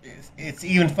doesn't. It's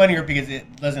even funnier because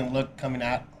it doesn't look coming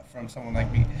out from someone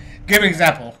like me. Give an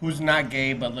example. Who's not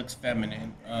gay but looks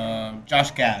feminine?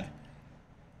 Josh Gad.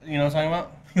 You know what I'm talking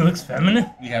about? He looks feminine?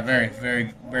 Yeah, very,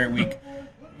 very, very weak.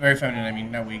 Very feminine. I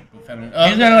mean, not weak, but feminine.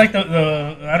 He's got like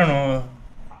the I don't know.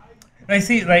 Like,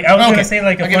 see, like, I was going to say,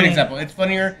 like, I'll a give you funny... an example. It's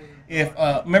funnier if,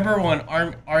 remember when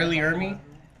Arlie Ermy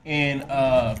in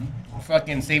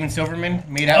fucking Saving Silverman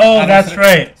made out... Oh, out that's of,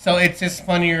 right. So it's just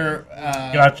funnier.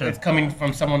 Gotcha. It's coming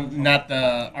from someone, not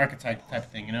the archetype type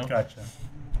of thing, you know? Gotcha.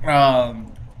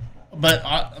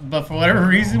 But for whatever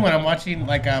reason, when I'm watching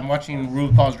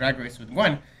RuPaul's Drag Race with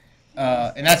Gwen,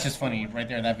 and that's just funny right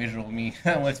there, that visual of me.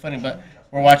 Well, it's funny, but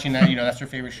we're watching that, you know, that's her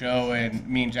favorite show, and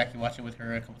me and Jackie watch it with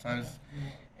her a couple times.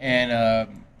 And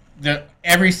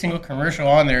every single commercial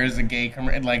on there is a gay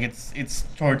commercial, like it's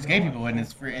towards gay people, and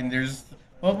it's free. And there's,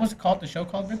 what was it called? The show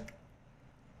called, Ben?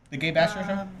 The Gay Bachelor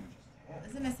show?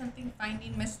 Isn't it something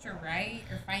Finding Mr. Right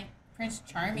or Find Prince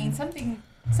Charming?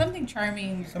 Something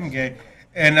charming. Some gay.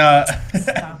 And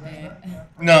Stop it.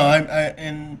 no, I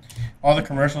and all the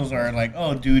commercials are like,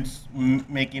 oh, dudes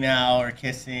making out or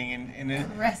kissing, and it,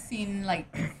 Caressing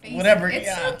like their face. Whatever, It's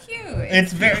yeah. so cute.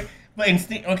 it's very. But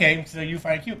okay, so you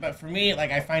find it cute, but for me,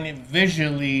 like, I find it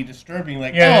visually disturbing.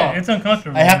 Like, Yeah, oh, it's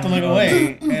uncomfortable. I have to look you know?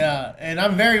 away. Yeah, and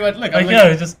I'm very much Like, yeah,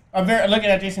 it's just... I'm very looking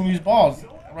at Jason Mewes' balls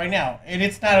right now, and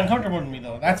it's not uncomfortable to me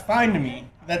though. That's fine to me.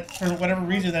 That's for whatever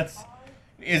reason.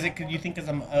 Is it? Could you think? Because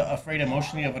I'm afraid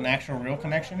emotionally of an actual real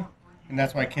connection, and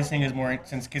that's why kissing is more.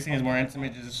 Since kissing is more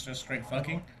intimate, it's just straight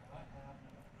fucking.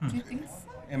 Do you think so?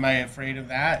 Am I afraid of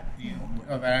that?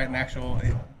 Of an actual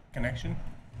connection,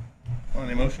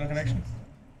 an emotional connection?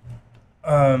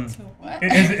 To what?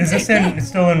 Is this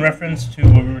still in reference to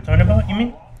what we were talking about, you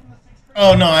mean?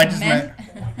 Oh no, I just Men?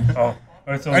 meant. Oh.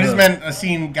 Or so I just meant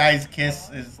seeing guys kiss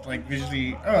is like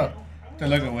visually to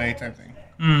look away type thing.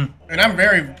 Mm. And I'm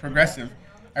very progressive.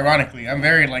 Ironically, I'm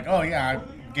very like, oh yeah,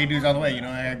 gay dudes all the way. You know,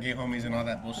 I have gay homies and all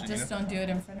that bullshit. Just you know? don't do it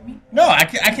in front of me. No, I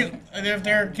can. If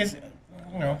they're kissing,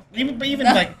 you know, even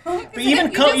No. like, but even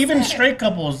You just even said it. straight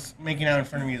couples making out in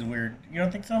front of me is weird. You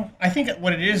don't think so? I think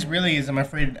what it is really is I'm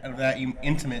afraid of that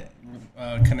intimate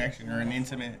connection or an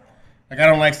intimate. Like I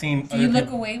don't like seeing. Do you other look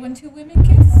people- away when two women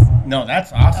kiss? No,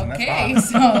 that's awesome. Okay,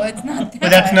 That's awesome. so it's not that.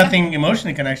 But that's nothing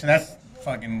emotionally connection. That's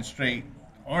fucking straight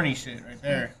horny shit right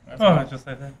there. That's Oh, all. just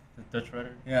like that. The Dutch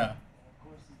rudder. Yeah.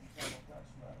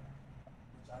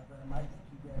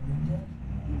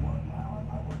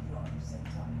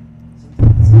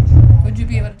 Would you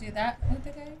be able to do that with the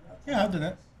guy? Yeah, I'll do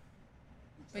that.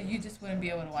 But you just wouldn't be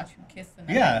able to watch him kiss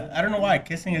another. Yeah, I don't know why.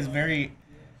 Kissing is very,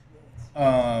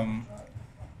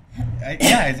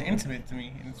 it's intimate to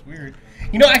me, and it's weird.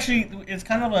 You know, actually, it's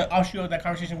kind of a offshoot of that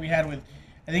conversation we had with,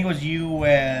 I think it was you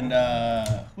and,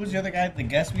 who's the other guy, the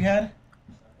guest we had?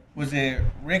 Was it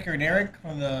Rick or Derek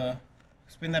from the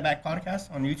Spin That Back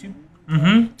podcast on YouTube?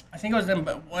 Mm-hmm. I think it was them,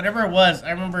 but whatever it was,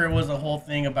 I remember it was a whole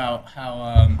thing about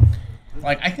how,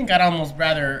 like, I think I'd almost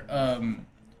rather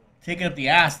take it up the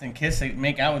ass than kiss it,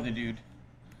 make out with the dude.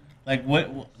 Like what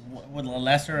the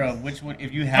lesser of which would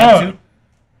if you had Oh. to?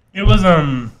 It was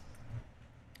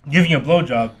giving you a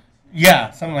blowjob.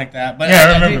 Yeah, something like that. But Yeah,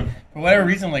 I think remember. for whatever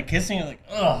reason, like kissing, like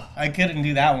I couldn't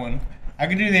do that one. I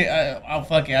could do the I'll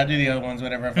fuck it. I'll do the other ones,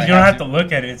 whatever. If I Because you don't had have to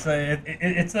look at it.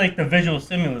 It's like the visual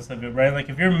stimulus of it, right? Like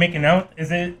if you're making out,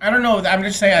 is it? I don't know. I'm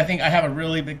just saying. I think I have a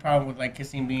really big problem with like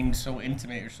kissing being so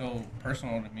intimate or so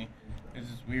personal to me. It's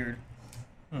just weird.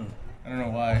 Hmm. I don't know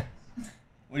why.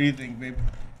 What do you think, babe?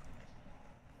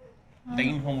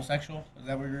 Dating homosexual? Is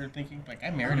that what you're thinking? Like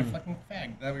I married a fucking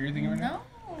fag. Is that what you're thinking right now?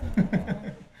 No.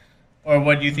 Or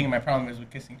what do you think my problem is with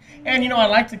kissing? And I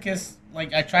like to kiss.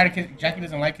 Like I try to kiss. Jackie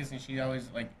doesn't like kissing. She always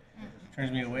like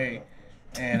turns me away,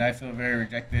 and I feel very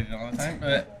rejected all the time.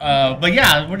 But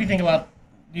yeah, what do you think about?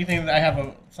 Do you think that I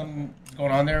have something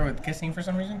going on there with kissing for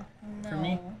some reason? No. For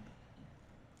me?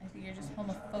 I think you're just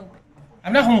homophobic.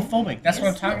 I'm not homophobic. That's what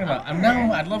I'm Yes, talking you about.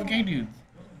 are. I love gay dudes.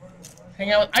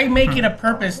 Hang out. I make it a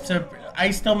purpose to.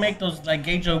 I still make those like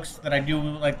gay jokes that I do,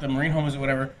 like the marine homies or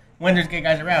whatever, when there's gay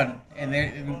guys around,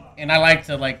 and I like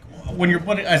to like when you're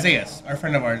putting Isaiah, our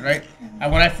friend of ours, right?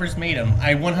 When I first made him,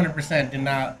 I 100% did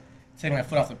not take my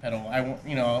foot off the pedal.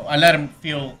 I let him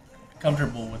feel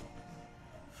comfortable with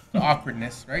the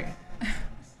awkwardness, right?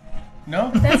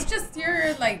 No. That's just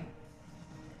your like.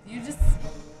 You just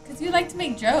because you like to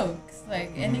make jokes,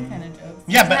 like any kind of jokes.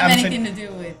 Yeah, It doesn't but have I'm anything saying- to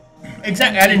do with.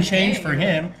 Exactly, I didn't change for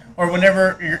him. Or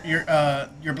whenever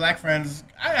your black friends,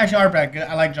 I actually are black.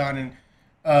 I like John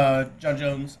and John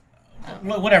Jones.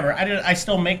 Whatever. I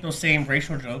still make those same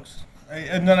racial jokes.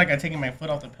 It's not like I'm taking my foot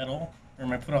off the pedal or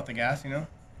my foot off the gas.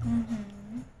 Mm-hmm.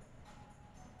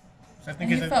 So I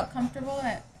think And you it's felt comfortable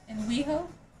in WeHo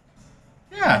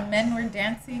yeah. when men were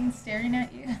dancing, staring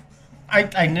at you. I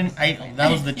didn't. That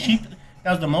was the cheap.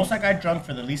 That was the most I got drunk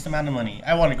for the least amount of money.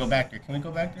 I want to go back there. Can we go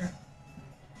back there?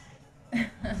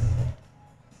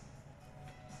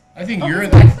 I think Oh, you're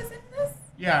his the. wife was in this?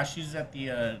 Yeah, she's at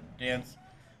the dance.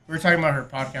 We were talking about her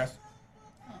podcast.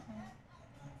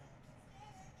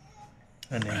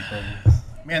 Her name probably.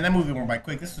 Man, that movie went by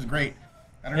quick. This was great.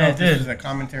 I don't Yeah, know it if this did. is a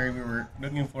commentary we were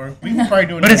looking for. We can probably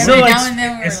do it. But it's Every still like now and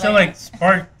then we're it's still like- like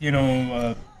sparked, we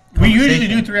usually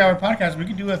do conversation. 3-hour podcasts. We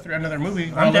could do another movie.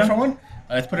 I'm Want to look down. for one?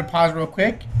 Let's put a pause real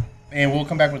quick, and we'll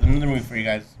come back with another movie for you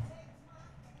guys.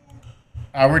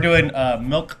 We're doing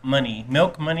Milk Money.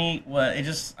 Milk Money. I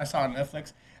saw it on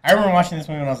Netflix. I remember watching this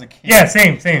movie when I was a kid. Yeah,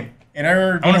 same. And I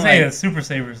remember I want being to say like, a Super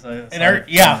Saver.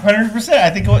 yeah, 100%. I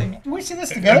think did we see this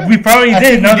together. We probably I did.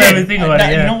 think Now we that did. we think about it,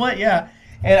 You yeah. know what? Yeah.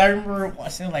 And I remember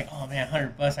saying like, "Oh man,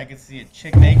 $100! I could see a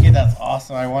chick naked. That's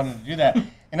awesome. I wanted to do that."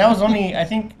 And I was only, I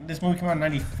think this movie came out in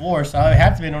 '94, so I had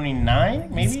to have been only 9, You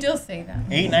maybe still say that.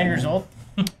 8, 9 years old.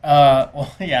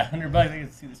 Well, yeah, $100. I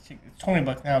could see this chick. It's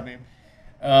 $20 now, babe.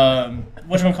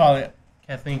 Whatchamacallit?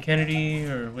 Kathleen Kennedy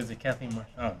or was it Kathleen Marsh?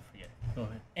 Oh, I forget. Go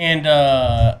ahead. And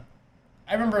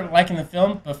I remember liking the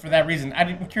film, but for that reason,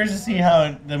 I'm curious to see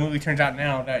how the movie turns out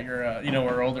now that you're,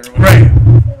 we're older. Or whatever.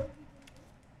 Right.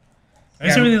 I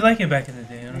used to Yeah. really like it back in the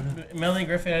day. I don't know. Melanie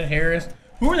Griffith, Ed Harris.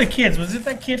 Who were the kids? Was it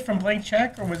that kid from Blank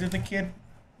Check, or was it the kid?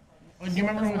 Do you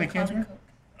remember who the kids were?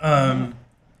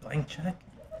 Blank Check.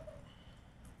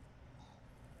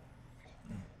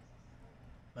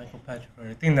 Michael Patrick.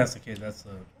 I think that's the kid. That's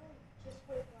the.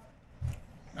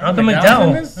 Malcolm McDowell.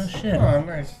 in this? Oh, shit. Oh,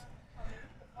 nice.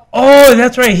 Oh,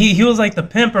 that's right. He was like the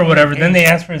pimp or whatever. Then they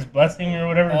asked for his blessing or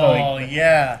whatever. Oh, Like,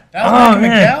 yeah. That was Oh, Malcolm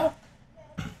man. McDowell?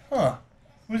 Huh.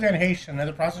 Who's Anne Heche?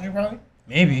 Another prostitute, probably?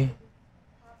 maybe.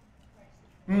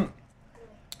 Mm.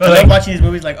 But I like, love watching these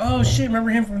movies like, oh, shit, remember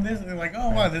him from this? And they're like, oh,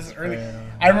 wow, this is early.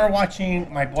 I remember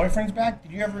watching My Boyfriend's Back.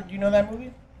 Do you know that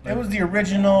movie? It was the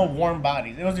original Warm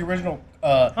Bodies. It was the original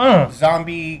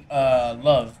zombie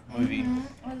love movie. Mhm.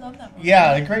 I love that movie.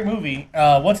 Yeah, a great movie.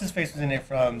 What's his face was in it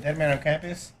from Dead Man on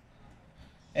Campus?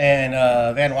 And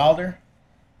Van Wilder.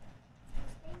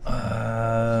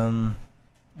 The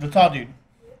tall dude.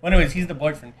 Well, anyways, he's the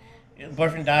boyfriend. The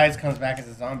boyfriend dies, comes back as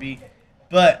a zombie.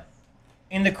 But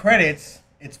in the credits,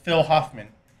 it's Phil Hoffman.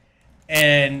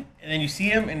 And then you see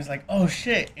him, and it's like, oh,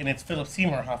 shit. And it's Philip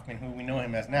Seymour Hoffman, who we know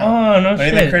him as now. Oh, no But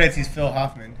in the shit. credits, he's Phil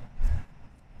Hoffman.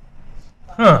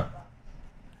 Huh.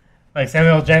 Like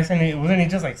Samuel L. Jackson, wasn't he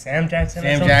just like Sam Jackson? or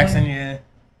Sam something? Jackson, yeah.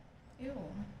 Ew.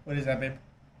 What is that, babe?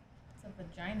 It's a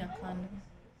vagina condom.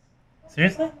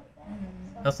 Seriously?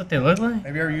 Mm. That's what they look like?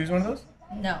 Have you ever used one of those?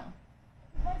 No.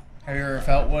 Have you ever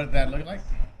felt what that looked like?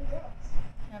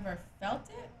 Never felt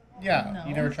it? Yeah. No.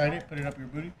 You never tried it? Put it up your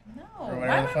booty? No. Or Why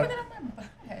whatever am the I fuck. putting it on my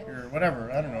butt? Or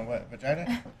whatever. I don't know. What?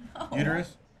 Vagina? No.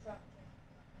 Uterus?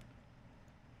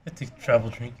 I take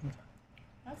travel drinking.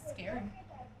 That's scary.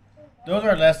 Those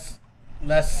are less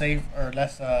safe or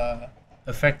less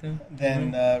effective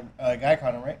than Guy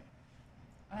Connor, right?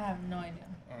 I have no idea.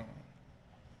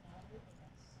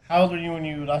 How old were you when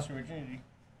you lost your virginity?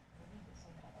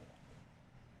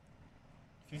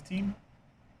 15?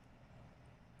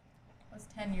 I was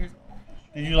 10 years old.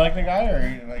 Did you like the guy or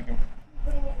you didn't like him?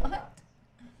 What?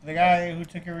 The guy who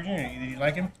took your virginity, did you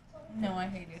like him? No, I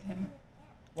hated him.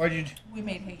 Why'd you We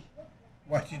made hate.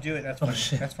 do it? That's Oh, from,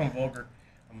 shit. that's from Vulgar.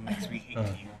 Makes me hate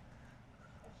you.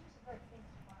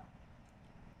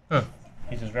 Huh.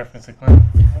 He just referenced a clown.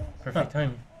 Perfect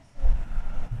timing.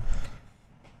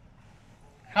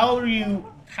 How old were you?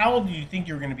 How old did you think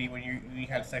you were going to be when you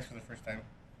had sex for the first time?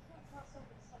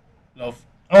 Loaf.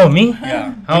 Oh, me?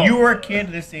 Yeah. How- When you were a kid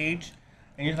this age,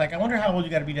 and you're like, I wonder how old you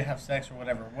got to be to have sex or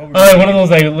whatever. What were Oh, you like one of those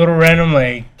like little random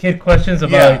like kid questions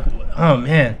about like, oh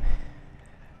man.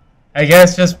 I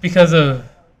guess just because of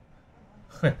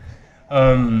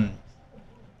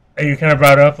you kind of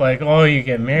brought up like, oh, you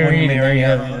get married, and then you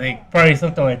have yeah. like probably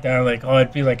something like that, like, oh,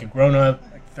 I'd be like a grown up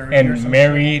like 30 or some and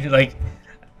married. Like,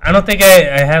 I don't think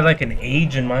I had like an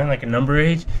age in mind, like a number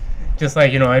age. Just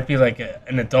like, you know, I'd be like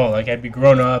an adult, like I'd be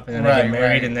grown up and then I'd Right, get married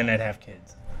right. and then I'd have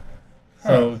kids.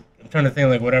 So I'm trying to think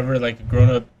like whatever like a grown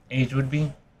up age would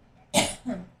be.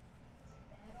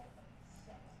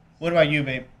 What about you,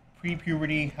 babe?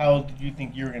 Pre-puberty, how old did you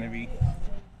think you were going to be?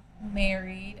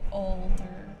 Married, older.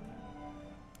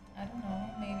 I don't know,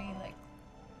 maybe like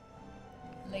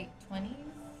late 20s.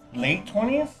 Late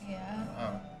 20s? Yeah.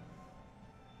 Wow.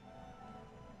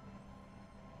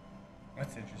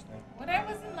 That's interesting. When I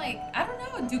wasn't like, I don't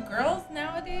know, do girls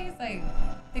nowadays like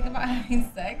think about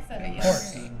having sex at a young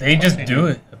course. age? They just they do do.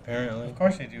 it apparently. Of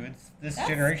course they do. It's this That's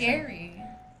generation. scary.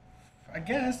 I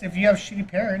guess if you have shitty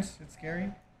parents, it's scary.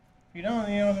 If you don't,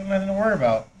 there's nothing to worry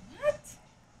about. What?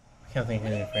 I can't think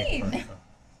of What do anything. you mean?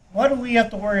 What do we have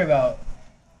to worry about?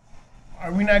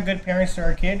 Are we not good parents to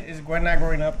our kid? Is Gwen not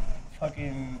growing up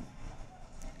fucking...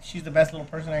 She's the best little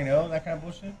person I know? That kind of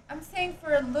bullshit? I'm saying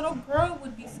for a little girl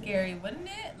would be scary, wouldn't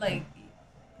it? Like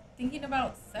thinking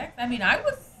about sex. I mean, I don't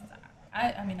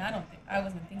think I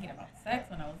wasn't thinking about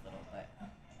sex when I was little, but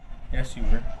Yes, you were.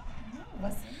 no, it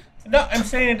wasn't. No, I'm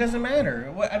saying it doesn't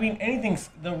matter. I mean, anything's...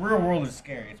 The real world is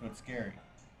scary. It's what's scary.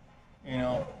 You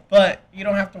know? But you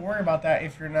don't have to worry about that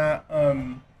if you're not...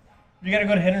 You gotta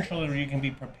go to Head and Shoulders where you can be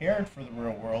prepared for the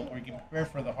real world, or you can prepare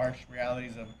for the harsh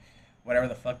realities of whatever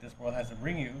the fuck this world has to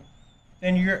bring you.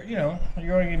 Then you're only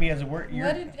gonna be as a word.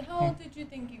 How old did you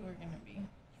think you were gonna be?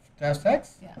 To have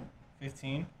sex? Yeah.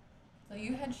 15. So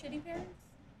you had shitty parents?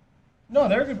 No,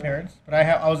 they're good parents, but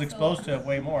I was exposed to it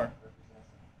way more.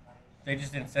 They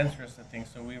just didn't censor us to things,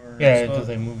 so we were Yeah, it exposed. does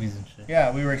like movies and shit.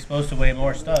 Yeah, we were exposed to way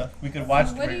more stuff. We could watch.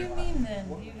 So what do you mean then?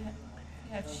 You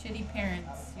have shitty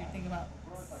parents. You're thinking about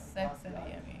sex at a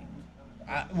young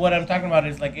age. What I'm talking about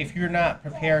is like if you're not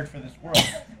prepared for this world,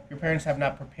 your parents have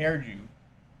not prepared you.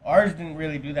 Ours didn't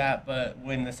really do that, but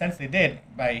when the sense they did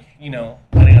by letting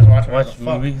us watch whatever Watch the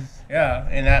fuck. movies. Yeah,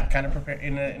 and that kind of prepare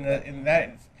in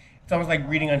that it's almost like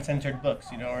reading uncensored books,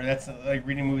 or that's like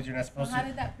reading movies you're not So supposed how to.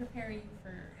 did that prepare you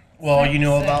for? Well, sex? you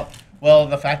know about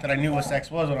the fact that I knew what sex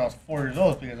was when I was 4 years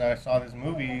old because I saw this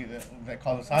movie that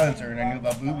called The Silencer, and I knew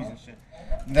about boobies and shit.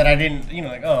 That I didn't,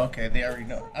 okay, they already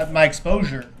know. My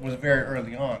exposure was very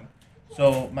early on,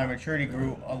 so my maturity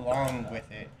grew along with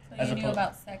it. So you knew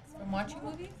about sex from watching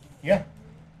movies? Yeah,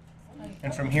 Like,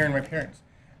 and from hearing my parents.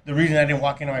 The reason I didn't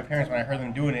walk into my parents when I heard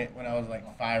them doing it when I was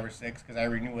like 5 or 6, because I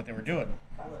already knew what they were doing.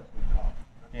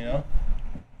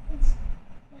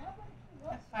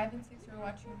 at 5 and 6, you were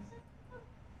watching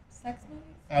sex movies?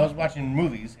 I was watching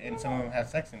movies, and some of them had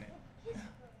sex in it.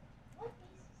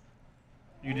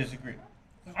 You disagree?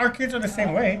 Our kids are the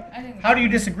same way. I didn't. How do you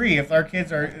disagree if our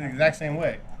kids are the exact same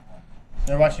way?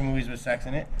 They're watching movies with sex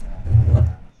in it.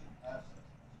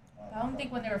 I don't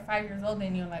think when they were 5 years old, they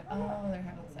knew like, oh, they're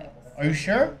having sex. Are you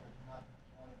sure?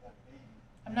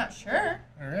 I'm not sure.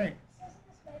 All right. That's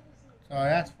all I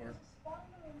asked for. What?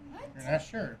 You're not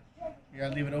sure. You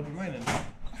gotta leave it open-minded.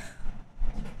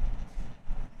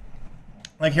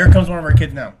 Like, here comes one of our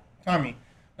kids now. Tommy,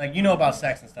 like, you know about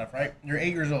sex and stuff, right? You're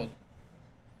 8 years old.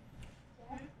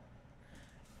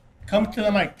 Come to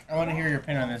the mic. I want to hear your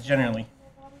opinion on this generally.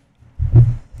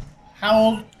 How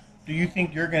old do you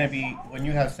think you're going to be when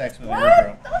you have sex with a little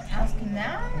girl? What? Don't ask him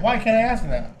that. Why can't I ask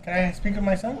him that? Can I speak with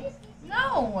my son?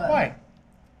 No. Why?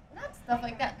 Not stuff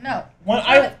like that. No. When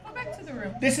Let's go back to the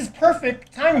room. This is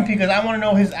perfect timing because I want to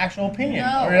know his actual opinion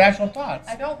No. or his actual thoughts.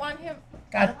 I don't want him.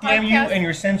 God the damn you podcast and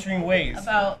your censoring ways.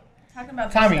 About talking about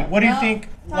this Tommy, stuff. what do you No. think,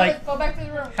 Thomas, like- go back to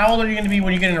the room. How old are you going to be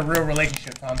when you get in a real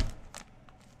relationship, Tom?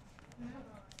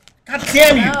 God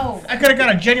damn you! No. I could have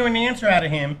got a genuine answer out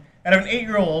of him, out of an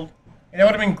 8-year-old, and that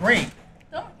would have been great.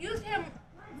 Don't use him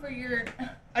for your.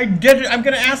 I did. I'm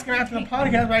gonna ask him after the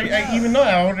podcast. But I even know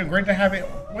I would have great to have it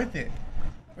with it.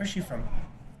 Where's she from?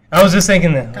 I was just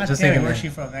thinking that. God damn it, where's she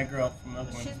from? That girl from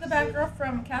Oakland. She's the bad girl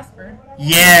from Casper.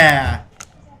 Yeah.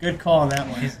 Good call on that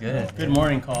one. She's good. Good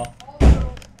morning call.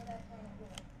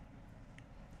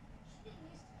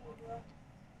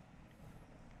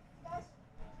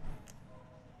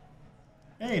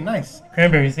 Hey, nice.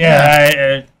 Cranberries.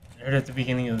 Yeah, I heard at the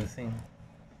beginning of the scene.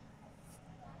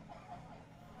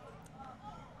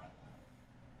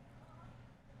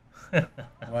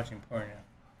 I'm watching porn now.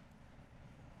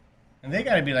 And they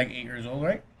gotta be like 8 years old,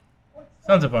 right?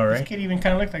 Sounds about This right. kid even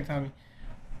kind of looks like Tommy.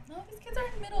 No, these kids are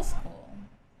in middle school.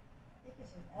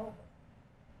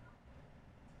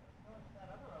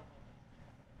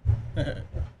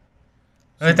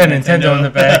 I like that Nintendo in the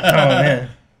back. Oh man.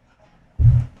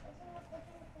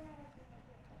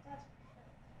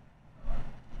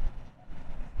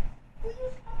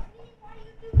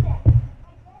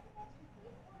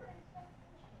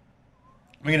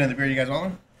 We get another beer. You guys want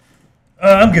one?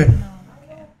 I'm good.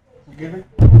 You good?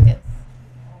 Yes.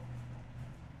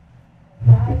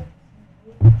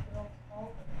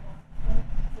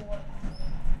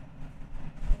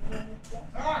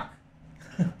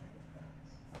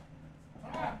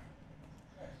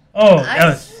 Oh, that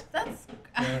was. That's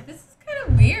Yeah. this is kind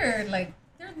of weird. Like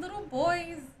they're little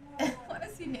boys. I want to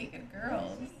see naked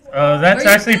girls. That's Are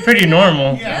you actually really pretty serious?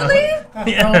 normal. Yeah. Really? What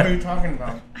the hell are you talking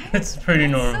about? It's pretty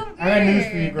That's normal. So weird. I got news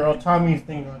for you, girl. Tommy's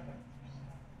thinking about that.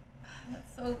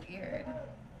 That's so weird.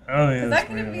 I don't think Is that's that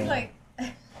gonna pretty be normal. like?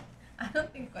 I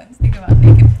don't think Gwen's thinking about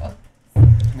naked folks.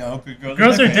 No, because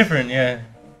Girls are different, yeah.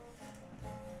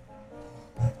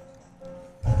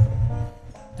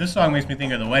 This song makes me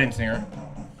think of The Wedding Singer.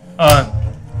 What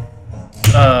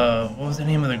was the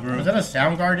name of the group? Was that a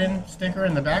Soundgarden sticker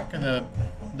in the back of the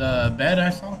bed I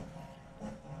saw?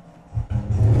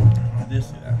 I did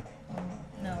see that.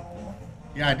 No.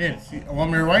 Yeah, I did. See,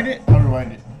 want me to rewind it? I'll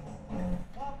rewind it.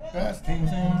 Best things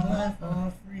in life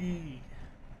are free,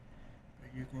 but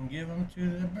you can give them to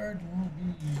the birds and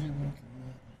bees.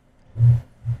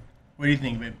 What do you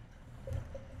think, babe?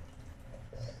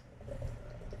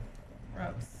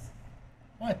 Gross.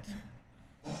 What?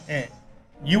 Eh.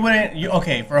 You wouldn't?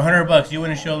 Okay, for $100, you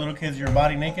wouldn't show little kids your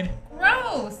body naked?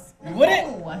 Gross. You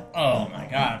wouldn't? No. Oh my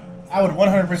god! I would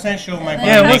 100% show my body.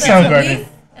 Yeah, And then what's have the Soundgarden? police-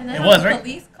 And then It have was, the right?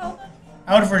 Police call them.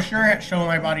 I would for sure show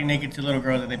my body naked to little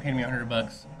girls if they paid me $100.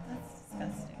 That's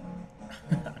disgusting.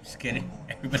 I'm just kidding,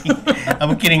 everybody.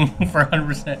 I'm kidding for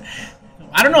 100%.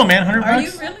 I don't know, man. $100. Are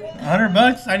you really?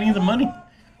 $100. I need the money.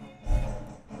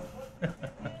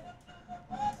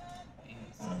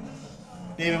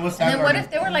 David, what's And that? then what if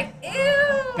they were like, ew?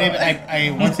 David,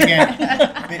 I once again,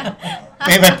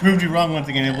 Babe, I proved you wrong once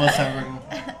again. It was Soundgarden.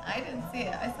 I didn't see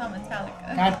it. I saw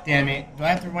Metallica. God damn it! Do I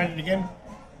have to rewind it again?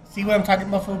 See what I'm talking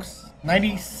about, folks?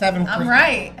 97%. I'm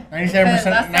right. 97%. Because That's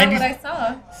not 90, what I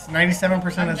saw.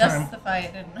 97% I'm of the time.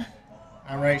 justified in.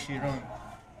 I'm right. She's wrong.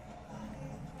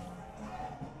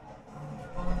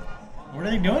 What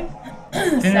are they doing?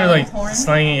 Didn't they Selling like porn?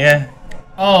 slanging? Yeah.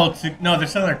 Oh, no, they're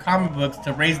selling their comic books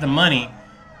to raise the money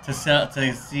to sell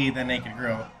to see the naked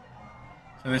girl.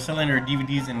 So they're selling their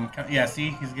DVDs and yeah,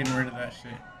 see, he's getting rid of that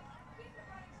shit.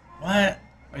 What?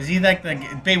 Is he like the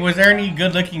babe? Was there any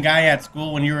good-looking guy at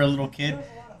school when you were a little kid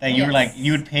that you were like Yes.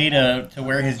 you would pay to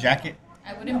wear his jacket?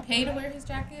 I wouldn't pay to wear his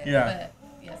jacket. Yeah. But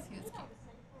yes, he was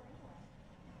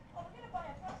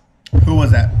cute. Who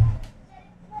was that?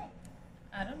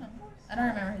 I don't know. I don't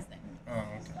remember his name. Oh,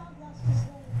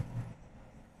 okay.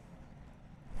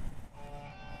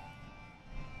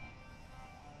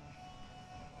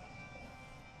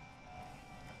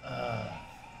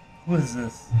 Who is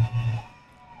this?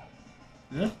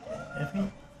 This?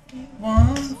 Effie?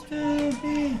 Wants to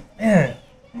be. Man.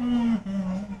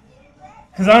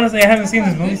 Because honestly, I haven't seen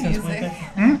this movie Good since. music.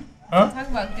 Huh? Talk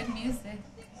about good music.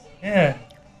 Yeah.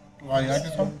 Why you like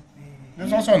this one? This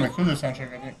is also on the Clueless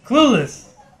soundtrack, I think. Clueless.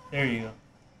 There you go.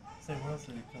 It's like, what else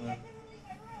did he come up?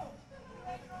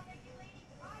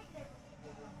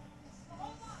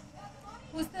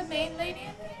 Who's the main lady in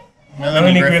it?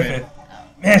 Melanie Griffith.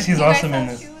 Man, she's You guys awesome in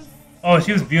thought this. she was- Oh,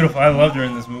 she was beautiful. I loved her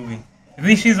in this movie. I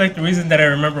think she's like the reason that I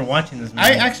remember watching this movie.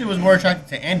 I actually was more attracted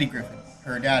to Andy Griffith,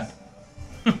 her dad.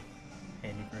 Andy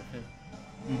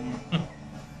Griffith.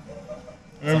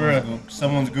 Remember?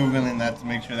 Someone's Googling that to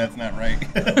make sure that's not right.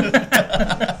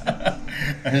 I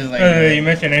was like, You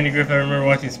mentioned Andy Griffith. I remember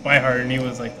watching Spy Hard, and he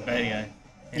was like the bad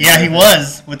guy. yeah, he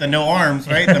was with the no arms,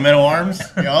 right? The metal arms.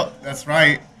 Yup, that's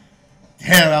right.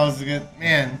 Damn, that was a good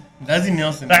man. Leslie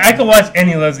Nielsen. Like, I could watch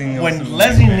any Leslie Nielsen When movie,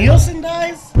 Leslie man. Nielsen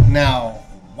dies, now,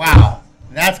 wow.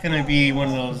 That's gonna be one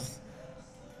of those.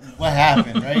 What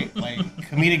happened, right? Like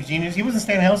comedic genius. He was in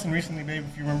Stan Nelson recently, babe.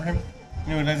 If you remember him,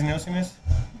 you know who Leslie Nielsen is?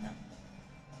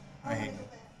 I hate you.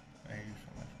 I hate you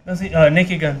so much. Let's see,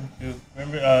 Naked Gun. Dude.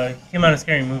 Remember, he came out a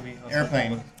scary movie. Also.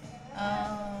 Airplane.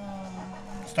 Um,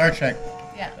 Star Trek.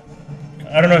 yeah.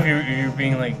 I don't know if you're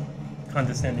being like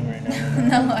condescending right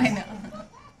now. No, I know.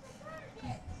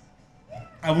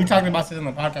 We talked about this on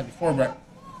the podcast before, but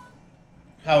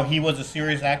how he was a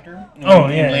serious actor. Oh,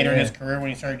 And yeah, later in yeah. his career, when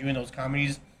he started doing those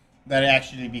comedies, that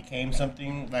actually became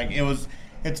something. Like it was.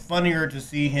 It's funnier to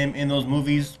see him in those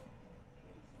movies.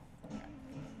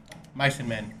 Mice and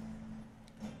Men.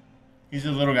 He's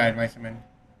a little guy in Mice and Men.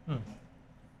 Hmm.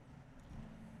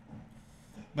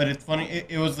 But it's funny.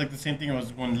 It was like the same thing. It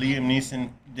was when Liam Neeson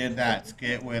did that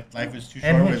skit with Life is Too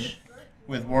And Short which?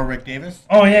 with Warwick Davis.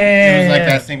 Oh yeah, yeah, It was yeah, like yeah.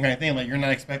 that same kind of thing. Like you're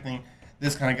not expecting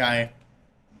this kind of guy.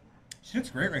 She looks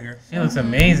great right here. She looks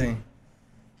amazing.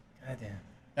 Goddamn.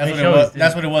 That's They what it show was. us, dude.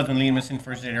 That's what it was when Liam Neeson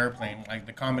first did Airplane. Like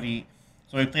the comedy.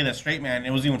 So he played a straight man.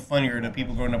 It was even funnier to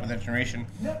people growing up with that generation,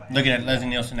 looking at Leslie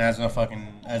Nielsen as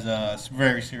a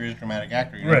very serious dramatic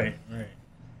actor. You know? Right.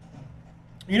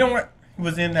 You know what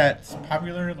was in that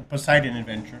popular The Poseidon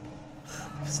Adventure?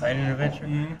 Poseidon Adventure.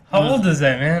 Mhm. How It was old is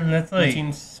that, man? That's like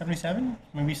 1977,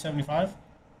 maybe 75.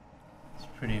 it's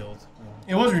pretty old school.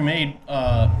 It was remade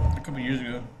a couple years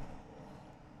ago.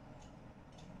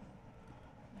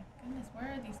 My goodness,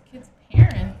 where are these kids'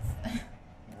 parents?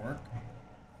 Work.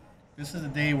 This is a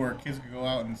day where kids could go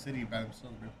out in the city by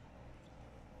themselves. Bro.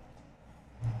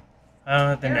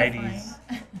 The Terrifying. 90s.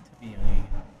 To be young.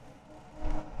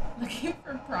 Looking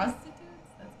for prostitutes?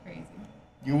 That's crazy.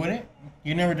 You wouldn't?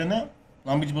 You never done that?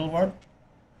 Long Beach Boulevard?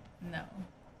 No.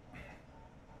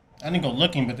 I didn't go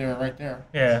looking, but they were right there.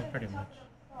 Yeah, pretty much.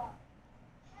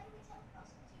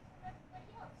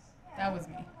 That was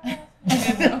me. I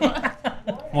didn't know.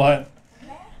 What?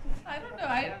 I don't know.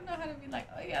 I don't know how to be like,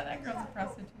 oh yeah, that girl's a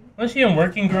prostitute. Was she in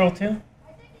Working Girl too?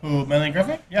 Who, Melanie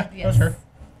Griffith? Yeah, that Yes. was her.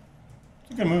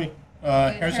 It's a good movie.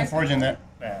 Harrison Harrison Ford's in that.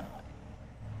 Yeah.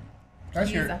 That's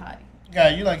He's your a hottie. guy.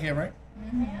 You like him, right?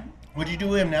 Mm-hmm. Would you do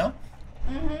with him now?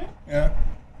 Mm-hmm. Yeah.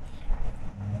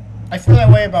 I feel that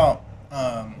way about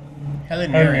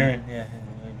Helen Mirren. Yeah.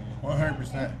 100%. Are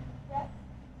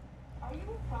you a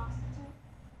prostitute?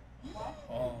 What?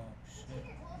 Oh, shit. Take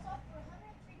your clothes off for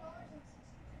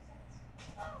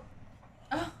 $103.62.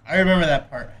 Oh, I remember that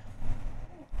part.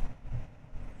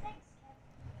 Thanks.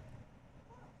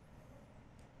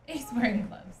 he's wearing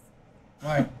gloves.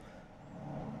 Why?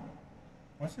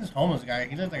 What's this homeless guy?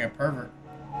 He looks like a pervert.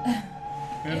 He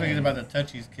looks like he's about to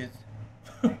touch these kids.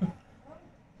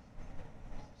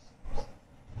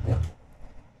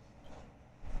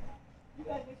 You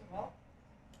guys need some help?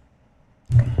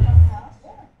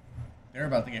 They're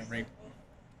about to get raped.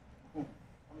 How much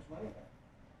money is that?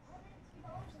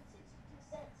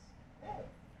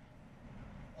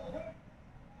 $103.62.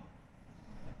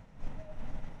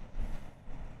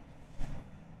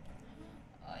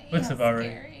 Oh, yeah, Looks about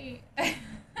right. scary.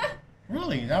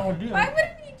 Really? That would do it. Why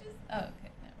wouldn't he just? Oh, okay, never mind.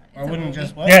 Why It's a wouldn't movie.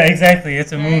 just what? Yeah, exactly.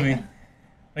 It's a Right. movie.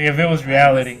 Like if it was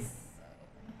reality.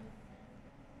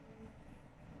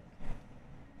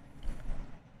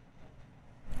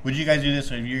 Would you guys do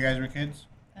this if you guys were kids?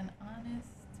 An honest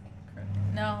crook.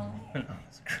 No.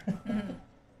 An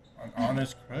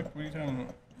honest crook? What are you talking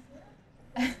about?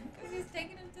 Because he's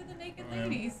taking him to the naked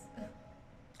ladies.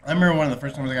 I remember one of the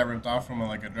first times I got ripped off from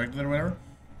like a drug dealer or whatever.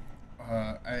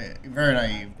 I very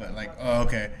naive, but like, oh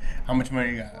okay, how much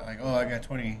money you got? Like, oh I got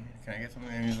 20. Can I get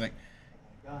something? And he's like,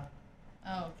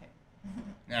 Oh, okay.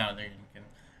 no, they're kidding.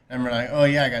 I remember like, oh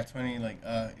yeah, I got 20. Like,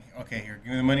 okay, here,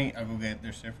 give me the money. I'll go get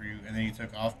their stuff for you. And then he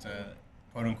took off to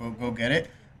quote unquote go get it.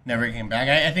 Never came back.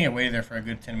 I think I waited there for a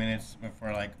good 10 minutes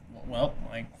before like, well,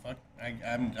 like fuck,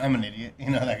 I'm an idiot, you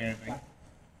know, that kind of thing.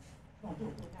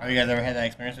 Have you guys ever had that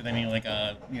experience with any like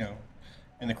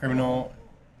in the criminal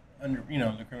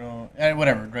the criminal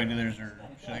whatever drug dealers or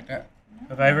shit like that?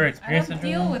 Have I ever I experienced don't a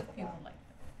deal dream? with people like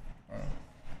that.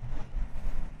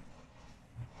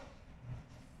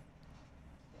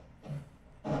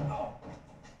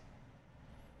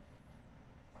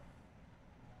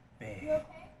 Babe.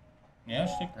 Yeah,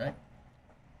 stick right.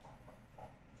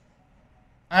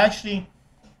 I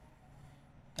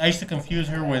used to confuse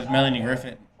her with Melanie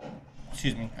Griffith.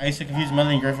 Excuse me. I used to confuse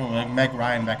Melanie Griffith with like Meg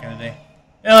Ryan back in the day.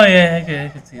 Oh yeah, I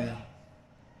could see that.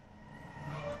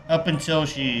 Up until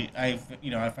I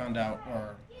found out,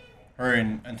 or her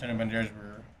and Antonio Banderas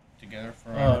were together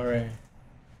for. Oh right.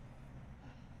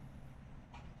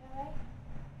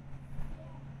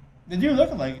 They do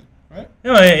look alike, right?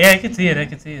 No, yeah, I could see it. I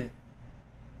could see it.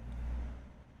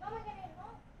 How am I gonna get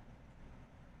home?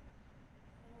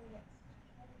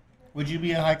 Would you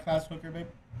be a high class hooker, babe,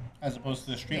 as opposed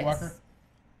to a streetwalker?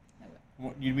 Yes. I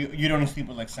would. You don't sleep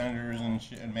with like senators and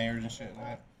shit and mayors and shit like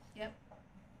that. Yep.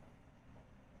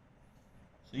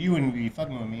 So you wouldn't be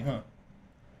fucking with me, huh?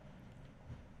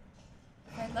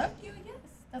 If I loved you, yes.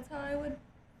 That's how I would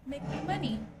make my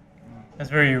money. That's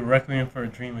very Requiem for a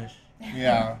Dreamish.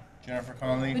 Yeah, Jennifer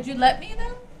Connelly. Would you let me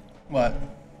though? What?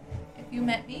 If you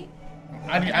met me?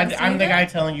 I'm the guy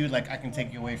telling you like I can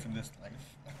take you away from this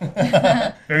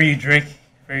life. Very Drake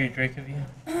of you.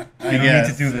 You don't need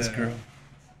to do this, girl.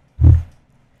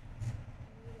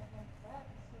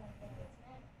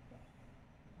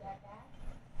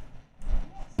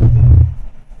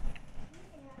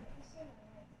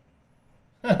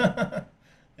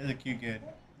 It's a cute kid.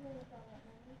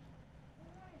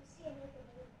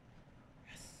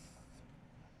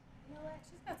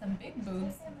 She's got some big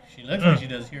boobs. She looks like she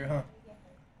does here, huh?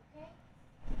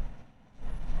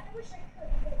 I wish I could,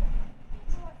 but it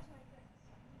means a lot to my friends.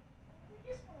 We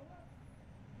just want to work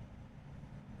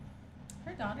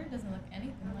Her daughter doesn't look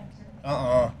anything like her.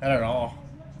 Not at all.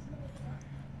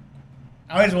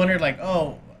 I always wondered, like,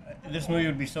 oh, this movie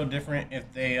would be so different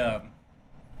if they,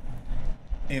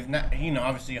 if not,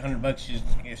 obviously $100, she's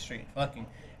just gonna get straight fucking.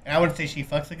 And I wouldn't say she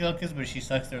fucks the little kids, but she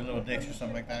sucks their little dicks or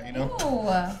something like that, you know? Ew.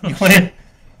 You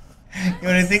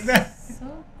wouldn't think that?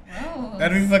 So gross.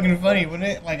 That'd be fucking funny, wouldn't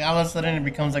it? Like, all of a sudden it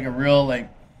becomes like a real, like,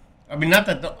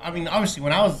 obviously,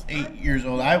 when I was 8 years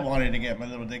old, I wanted to get my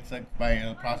little dick sucked by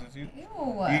a prostitute. Ew.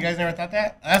 You guys never thought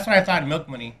that? That's what I thought Milk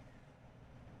Money.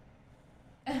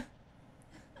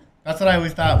 That's what I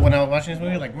always thought when I was watching this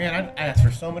movie. Like, man, I'd ask for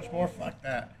so much more. Fuck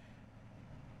that.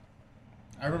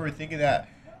 I remember thinking that,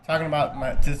 talking about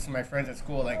my friends at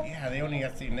school. Like, yeah, they only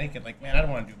got to see naked. Like, man, I don't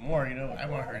want to do more. I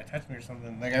want her to touch me or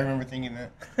something. Like, I remember thinking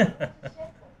that.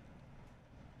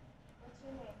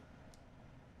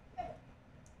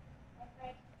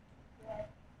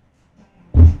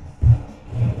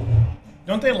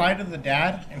 Don't they lie to the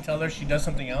dad and tell her she does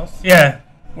something else? Yeah.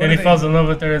 What Then do he they- falls in love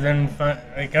with her. Then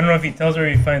I don't know if he tells her or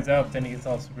he finds out. But then he gets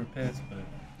all super pissed. But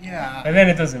Yeah. and then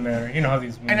it doesn't matter. You know how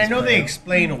these movies. And I know play they out.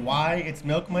 explain why it's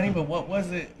Milk Money, but what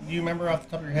was it? Do you remember off the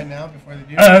top of your head now before they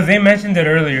do? They mentioned it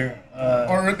earlier.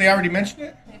 Or they already mentioned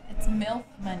it? It's MILF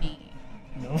money.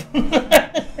 No.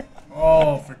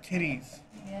 Oh, for titties.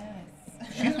 Yes.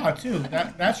 She's hot too.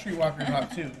 That streetwalker's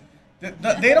hot too.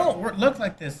 They don't look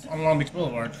like this on Long Beach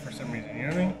Boulevard for some reason. You know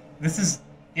what I mean? This is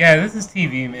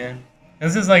TV, man.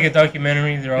 This is like a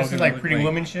documentary. They're all This is gonna like look Pretty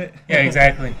Woman shit. Yeah,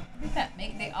 exactly. Look at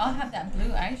that they all have that blue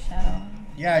eyeshadow.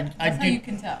 Yeah, That's how you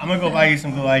can tell. I'm gonna go buy you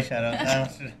some blue eyeshadow.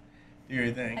 That's just do your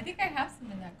I thing. think I have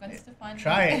some in that Gwen Stefani.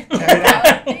 Try it. Try it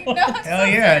out. No, I'm Hell so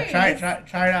yeah, serious.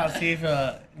 try it out. See if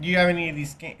do you have any of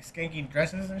these skanky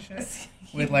dresses and shit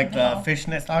with like No. the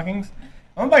fishnet stockings?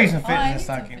 I'm gonna buy you some Oh, I fishnet need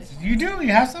some stockings. fishnet. You do?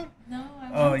 You have some? No, I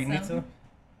Oh, want you need some.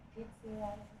 Oh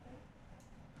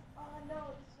no,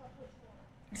 this is not what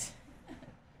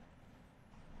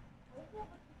you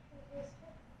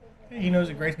want. He knows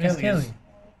who Grace Grace Kelly is. Kelly.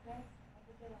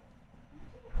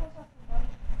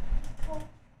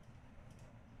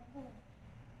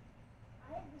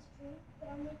 I have this dream that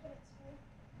I'm naked at school,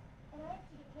 and I have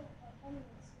to get hit by Henry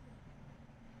in school.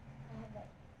 I had that.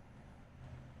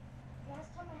 Last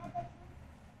time I had that dream,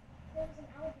 there was an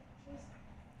alligator chasing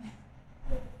me.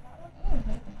 You ever get that one? Ooh,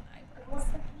 look at my eyebrows.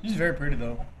 She's very pretty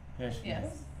though. Yeah, she-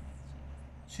 Yes.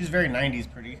 She's very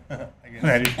 90s pretty, I guess.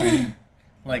 That is pretty.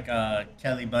 Like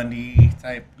Kelly Bundy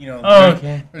type, Oh, there's-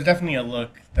 okay. There's definitely a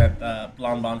look that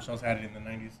Blonde Bombshells had in the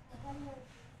 90s.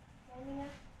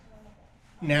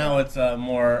 Now it's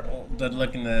more the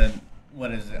look in the,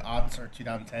 what is it, aughts or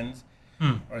 2010s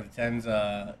or the 10s,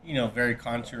 very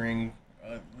contouring,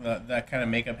 that kind of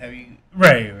makeup heavy.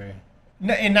 Right.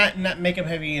 And not makeup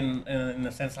heavy in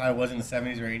the sense how it was in the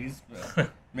 70s or 80s,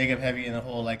 but makeup heavy in the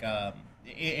whole, like,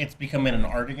 it's becoming an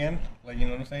art again. Like, you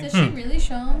know what I'm saying? Does she really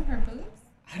show him her boobs?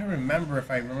 I don't remember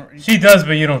if I remember. She does,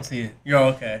 but you don't see it. Yo,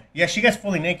 okay. Yeah, she gets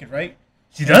fully naked, right?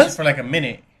 She does? For like a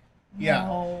minute. Yeah.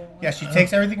 No. Yeah, she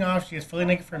takes everything off. She gets fully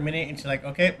naked for a minute, and she's like,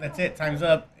 "Okay, that's it. Time's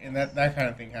up." And that kind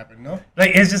of thing happened. No.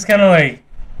 Like, it's just kind of like,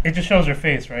 it just shows her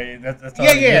face, right? That's all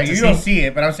Yeah, you yeah. get to You don't see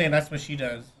it, but I'm saying that's what she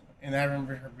does. And I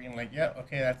remember her being like, "Yeah,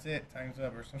 okay, that's it. Time's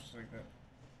up," or something like that.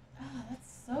 Oh,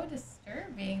 that's so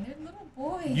disturbing. They're little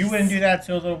boys. You wouldn't do that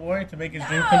to a little boy to make his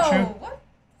dream No. come true. What?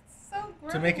 That's so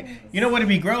gross. To make it, you know what would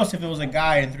be gross if it was a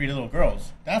guy and 3 little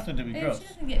girls. That's what would be Babe, gross. she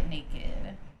doesn't get naked.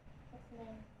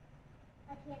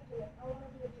 I can't do it. I want to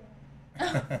be a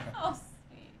journalist. Oh,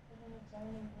 sweet.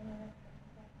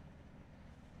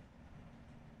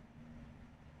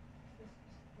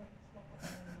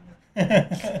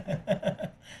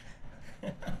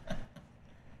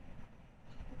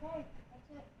 Okay.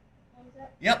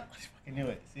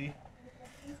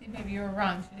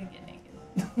 wrong. She didn't get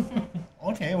naked.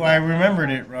 Okay, well I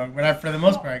remembered it wrong, but for the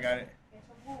most part I got it.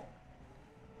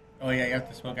 Oh yeah, you have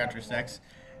to smoke after sex.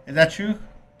 Is that true?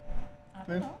 I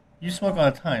don't know. You smoke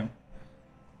all the time,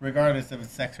 regardless if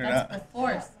it's sex or That's not.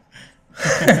 before.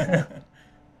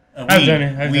 I've done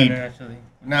it. I've weed. done it actually.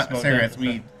 Not Smoked cigarettes, after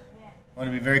sex. weed. I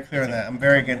want to be very clear on that. I'm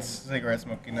very against cigarette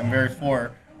smoking. I'm very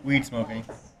for weed smoking.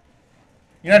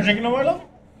 You're not drinking no more, though?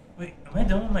 Wait, am I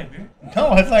done with my beer?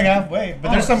 No, it's like halfway.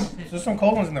 But Oh, shit. there's some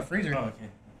cold ones in the freezer. Oh, okay.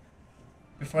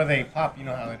 Before they pop, you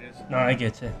know how it is. No, I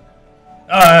get you.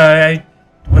 I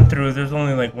went through. There's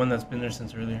only like one that's been there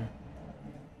since earlier.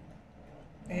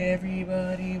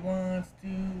 Everybody wants to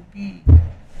be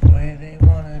where they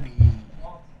want to be.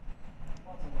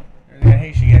 There's Anne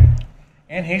Heche again.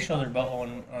 Anne Heche shows her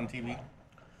butthole on TV.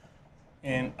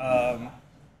 And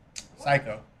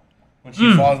Psycho. When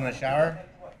she falls in the shower,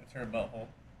 it's her butthole.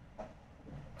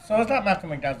 So it's not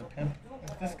Malcolm McDowell's a pimp.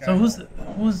 It's this guy. So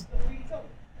who's?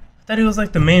 I thought he was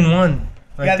like the main one.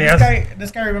 Like Yeah, they this asked- guy.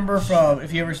 This guy. Remember from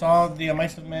if you ever saw the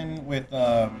Mice of Men with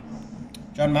John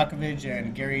Malkovich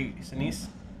and Gary Sinise.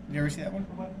 Did you ever see that one?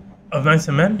 Of Mice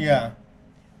and Men Yeah.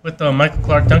 with Michael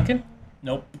Clark Duncan.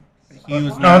 Nope. He was.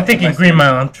 No, not I'm thinking Mice- Green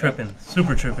Mile. I'm tripping,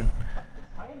 super tripping.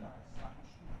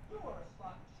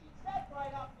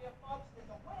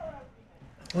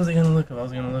 What was I gonna look up? I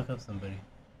was gonna look up somebody.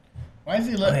 Why is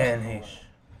he Oh, looking? Anne Heche.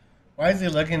 Why is he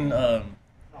looking?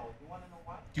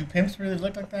 Do pimps really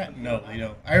look like that? No, they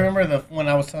don't. I remember when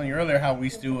I was telling you earlier how we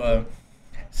used to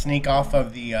sneak off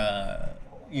of the.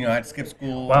 I'd skip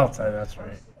school. Wild Side, that's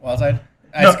right. Wild Side.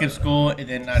 I'd No. skip school and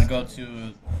then I'd go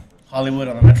to Hollywood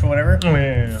on the Metro, whatever. Oh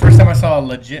yeah. First time I saw a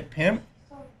legit pimp,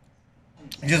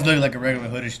 he just looked like a regular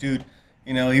hoodish dude.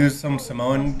 You know, he was some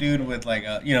Samoan dude with like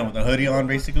a with a hoodie on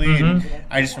basically. And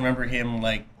I just remember him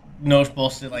like no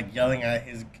bullshit, like yelling at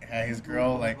his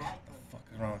girl like, "The fuck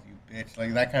is wrong with you, bitch?"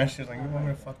 Like that kind of shit. Like, you want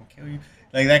me to fucking kill you?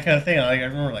 Like that kind of thing. Like I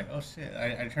remember like, oh shit.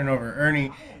 I turned over to Ernie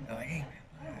and I'm like, hey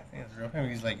man, I think it's a real pimp.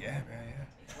 He's like, yeah man,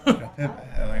 yeah. Real pimp.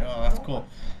 I'm like, oh that's cool.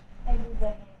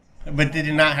 But they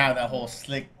did not have that whole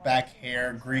slick back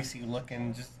hair, greasy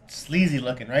looking, just sleazy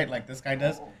looking, right? Like this guy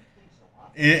does.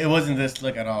 It wasn't this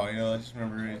look at all, I just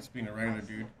remember it just being a regular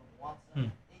dude.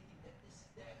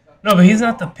 No, but he's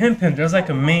not the pimp. There's like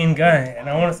a main guy, and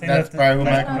I want to say That's that's probably who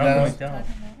Malcolm Malcolm McDowell.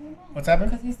 What's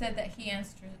happened? Because he said that he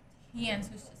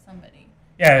answers to somebody.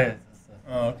 Yeah. It's,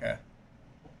 Oh, okay.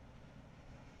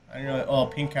 I didn't know. Oh,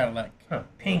 Pink Cadillac.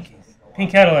 Pink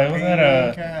Cadillac. Was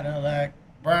that Pink a? Cadillac,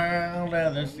 brown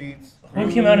leather seats.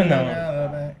 Who came out in that one?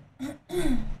 out the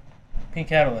back. Pink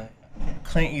Cadillac.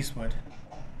 Clint Eastwood.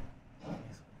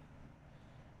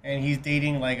 And he's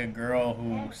dating like a girl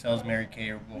who sells Mary Kay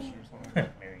or bullshit or something.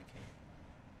 Mary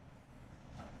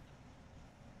Kay.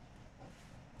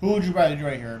 Who would you rather do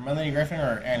right here, Melanie Griffin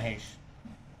or Anne Heche?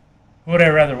 Who would I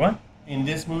rather what? In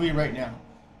this movie right now,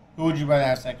 who would you rather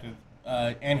have sex with,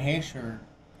 Anne Heche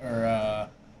or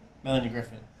Melanie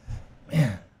Griffin?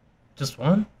 Man, just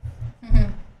one?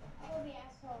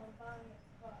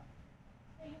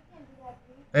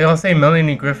 I'll say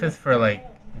Melanie Griffith for like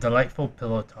delightful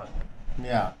pillow talk.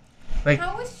 Yeah. Like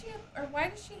How is she, or why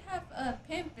does she have a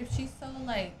pimp if she's so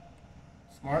like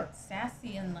Smart.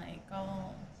 sassy and like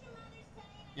all?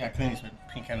 Yeah, Clint Eastwood.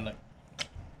 Pink Cadillac.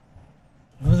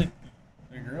 who was it?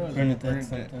 The girl is Bernadette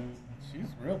something. She's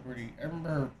real pretty. I remember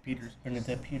her Peters.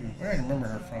 Bernadette Peters. Where do I remember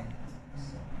her from?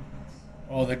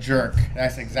 Oh, The Jerk.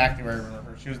 That's exactly where I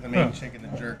remember her. She was the main Huh. chick in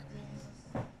The Jerk.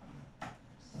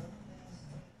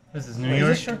 This is New Wait,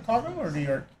 York. is this Chicago or New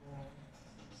York?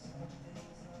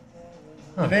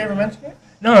 Huh. Did they ever mention it?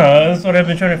 No, that's what I've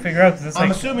been trying to figure out because it's I'm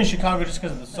like assuming Chicago just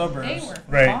because of the They suburbs. were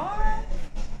Right. far.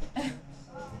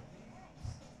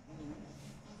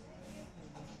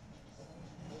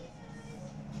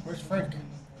 Where's Frank?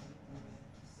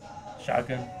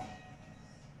 shotgun.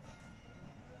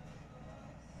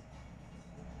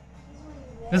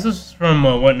 This was from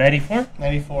what, 94?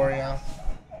 94, yeah.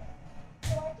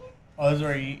 Oh, this is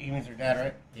where he meets her dad,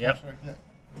 right? Yep.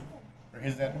 Or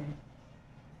his dad.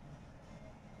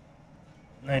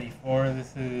 94.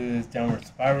 This is Downward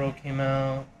Spiral came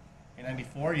out. In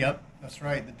 94, yep. That's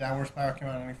right. The Downward Spiral came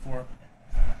out in 94.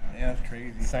 Yeah, that's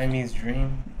crazy. Siamese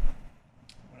Dream.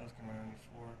 What else came out in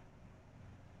 94?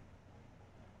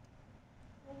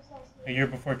 A year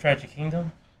before Tragic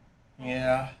Kingdom.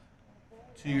 Yeah.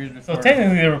 2 years So before.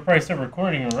 technically they were probably still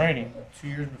recording and writing. 2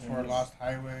 years before Lost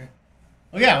Highway.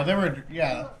 Oh yeah, they were.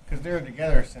 Yeah, because they were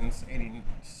together since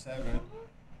 '87.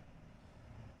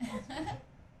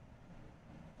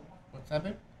 What's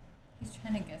happened? He's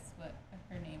trying to guess what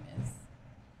her name is.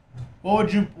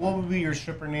 What would be your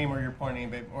stripper name or your porn name,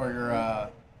 babe, or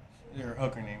your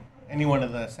hooker name? Any one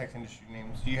of the sex industry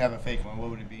names. Do you have a fake one? What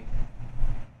would it be?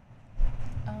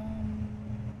 I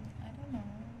don't know.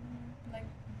 Like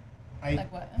I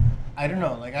like what? I don't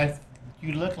know. Like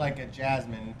you look like a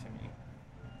Jasmine to me.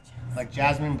 Like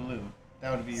Jasmine Blue.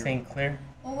 That would be your. St. Clair.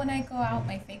 Well, when I go out,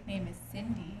 my fake name is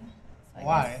Cindy. So I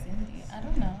Why? guess Cindy. I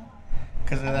don't know.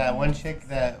 Because of that one chick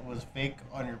that was fake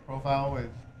on your profile with.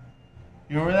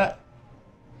 You remember that?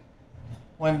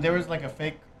 When there was like a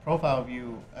fake profile of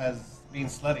you as being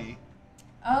slutty.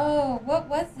 Oh, what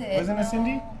was it? Wasn't it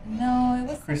Cindy? No, it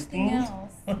was Christine?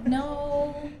 something else.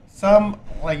 No. Some,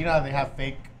 like, you know how they have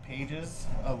fake pages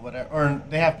of whatever, or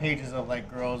they have pages of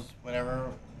like girls,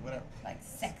 whatever. Like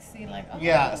sexy, like. Oh.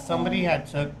 Yeah, somebody had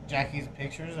took Jackie's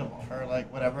pictures of her,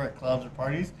 like, whatever, at clubs or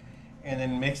parties, and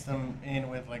then mixed them in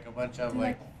with like a bunch of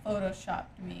Like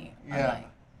photoshopped me. Yeah.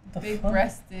 Like, big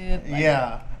breasted. Like,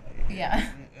 yeah. Yeah.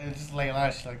 It's just like a lot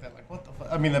of shit like that. Like, what the fuck?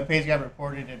 I mean, the page got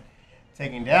reported and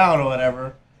taken down or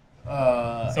whatever.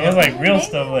 So it was like real maybe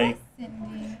stuff, it like. was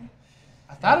Cindy.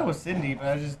 I thought it was Cindy, but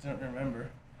I just don't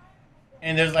remember.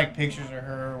 And there's like pictures of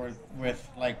her with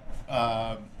like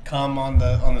cum on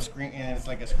the screen, and it's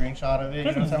like a screenshot of it. You know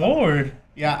what I'm Good saying? lord.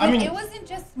 Yeah, I But mean, it wasn't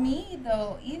just me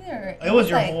though either. it was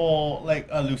your like, whole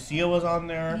like Lucia was on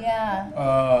there.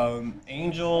 Yeah.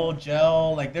 Angel,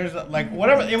 Gel, like there's like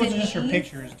whatever. It was just your Denise.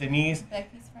 pictures, Denise.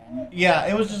 Becky's friend. Yeah,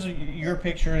 it was just your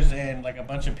pictures and like a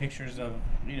bunch of pictures of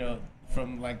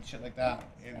from like shit like that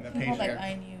in the People page like there.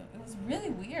 I knew. It was really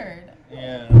weird.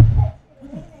 Yeah.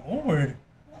 Good lord.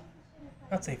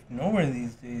 Not safe nowhere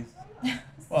these days.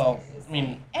 Well, I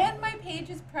mean, And my page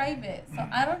is private, so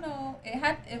I don't know.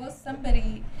 It was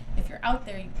somebody. If you're out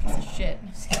there, you piece of shit. I'm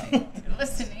just kidding. If you're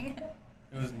listening.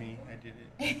 it was me. I did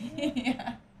it.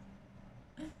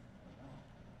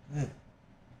 Yeah.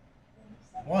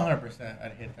 100%,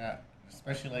 I'd hit that,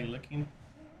 especially like looking.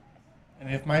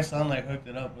 And if my son like hooked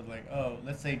it up with like, oh,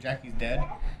 let's say Jackie's dead,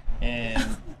 and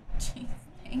Jeez,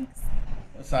 thanks.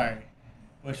 sorry,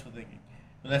 wishful thinking.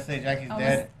 But let's say Jackie's I was,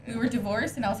 dead. we were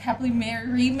divorced, and I was happily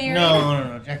remarried.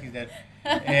 No, Jackie's dead.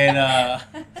 And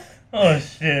Oh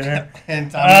shit.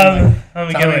 and Tommy, I'm gonna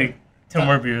Tommy- get like 10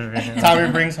 more beers right now.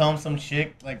 Tommy brings home some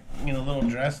chick like little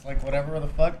dress like whatever the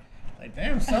fuck. Like,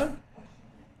 damn son.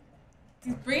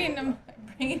 He's bringing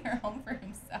her home for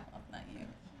himself, not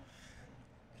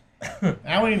you.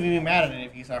 I wouldn't even be mad at it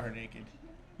if he saw her naked.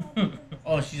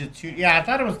 Oh, she's a tutor. Yeah, I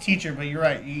thought it was teacher, but you're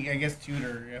right. I guess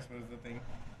tutor. I guess was the thing.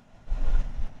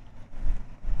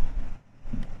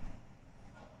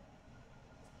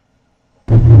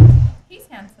 He's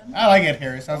handsome. I like Ed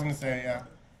Harris. I was gonna say yeah.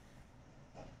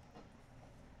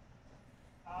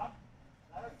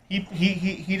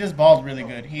 He does bald really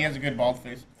good. He has a good bald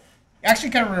face. Actually,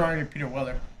 kind of reminded me of Peter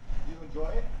Weller. You enjoy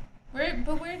it? Where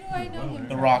do I know him? The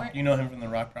from? Rock. Where- You know him from The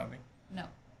Rock, probably. No.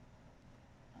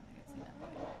 I don't think I've seen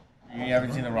that movie. You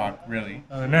haven't seen The Rock, really.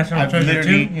 National I've Treasure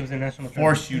literally 2. He was in National Treasure.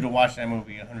 Forced you to watch that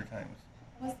movie 100 times.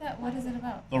 What's that? What is it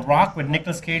about? The Rock with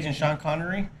Nicolas Cage and Sean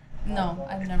Connery. No,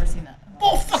 I've never seen that.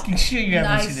 Oh fucking shit! You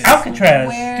haven't Nice. seen it, Alcatraz.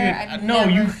 Swear dude. I've No,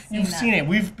 never you've that. seen it.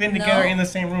 We've been together No. in the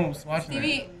same rooms watching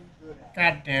Stevie, it.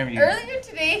 God damn you! earlier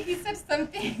today he said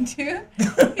something too. He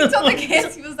told the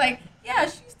kids, he was like, "Yeah,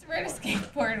 she used to ride a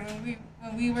skateboard when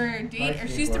we were dating, or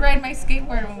she used to ride my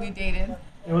skateboard when we dated."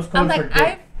 It was I'm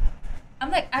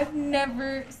like, I've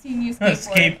never seen you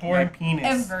skateboard. My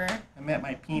penis. Ever. I met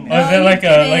my penis. Oh, is No, that you like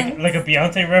didn't. a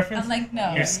Beyonce reference? I'm like,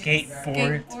 no. Your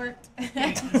skateboard. Skateboard.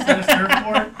 Instead of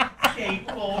surfboard,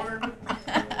 skateboard.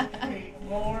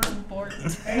 Skateboard. Board.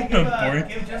 Hey, Board.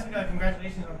 give Jessica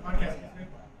congratulations on the podcast.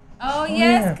 Oh, Oh,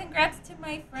 yes, yeah. congrats to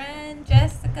my friend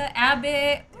Jessica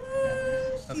Abbott. Woo, I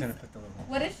was she's- gonna put the little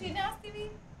What is she now, Stevie?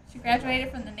 She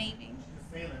graduated from the Navy.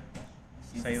 Sailor.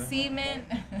 She's Sailor. a seaman.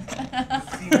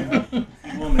 Seaman.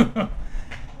 Woman.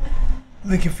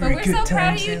 looking for But a we're good so time.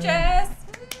 proud of you, Sailor. Jess.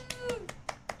 Woo.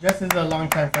 Jess is a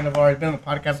longtime friend of ours. Been on the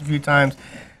podcast a few times.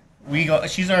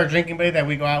 She's our drinking buddy that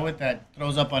we go out with that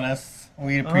throws up on us.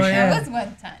 We appreciate yeah. it. That was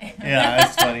one time. Yeah,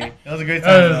 that's funny. It was a great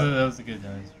That time. was, though. that was a good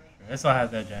time. For sure. I still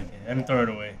have that jacket. I didn't throw it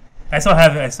away. I still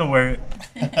have it. I still wear it.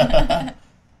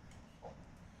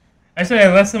 Actually,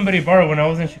 I let somebody borrow when I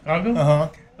was in Chicago. Uh-huh.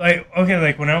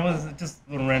 Like when I was just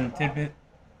a little random tidbit.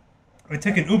 I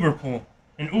took an Uber pool.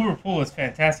 An Uber pool is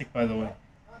fantastic, by the way.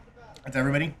 That's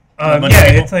everybody? A bunch Yeah, of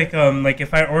people? it's like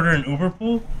if I order an Uber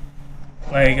pool,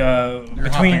 like You're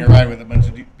between hopping a ride with a bunch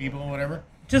of people or whatever?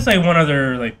 just like one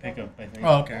other like pickup, I think.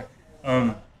 Oh, okay.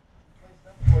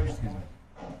 Excuse me.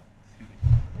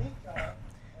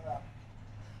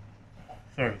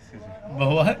 Sorry, excuse me. But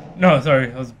what? No,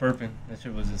 sorry, I was burping. That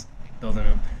shit was just building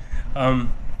up. I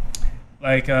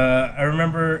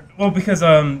remember, well, because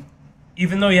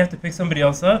even though you have to pick somebody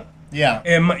else up,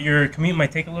 Yeah. Your commute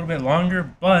might take a little bit longer,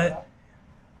 but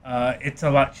it's a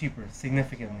lot cheaper,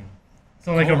 significantly.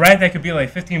 So like a Cool. ride that could be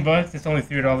like $15, it's only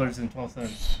 $3.12.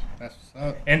 That's what's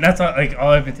up. And that's all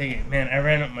I've been taking. Man, I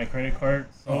ran up my credit card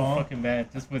so Uh-huh. fucking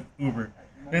bad just with Uber.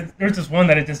 There's just one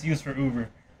that I just used for Uber,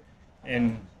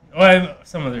 and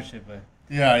some other shit. But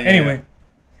Yeah. anyway,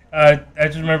 I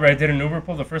just remember I did an Uber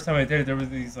pull. The first time I did it, there was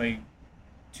these like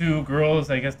two girls.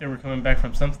 I guess they were coming back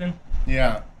from something,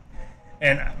 Yeah.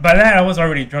 and by that I was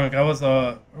already drunk. I was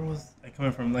where was I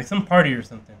coming from? Like some party or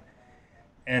something,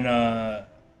 and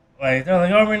like they're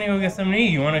like, oh, we're gonna go get something to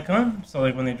eat. You want to come? So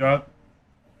like when they dropped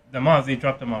them off, they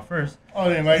dropped them off first. Oh,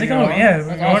 they I invited was you like, oh along? yeah, That's you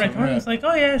want to awesome, come? yeah. It's like,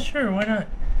 oh yeah, sure, why not?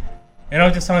 And I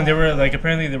was just telling them, they were like,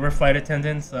 apparently they were flight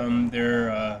attendants.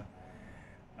 They're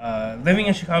living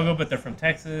in Chicago, but they're from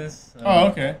Texas. Oh,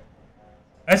 okay.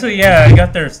 Actually, yeah, I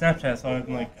got their Snapchat, so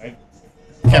I'm like, I Kept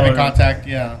in followed- contact,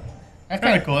 yeah. That's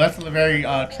kind of cool. That's a very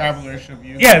travelerish of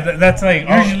you. Yeah, that's like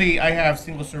Usually, I have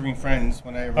single serving friends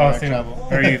whenever I travel.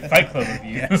 very Fight Club of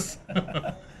you. Yes.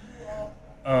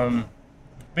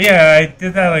 But yeah, I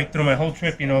did that like through my whole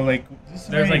trip. You know, like Is this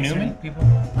there's Randy like certain Newman? people.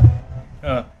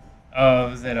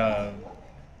 Was it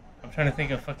I'm trying to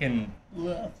think of fucking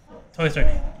Toy Story.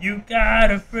 You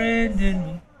got a friend in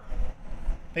me.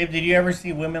 Babe, did you ever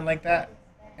see women like that?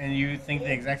 And you think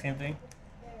the exact same thing?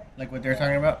 Like what they're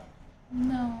talking about?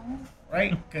 No.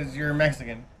 Right? Because you're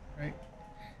Mexican, right?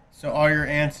 So all your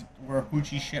aunts were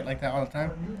hoochie shit like that all the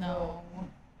time? No.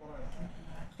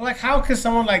 Like, how could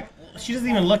someone, like, she doesn't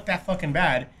even look that fucking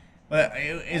bad. But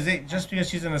is it just because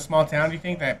she's in a small town, do you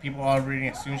think, that people already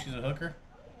assume she's a hooker?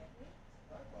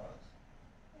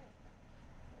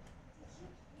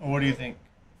 Or what do you think?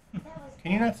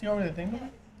 Can you not see over the thing?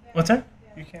 What's that?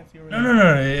 You can't see over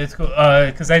No, it's cool.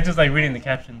 Cause I just like reading the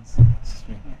captions. It's just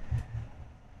me.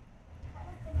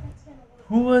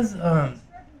 Who was Cause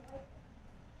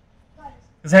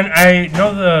then I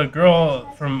know the girl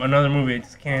from another movie. I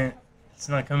just can't. It's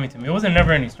not coming to me. It wasn't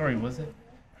Never Ending Story, was it?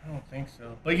 I don't think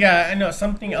so. But yeah, I know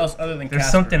something else other than There's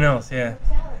Casper. something else. Yeah.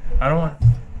 I don't want. I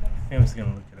think I'm just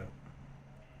gonna look it up.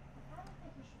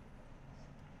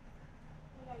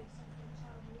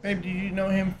 Babe, do you know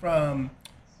him from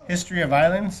History of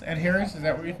Violence? Ed Harris? Is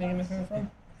that where you're thinking this is from?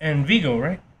 And Vigo,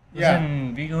 right? Yeah.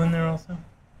 Wasn't Vigo in there also?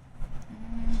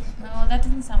 No, that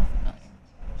doesn't sound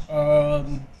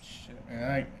familiar. Shit,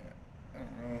 man. I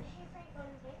don't know.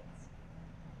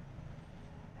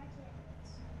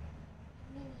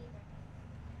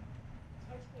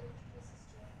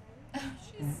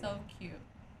 She's so cute.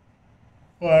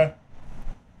 What?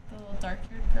 The little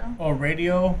dark-haired girl. Oh,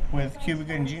 Radio with Cuba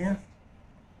Gooding Jr.? I'm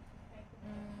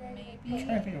Maybe. trying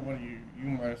to think of what you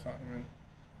might have saw him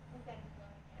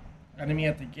in. Enemy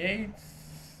at the Gates?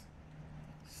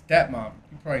 Stepmom.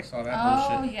 You probably saw that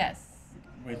Oh, bullshit. yes.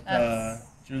 With That's-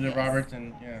 Julia yes. Roberts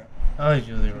and, yeah. Oh,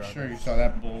 Julia I'm Roberts. sure you saw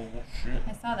that bullshit.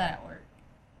 I saw that at work.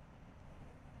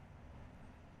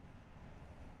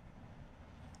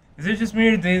 Is it just me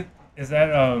or is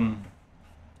that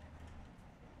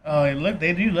Oh,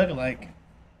 they do look alike.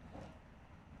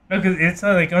 No, because it's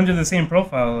like under the same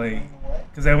profile, like,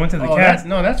 because I went to the Oh, cast.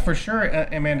 that's for sure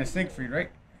Amanda Siegfried, right?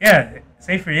 Yeah,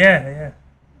 safer, yeah.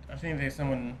 I think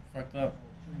someone fucked up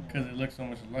because it looks so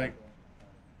much alike.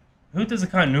 Who does the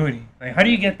continuity? Like, how do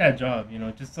you get that job? You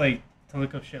know, just like to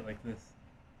look up shit like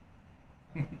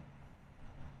this.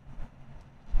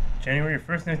 January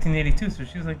 1st, 1982, so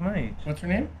she was like my age. What's her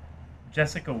name?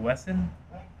 Jessica Wesson.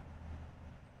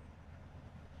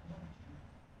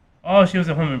 Oh, she was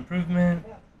in Home Improvement.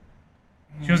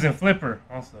 She was in Flipper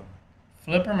also.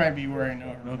 Flipper might be where I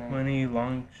know her Milk from. Money,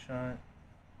 Long Shot.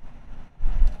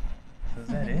 So is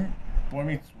that it? Boy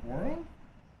Meets World?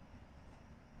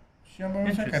 She on Boy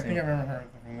Meets World? I think Interesting. I remember her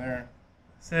from there.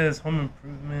 Says Home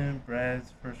Improvement,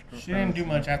 Brad's first girlfriend. She didn't do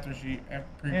much after Yeah, I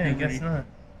pre-puberty. guess not.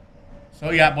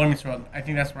 So yeah, Boy Meets World. I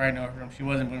think that's where I know her from. She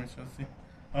was in Boy Meets World. See?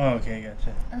 Oh, okay,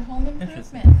 gotcha. Or Home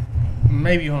Interesting. Improvement.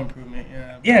 Maybe Home Improvement.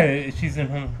 Yeah. Yeah, she's in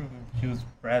Home Improvement. She was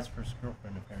Brad's first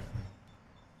girlfriend, apparently.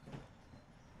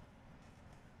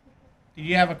 Did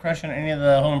you have a crush on any of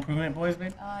the Home Improvement boys,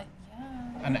 babe? Yeah.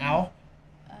 An Al?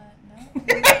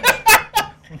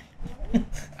 No.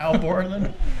 Al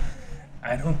Borland?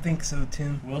 I don't think so,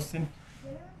 Tim. Wilson?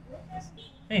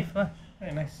 Hey, Flash.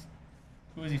 Hey, nice.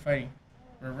 Who is he fighting?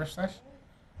 Reverse Slash?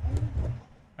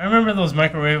 I remember those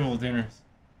microwavable dinners.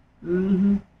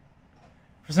 Mm-hmm.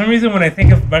 For some reason, when I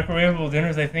think of microwavable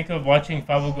dinners, I think of watching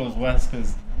Fabo Goes West,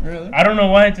 because Really? I don't know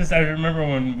why. I remember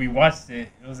when we watched it.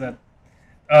 It was at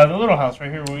the little house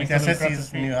right here. Where we That's lived across the his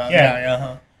street. new house. Yeah. Yeah,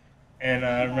 huh? And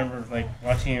I remember like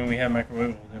watching it and we had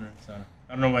microwavable dinner. So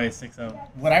I don't know why it sticks out.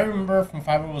 What I remember from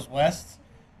Five Was West,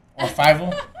 Or 5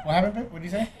 What happened, babe? What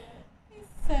did you say?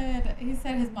 He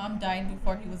said his mom died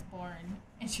before he was born.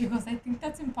 And she goes, I think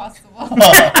that's impossible.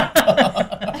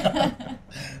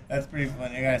 That's pretty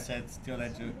funny. I gotta steal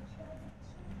that joke.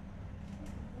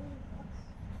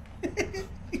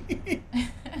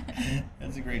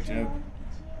 That's a great joke.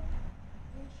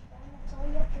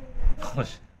 Oh,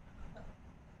 shit.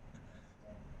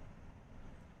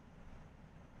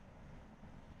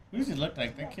 Who does he look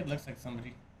like? That kid looks like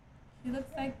somebody. He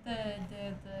looks like the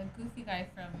goofy guy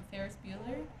from Ferris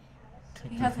Bueller.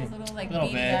 He has those little like A little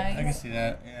beady bit. eyes. I can see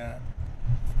that. Yeah.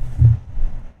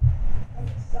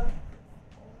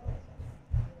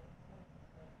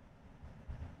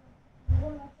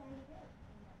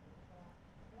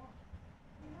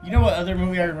 You know what other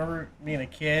movie I remember being a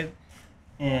kid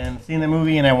and seeing the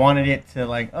movie and I wanted it to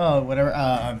like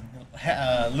whatever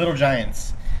Little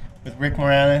Giants with Rick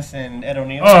Moranis and Ed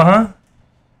O'Neill. Oh, huh?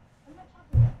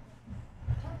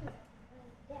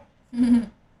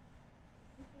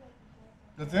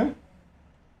 That's him.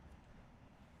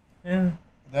 Yeah. Is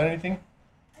that anything?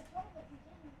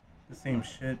 The same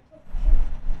shit.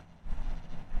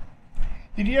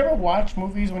 Did you ever watch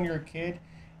movies when you were a kid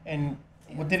and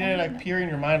what did it like appear in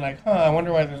your mind like, I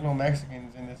wonder why there's no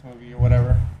Mexicans in this movie or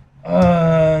whatever?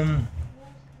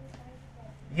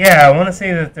 Yeah, I want to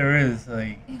say that there is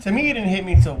like. To me, it didn't hit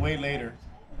me till way later.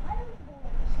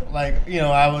 Like,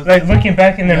 I was Like looking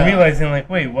back and then Yeah. realizing, like,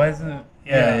 wait, why is it?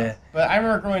 Yeah. But I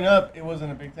remember growing up, it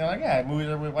wasn't a big thing. Like, yeah, movies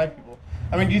are with white people.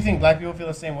 I mean, do you think black people feel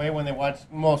the same way when they watch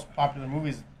most popular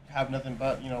movies have nothing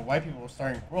but white people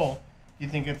starring role? Do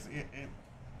you think it's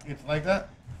like that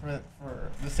for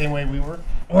the same way we were?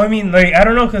 Well, I mean, like, I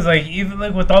don't know, cause like even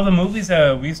like with all the movies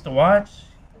that we used to watch,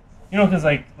 cause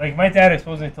like my dad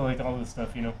exposed me to like all this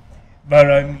stuff,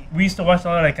 But we used to watch a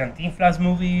lot of like Cantinflas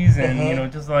movies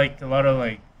and just like a lot of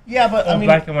like Yeah, but I mean,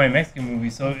 black and white Mexican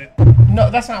movies. So no,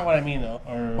 that's not what I mean though.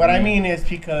 Or- What I mean is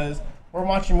because we're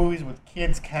watching movies with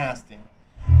kids casting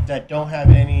that don't have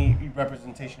any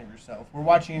representation of yourself. We're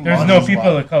watching. there's Monsters no people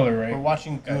Squad. of color, right? We're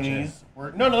watching Gotcha. Goonies.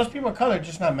 No, there's people of color,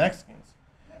 just not Mexicans.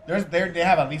 They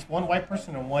have at least one white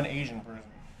person and one Asian person,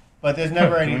 but there's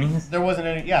never any. Goonies? There wasn't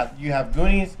any. Yeah, you have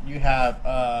Goonies. You have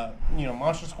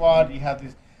Monster Squad. You have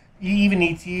these. Even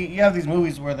E.T. You have these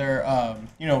movies where they're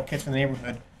kids from the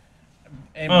neighborhood.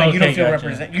 And, but you don't feel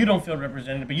gotcha. You don't feel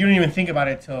represented, but you don't even think about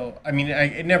it till. I mean,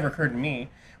 it never occurred to me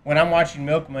when I'm watching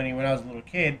Milk Money when I was a little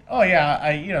kid. Oh yeah,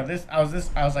 I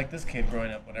was like this kid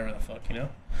growing up, whatever the fuck, Do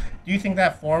you think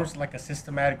that forms like a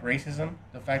systematic racism?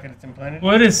 The fact that it's implanted.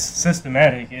 Well, it is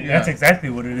systematic. Yeah. That's exactly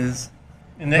what it is.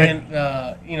 And then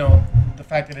the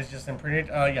fact that it's just imprinted.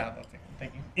 Yeah, okay,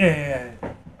 thank you. Yeah.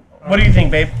 What do you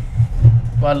think, babe?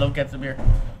 Guadalupe gets a beer.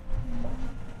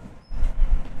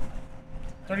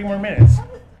 30 more minutes.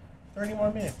 30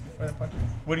 more minutes before the podcast.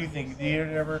 What do you think? Did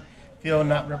you ever feel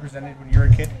not represented when you were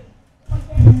a kid?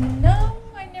 No,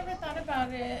 I never thought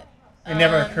about it. It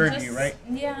never occurred to you, right?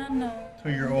 Yeah, no. So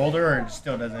you're older, or it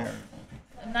still doesn't?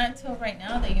 Not until right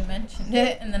now that you mentioned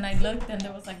it, and then I looked and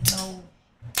there was like no.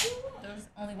 There was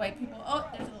only white people. Oh,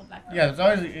 there's a little black girl. Yeah, there's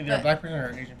always either a But- black person or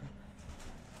an Asian person.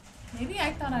 Maybe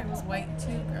I thought I was white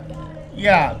too growing up.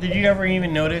 Yeah. Did you ever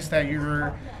even notice that you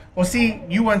were? Well, see,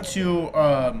 you went to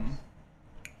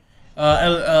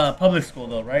public school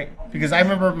though, right? Because I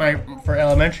remember for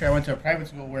elementary, I went to a private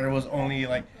school where it was only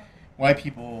like white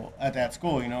people at that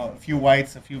school. A few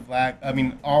whites, a few black. I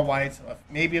mean, all whites,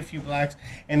 maybe a few blacks,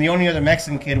 and the only other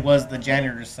Mexican kid was the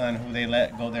janitor's son, who they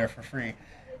let go there for free.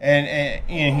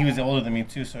 And he was older than me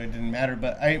too, so it didn't matter.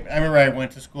 But I remember I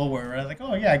went to school where I was like,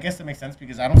 oh yeah, I guess that makes sense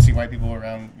because I don't see white people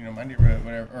around my neighborhood,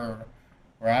 whatever,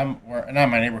 or not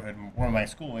my neighborhood, or my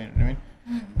school. You know what I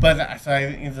mean? But so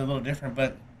I think it's a little different.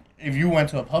 But if you went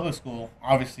to a public school,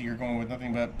 obviously you're going with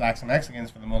nothing but blacks and Mexicans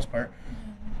for the most part,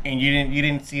 and you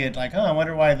didn't see it like, I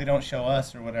wonder why they don't show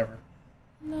us or whatever.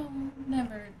 No,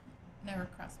 never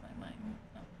crossed my mind.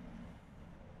 No.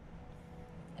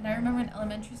 And I remember in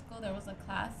elementary school there was a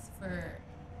class for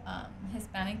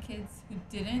Hispanic kids who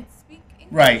didn't speak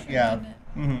English. Right? or Yeah. didn't-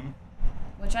 Mm-hmm.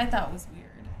 Which I thought was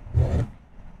weird.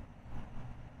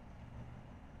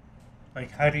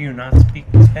 Like, how do you not speak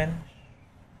Spanish?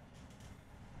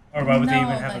 Or why would they No,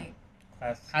 even have like, a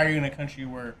class? How are you in a country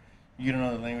where you don't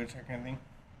know the language, that kind of thing?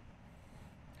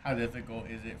 How difficult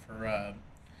is it for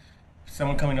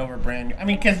someone coming over brand new? I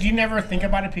mean, because you never think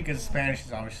about it because Spanish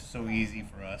is obviously so easy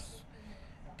for us.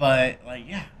 But, like,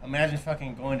 yeah, imagine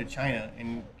fucking going to China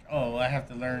and, I have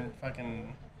to learn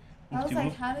fucking... I was whoop-de-whoop.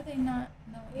 like, how do they not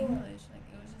know English? Like,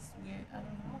 it was just weird. I don't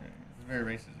know. It's very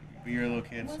racist of you, but you're a little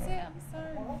kid, Was so... it? I'm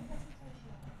sorry.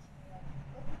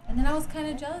 And then I was kind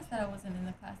of jealous that I wasn't in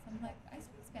the class. I'm like, I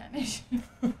speak Spanish.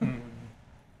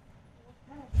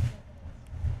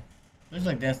 Looks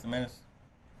like Dance the Menace.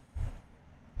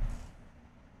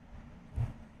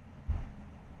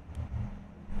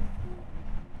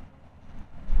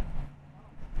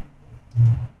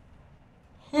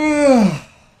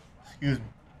 Excuse me.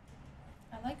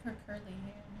 I like her curly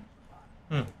hair.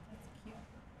 Hmm. That's cute.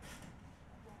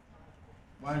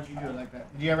 Why did you do it like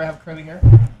that? Did you ever have curly hair?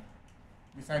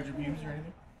 Besides your pubes or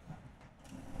anything?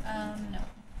 No.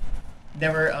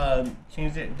 Never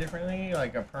changed it differently,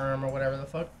 like a perm or whatever the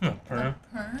fuck? Perm.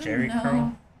 A perm? Jerry no.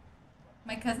 curl?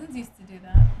 My cousins used to do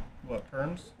that. What,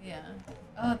 perms? Yeah.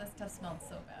 Oh, that stuff smelled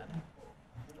so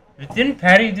bad. Didn't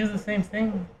Patty do the same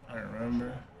thing? I don't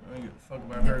remember. I don't give a fuck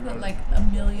about They her. put like a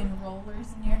million rollers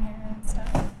in your hair and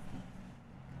stuff.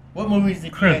 What movies did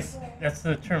you Crimp. guys... That's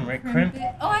the term, right? Crimp Crimp.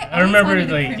 it. Oh, I I always remember, wanted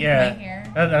to like, crimp yeah. my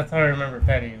hair. That's how I remember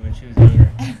Patty when she was younger.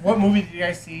 What movie did you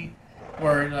guys see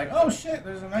where you're like, oh shit,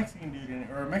 there's a Mexican dude in it,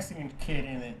 or a Mexican kid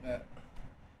in it?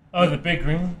 Oh, the Big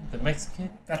Green, the Mexican.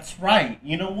 That's right.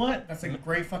 You know what? That's a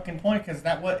great fucking point, because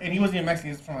that was... And he wasn't even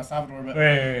Mexican, he was from El Salvador, but...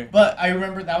 Right. But I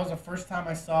remember that was the first time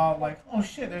I saw, like, oh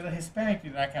shit, there's a Hispanic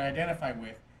dude that I can identify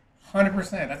with. 100%.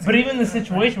 That's But even the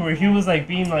situation where he was like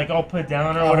being like all put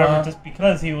down or whatever, just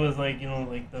because he was like, you know,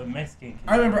 like the Mexican kid.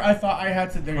 I remember I thought I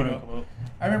had to... There you Quote go. unquote.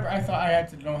 I remember I thought I had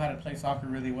to know how to play soccer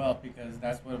really well because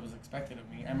that's what was expected of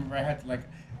me. I remember I had to, like...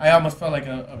 I almost felt like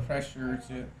a pressure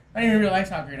to... I didn't even really like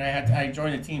soccer, and I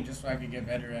joined the team just so I could get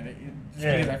better at it. Just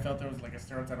Yeah. because I felt there was like a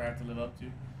stereotype I had to live up to.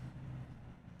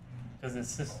 Because it's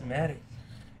systematic.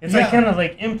 It's Yeah. like kind of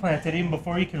like implanted even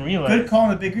before you can realize. Good call on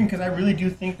the Big Green, because I really do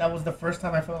think that was the first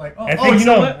time I felt like, I you think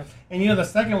know so. what? And you know the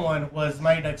second one was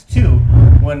Mighty Ducks 2,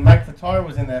 when Mike Fattar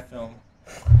was in that film.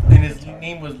 And his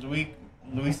name was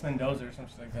Luis Mendoza or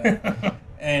something like that.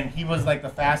 And he was like the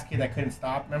fast kid that couldn't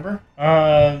stop, remember?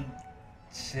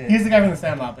 Shit. He's the guy from the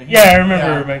Sandlot. But Yeah, I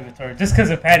remember Mike Vittori. Just because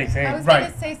of Patty I saying. was Right.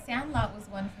 gonna say Sandlot was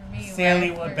one for me.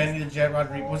 Stanley, when I first- Benny the Jet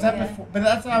Rodriguez. Was that Yeah. before? But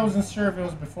that's I wasn't sure if it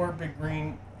was before Big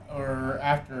Green or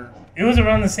after. It was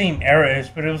around the same era-ish,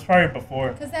 but it was probably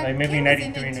before. Cause that Like maybe kid was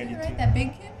in 93, it too, 92. right? That big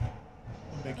kid,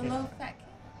 Big the kid. little fat kid.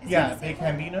 Is he Yeah, the same Big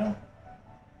one? Hambino.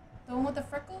 The one with the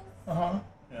freckles. Uh-huh.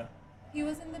 Yeah. He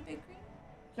was in the Big Green.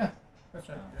 Yeah, that's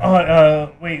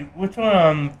right. Wait, which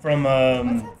one? From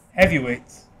What's that?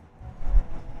 Heavyweights.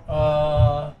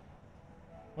 Uh,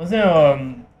 Wasn't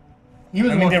it, he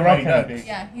was I the mean, one they're from all Mighty kinda Ducks. big.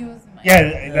 Yeah, he was in my.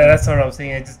 Yeah, that's what I was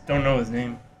saying. I just don't know his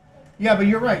name. Yeah, but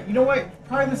you're right. You know what?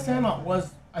 Prior to the Sandlot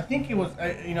was, I think it was, I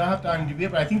have to IMDb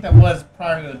it, but I think that was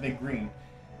prior to the Big Green.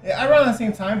 Yeah, around the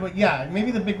same time, but yeah,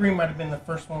 maybe the Big Green might have been the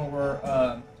first one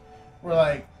where, we're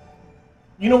like,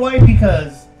 you know why?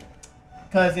 Because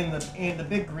in the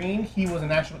Big Green, he was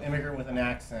an actual immigrant with an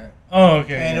accent, Oh,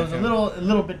 okay. and it was okay. a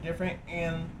little bit different.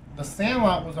 And the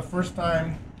Sandlot was the first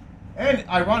time, and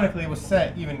ironically, it was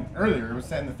set even earlier. It was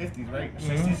set in the 50s, right?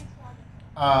 60s,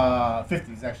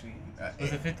 50s actually.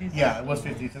 Was it 50s? Yeah, it was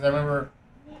 50s because I remember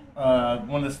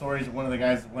one of the stories. One of the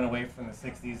guys went away from the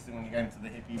 60s when you got into the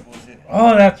hippie bullshit.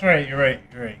 Oh, that's right. You're right.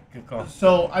 Good call.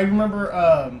 So I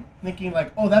remember thinking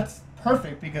like, oh, that's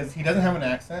perfect because he doesn't have an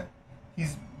accent.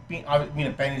 He's being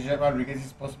a Benny Jet Rodriguez. He's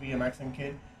supposed to be a Mexican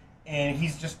kid, and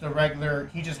he's just a regular.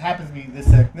 He just happens to be this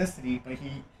ethnicity,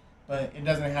 but it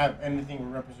doesn't have anything to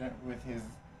represent with his.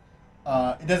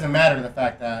 It doesn't matter the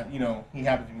fact that he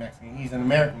happens to be Mexican. He's an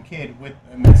American kid with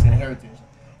a Mexican heritage,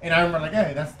 and I remember like,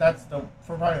 hey, that's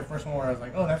probably the first one where I was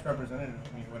like, oh, that's representative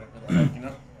to me, whatever,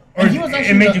 Or And he was it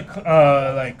actually made the-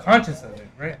 you like conscious of it,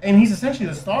 right? And he's essentially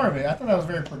the star of it. I thought that was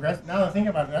very progressive. Now that I think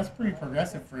about it, that's pretty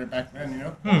progressive for it back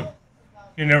then,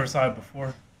 You never saw it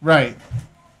before. Right.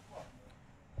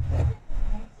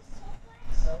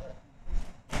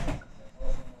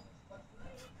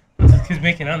 Was this kid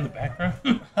making out in the background?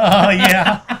 Oh,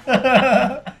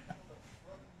 yeah.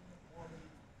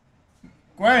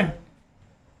 Gwen,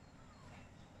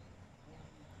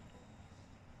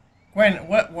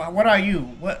 what are you?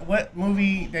 What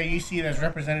movie that you see that's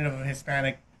representative of a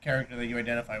Hispanic character that you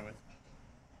identify with?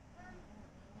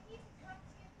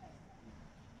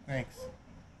 Thanks.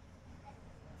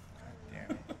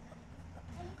 Damn it.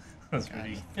 That's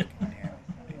pretty. Damn it.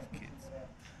 These kids.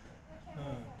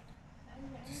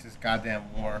 This is goddamn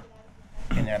war.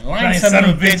 And that lying son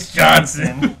of a bitch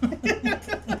Johnson.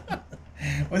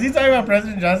 Was he talking about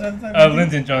President Johnson at the time?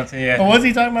 Lyndon Johnson, yeah. But was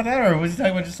he talking about that, or was he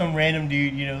talking about just some random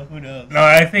dude? Who knows? No,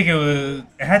 I think it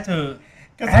had to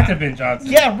have been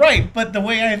Johnson. Yeah, right. But the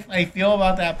way I feel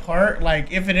about that part,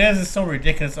 like if it is, it's so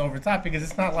ridiculous over the top because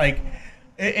it's not like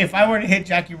if I were to hit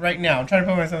Jackie right now, I'm trying to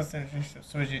put myself in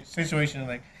a situation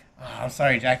like, oh, I'm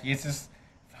sorry, Jackie. It's just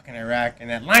fucking Iraq and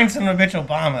that lying son of a bitch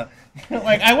Obama.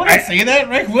 Like, I wouldn't say that,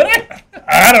 right? Would I?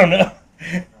 I don't know.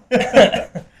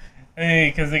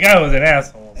 Because the guy was an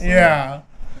asshole. So. Yeah.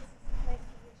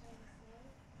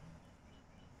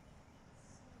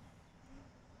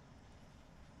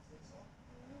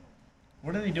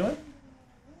 What are they doing?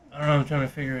 I don't know. I'm trying to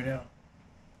figure it out.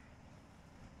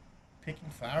 Picking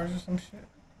flowers or some shit?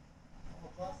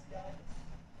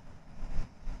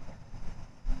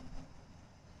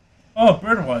 Oh,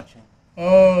 bird watching.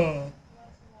 Oh.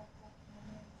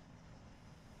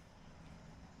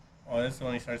 Oh, this is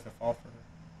when he starts to fall for her.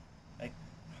 Like,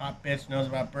 hot bitch knows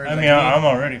about birds. I like mean, me. I'm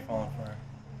already falling for her.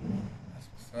 That's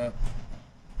what's up.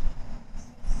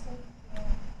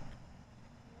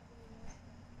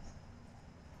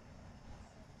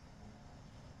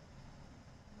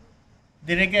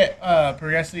 Did it get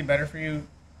progressively better for you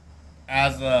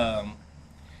as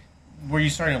were you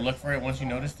starting to look for it once you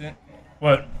noticed it?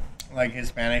 What? Like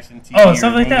Hispanics and TV Oh, or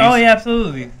stuff like that. Oh, movies? yeah,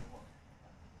 absolutely.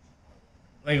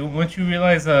 Like once you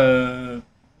realize like,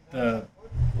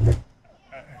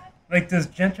 does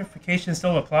gentrification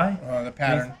still apply? The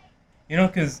pattern. You know,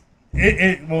 because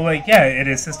it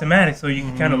is systematic, so you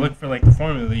can kind of look for like the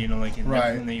formula, you know, like in Right.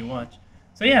 everything that you watch.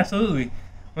 So yeah, absolutely.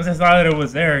 Once I saw that it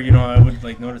was there, you know, I would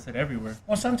like notice it everywhere.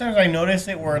 Well, sometimes I notice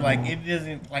it where like it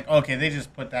isn't like okay, they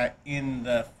just put that in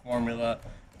the formula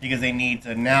because they need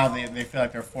to. Now they feel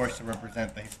like they're forced to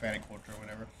represent the Hispanic culture or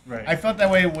whatever. Right. I felt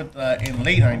that way with in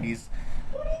late '90s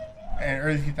and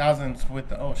early 2000s with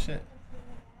the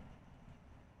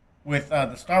with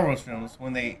the Star Wars films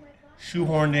when they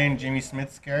shoehorned in Jimmy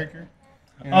Smith's character.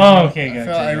 You know, Oh, okay,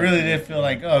 gotcha. I really did feel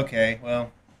like okay,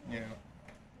 well, you know,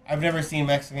 I've never seen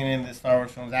Mexican in the Star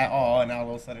Wars films at all, and now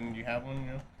all of a sudden you have one,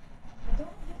 you know.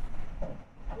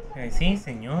 Sí,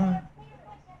 señor.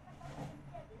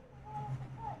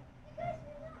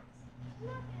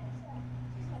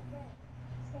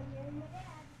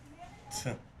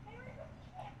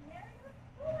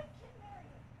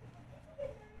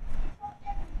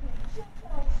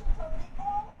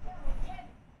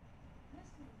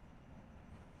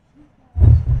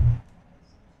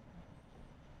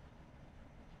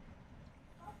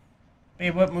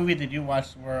 Babe, what movie did you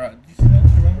watch where, did you see that? Do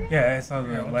you remember? Yeah, I saw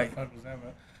Yeah, the what like. the fuck was that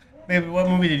about? Babe, what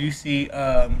movie did you see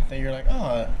that you're like,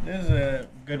 oh, this is a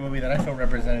good movie that I feel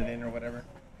represented in or whatever?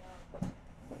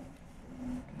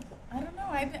 I don't know.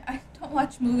 I don't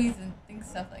watch movies and think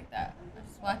stuff like that. I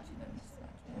just watch it and just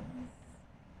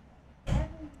watch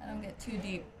movies. I don't get too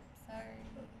deep. Sorry.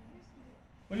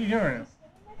 What are you doing right now?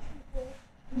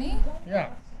 Me? Yeah.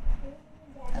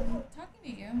 I'm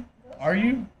talking to you. Are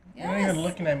you? You're not Yes. even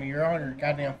looking at me. You're on your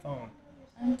goddamn phone.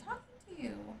 I'm talking to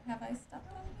you. Have I stopped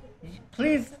talking?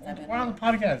 Please, we're on the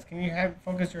podcast. Can you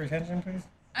focus your attention, please?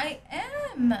 I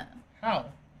am. How?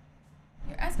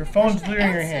 You're asking Your me a phone's question, I literally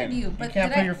in your answered hand. You, You but can't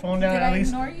did put I- your phone down did at I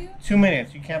least ignore you? 2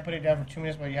 minutes. You can't put it down for 2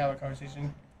 minutes while you have a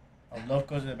conversation. A love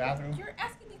goes to the bathroom. You're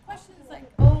asking me questions like,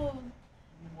 oh,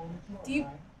 did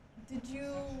you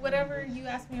whatever you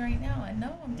asked me right now? And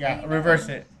no, I'm Yeah, telling you reverse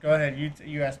no. it. Go ahead.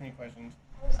 You ask me questions.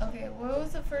 Okay, what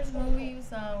was the first movie you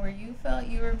saw where you felt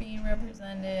you were being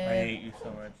represented? I hate you so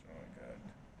much. Oh my god.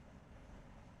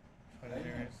 What is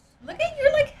yours? Look at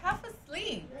you're like half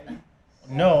asleep.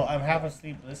 No, I'm half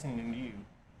asleep listening to you.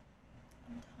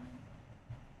 I'm tired.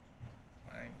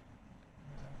 Fine.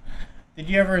 Did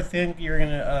you ever think you were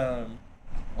gonna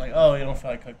like, oh, you don't feel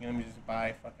like cooking? Let me just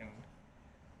buy fucking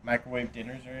microwave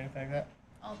dinners or anything like that?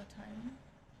 All the time.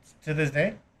 To this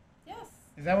day, Yes.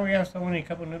 is that where we have so many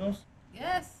cup of noodles?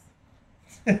 Yes.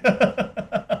 Do you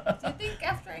think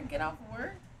after I get off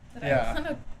work that Yeah. I want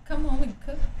to come home and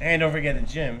cook? And don't forget the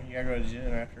gym. You gotta go to the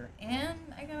gym after. And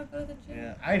I gotta go to the gym.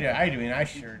 Yeah, I do. I do, and I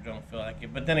sure don't feel like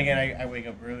it. But then again, I wake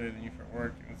up earlier than you for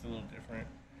work, and it's a little different.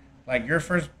 Like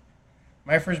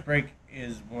my first break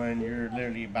is when you're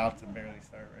literally about to barely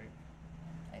start, right?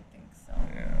 I think so.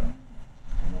 Yeah.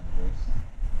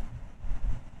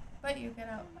 But you get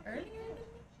out earlier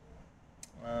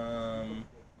than me?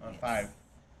 On 5.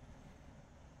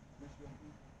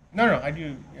 No, I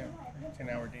do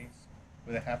 10-hour days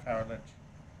with a half-hour lunch,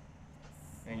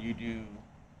 and you do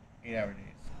 8-hour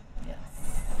days. Yes.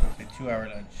 With a 2-hour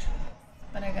lunch.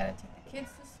 But I gotta take the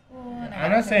kids to school. And I I'm gotta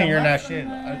not pick saying them you're up not from shit.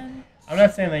 lunch. I'm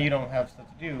not saying that you don't have stuff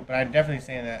to do, but I'm definitely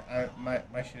saying that my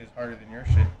shit is harder than your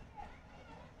shit.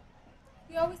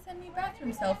 You always send me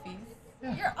bathroom selfies.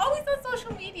 You're always on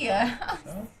social media.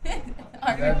 So?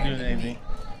 Are Does that you do with kidding me? anything?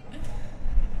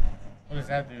 What does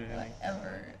that do with anything?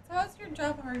 Whatever. So how's your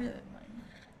job harder than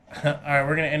mine? All right,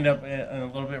 we're gonna end up in a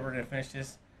little bit. We're gonna finish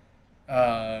this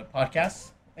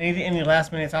podcast. Any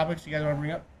last minute topics you guys want to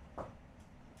bring up?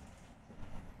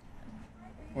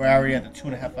 We're already at the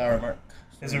 2.5 hour mark.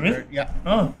 Is it really? Yeah.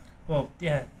 Oh, well,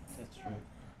 yeah, that's true.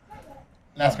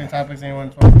 Last minute topics anyone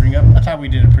wants to bring up? I thought we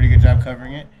did a pretty good job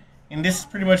covering it. And this is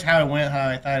pretty much how it went, how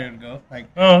I thought it would go. Like,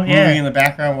 Oh, yeah. moving in the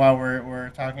background while we're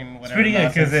talking whatever. It's pretty good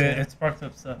because nonsense. it sparked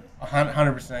up stuff.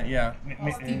 100%, yeah.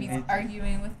 Stevie's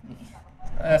arguing with me.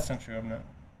 That's not true, I'm not.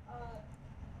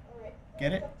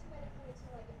 Get it?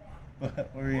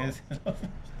 What were you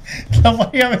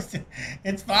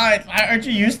It's fine. Aren't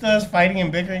you used to us fighting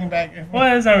and bickering back and forth?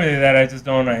 Well, it's not really that. I just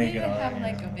don't know how We you even get on. have you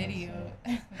like know, a video.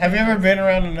 Have you ever been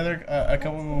around another a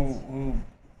couple who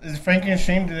is Frankie and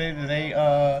Shane? Do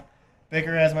they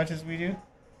bicker as much as we do?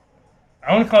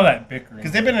 I want to call that bickering.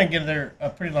 Because they've been together a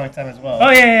pretty long time as well.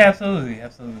 Oh yeah, absolutely.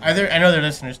 I know they're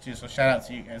listeners too, so shout out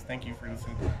to you guys. Thank you for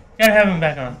listening. Gotta have him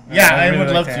back on. Yeah, I really would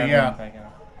like love to, have yeah. him back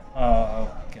on.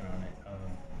 I'll get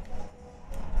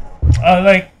on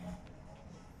it.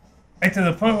 Like to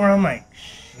the point where I'm like,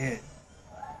 shit.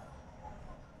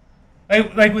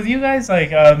 Like with you guys, if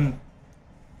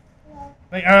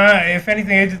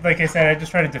anything, like I said, I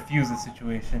just try to diffuse the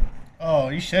situation. Oh,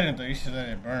 you shouldn't though. You should let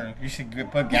it burn. You should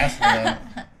put gasoline on.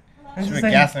 You I'm should just put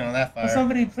like, gasoline on that fire. will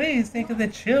somebody please think of the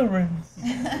children?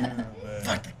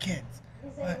 Fuck the kids.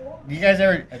 What? Do you guys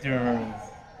ever? I do remember this.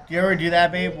 Do you ever do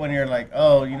that, babe? When you're like,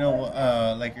 oh, you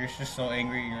know, like you're just so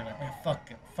angry, you're like, man,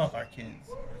 fuck our kids.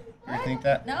 You ever think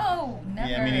that? No, never.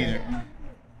 Yeah, me neither.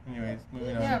 Anyways,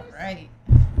 moving on. Yeah, right.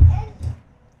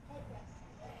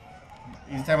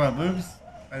 You talking about boobs?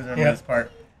 I just remember Yeah. this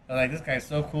part. I was like, this guy's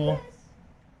so cool.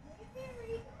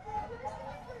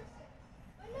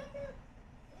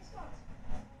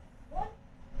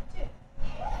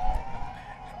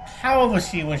 How old was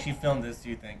she when she filmed this, do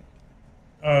you think?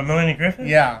 Melanie Griffith?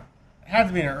 Yeah. It had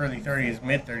to be in her early 30s,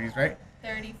 mid 30s, right?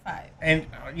 35. And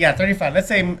yeah, 35. Let's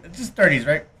say just 30s,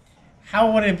 right?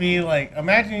 How would it be like?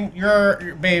 Imagine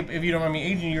you're babe, if you don't mind me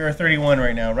aging, you're 31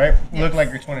 right now, right? You look Yes. like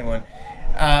you're 21.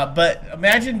 But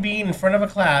imagine being in front of a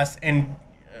class and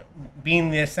being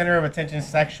the center of attention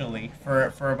sexually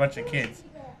for a bunch of kids.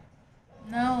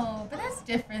 No, but that's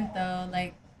different though.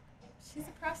 Like, she's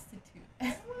a prostitute.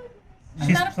 I'm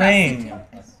She's not a playing.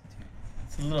 prostitute.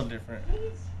 It's a little different.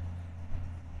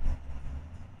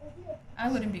 I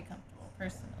wouldn't be comfortable,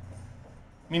 personally.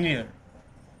 Me neither.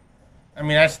 I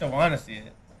mean, I still want to see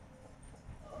it.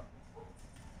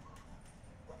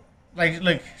 Like,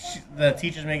 look, the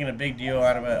teacher's making a big deal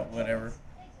out of it, whatever.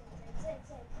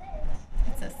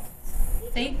 It's a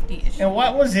safety issue. And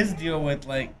what was his deal with,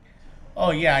 like,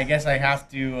 oh yeah, I guess I have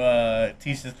to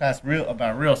teach this class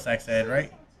about real sex ed,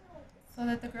 right? So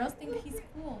that the girls think he's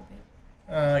cool,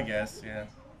 babe. I guess, yeah.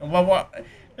 And what?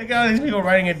 Look at all these people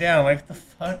writing it down. Like, what the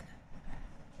fuck?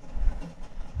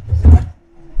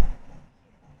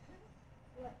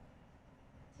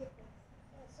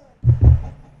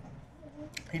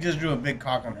 He just drew a big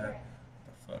cock on her.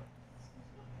 What the fuck?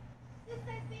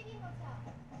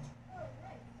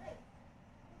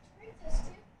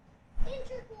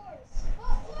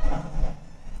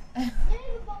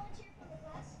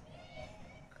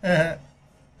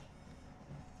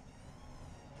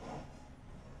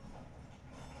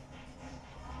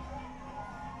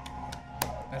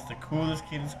 That's the coolest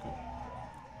kid in school.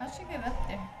 How'd she get up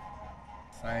there?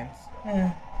 Science.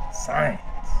 Science.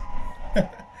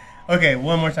 Okay,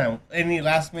 one more time. Any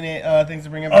last minute things to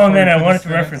bring up? Oh before man, we I put wanted this to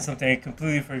in? reference something. I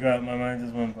completely forgot. My mind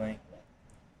just went blank.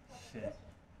 Shit.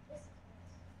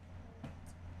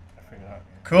 I forgot. Man.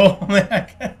 Cool,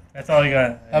 man. That's all I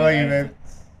got. How about you, babe?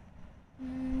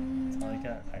 That's all I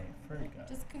got. I forgot.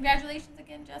 Just congratulations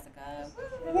again, Jessica.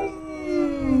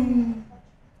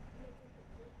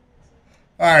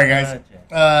 All right, guys.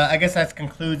 Jack. I guess that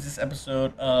concludes this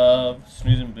episode of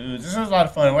Snooze and Booze. This was a lot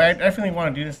of fun. I definitely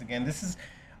want to do this again. This is,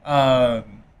 I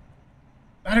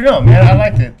don't know, man. I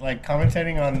liked it. Like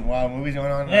commentating on while movies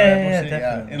going on. Yeah, bullshit,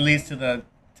 definitely. It leads to the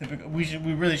typical. We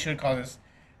really should call this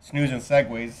Snooze and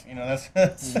Segues. You know, that's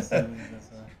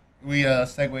we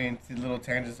segue into little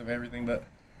tangents of everything. But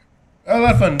a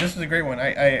lot of fun. This was a great one.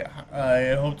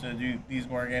 I hope to do these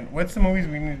more again. What's the movies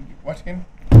we need to watch again?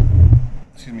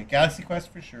 Excuse me, Galaxy Quest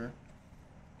for sure.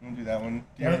 We'll do that one.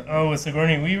 Yeah. Oh, with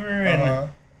Sigourney Weaver and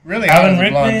Really, Alan Alan's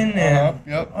blonde. Rickman and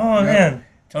Yep. oh Yep. man,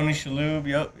 Tony Shalhoub.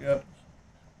 Yep.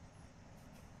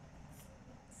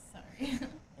 Sorry.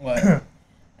 What? That's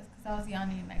because I was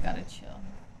yawning and I gotta chill.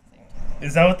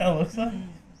 is that what that looks like?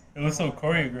 It looks so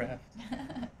choreographed.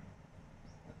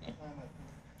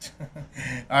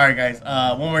 All right, guys.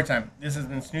 One more time. This has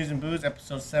been Snooze and Booze,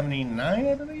 episode 79,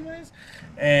 I believe it is.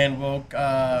 And we'll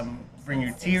bring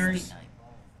your tears,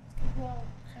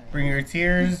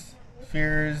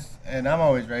 fears, and I'm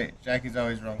always right. Jackie's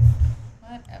always wrong.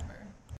 Whatever.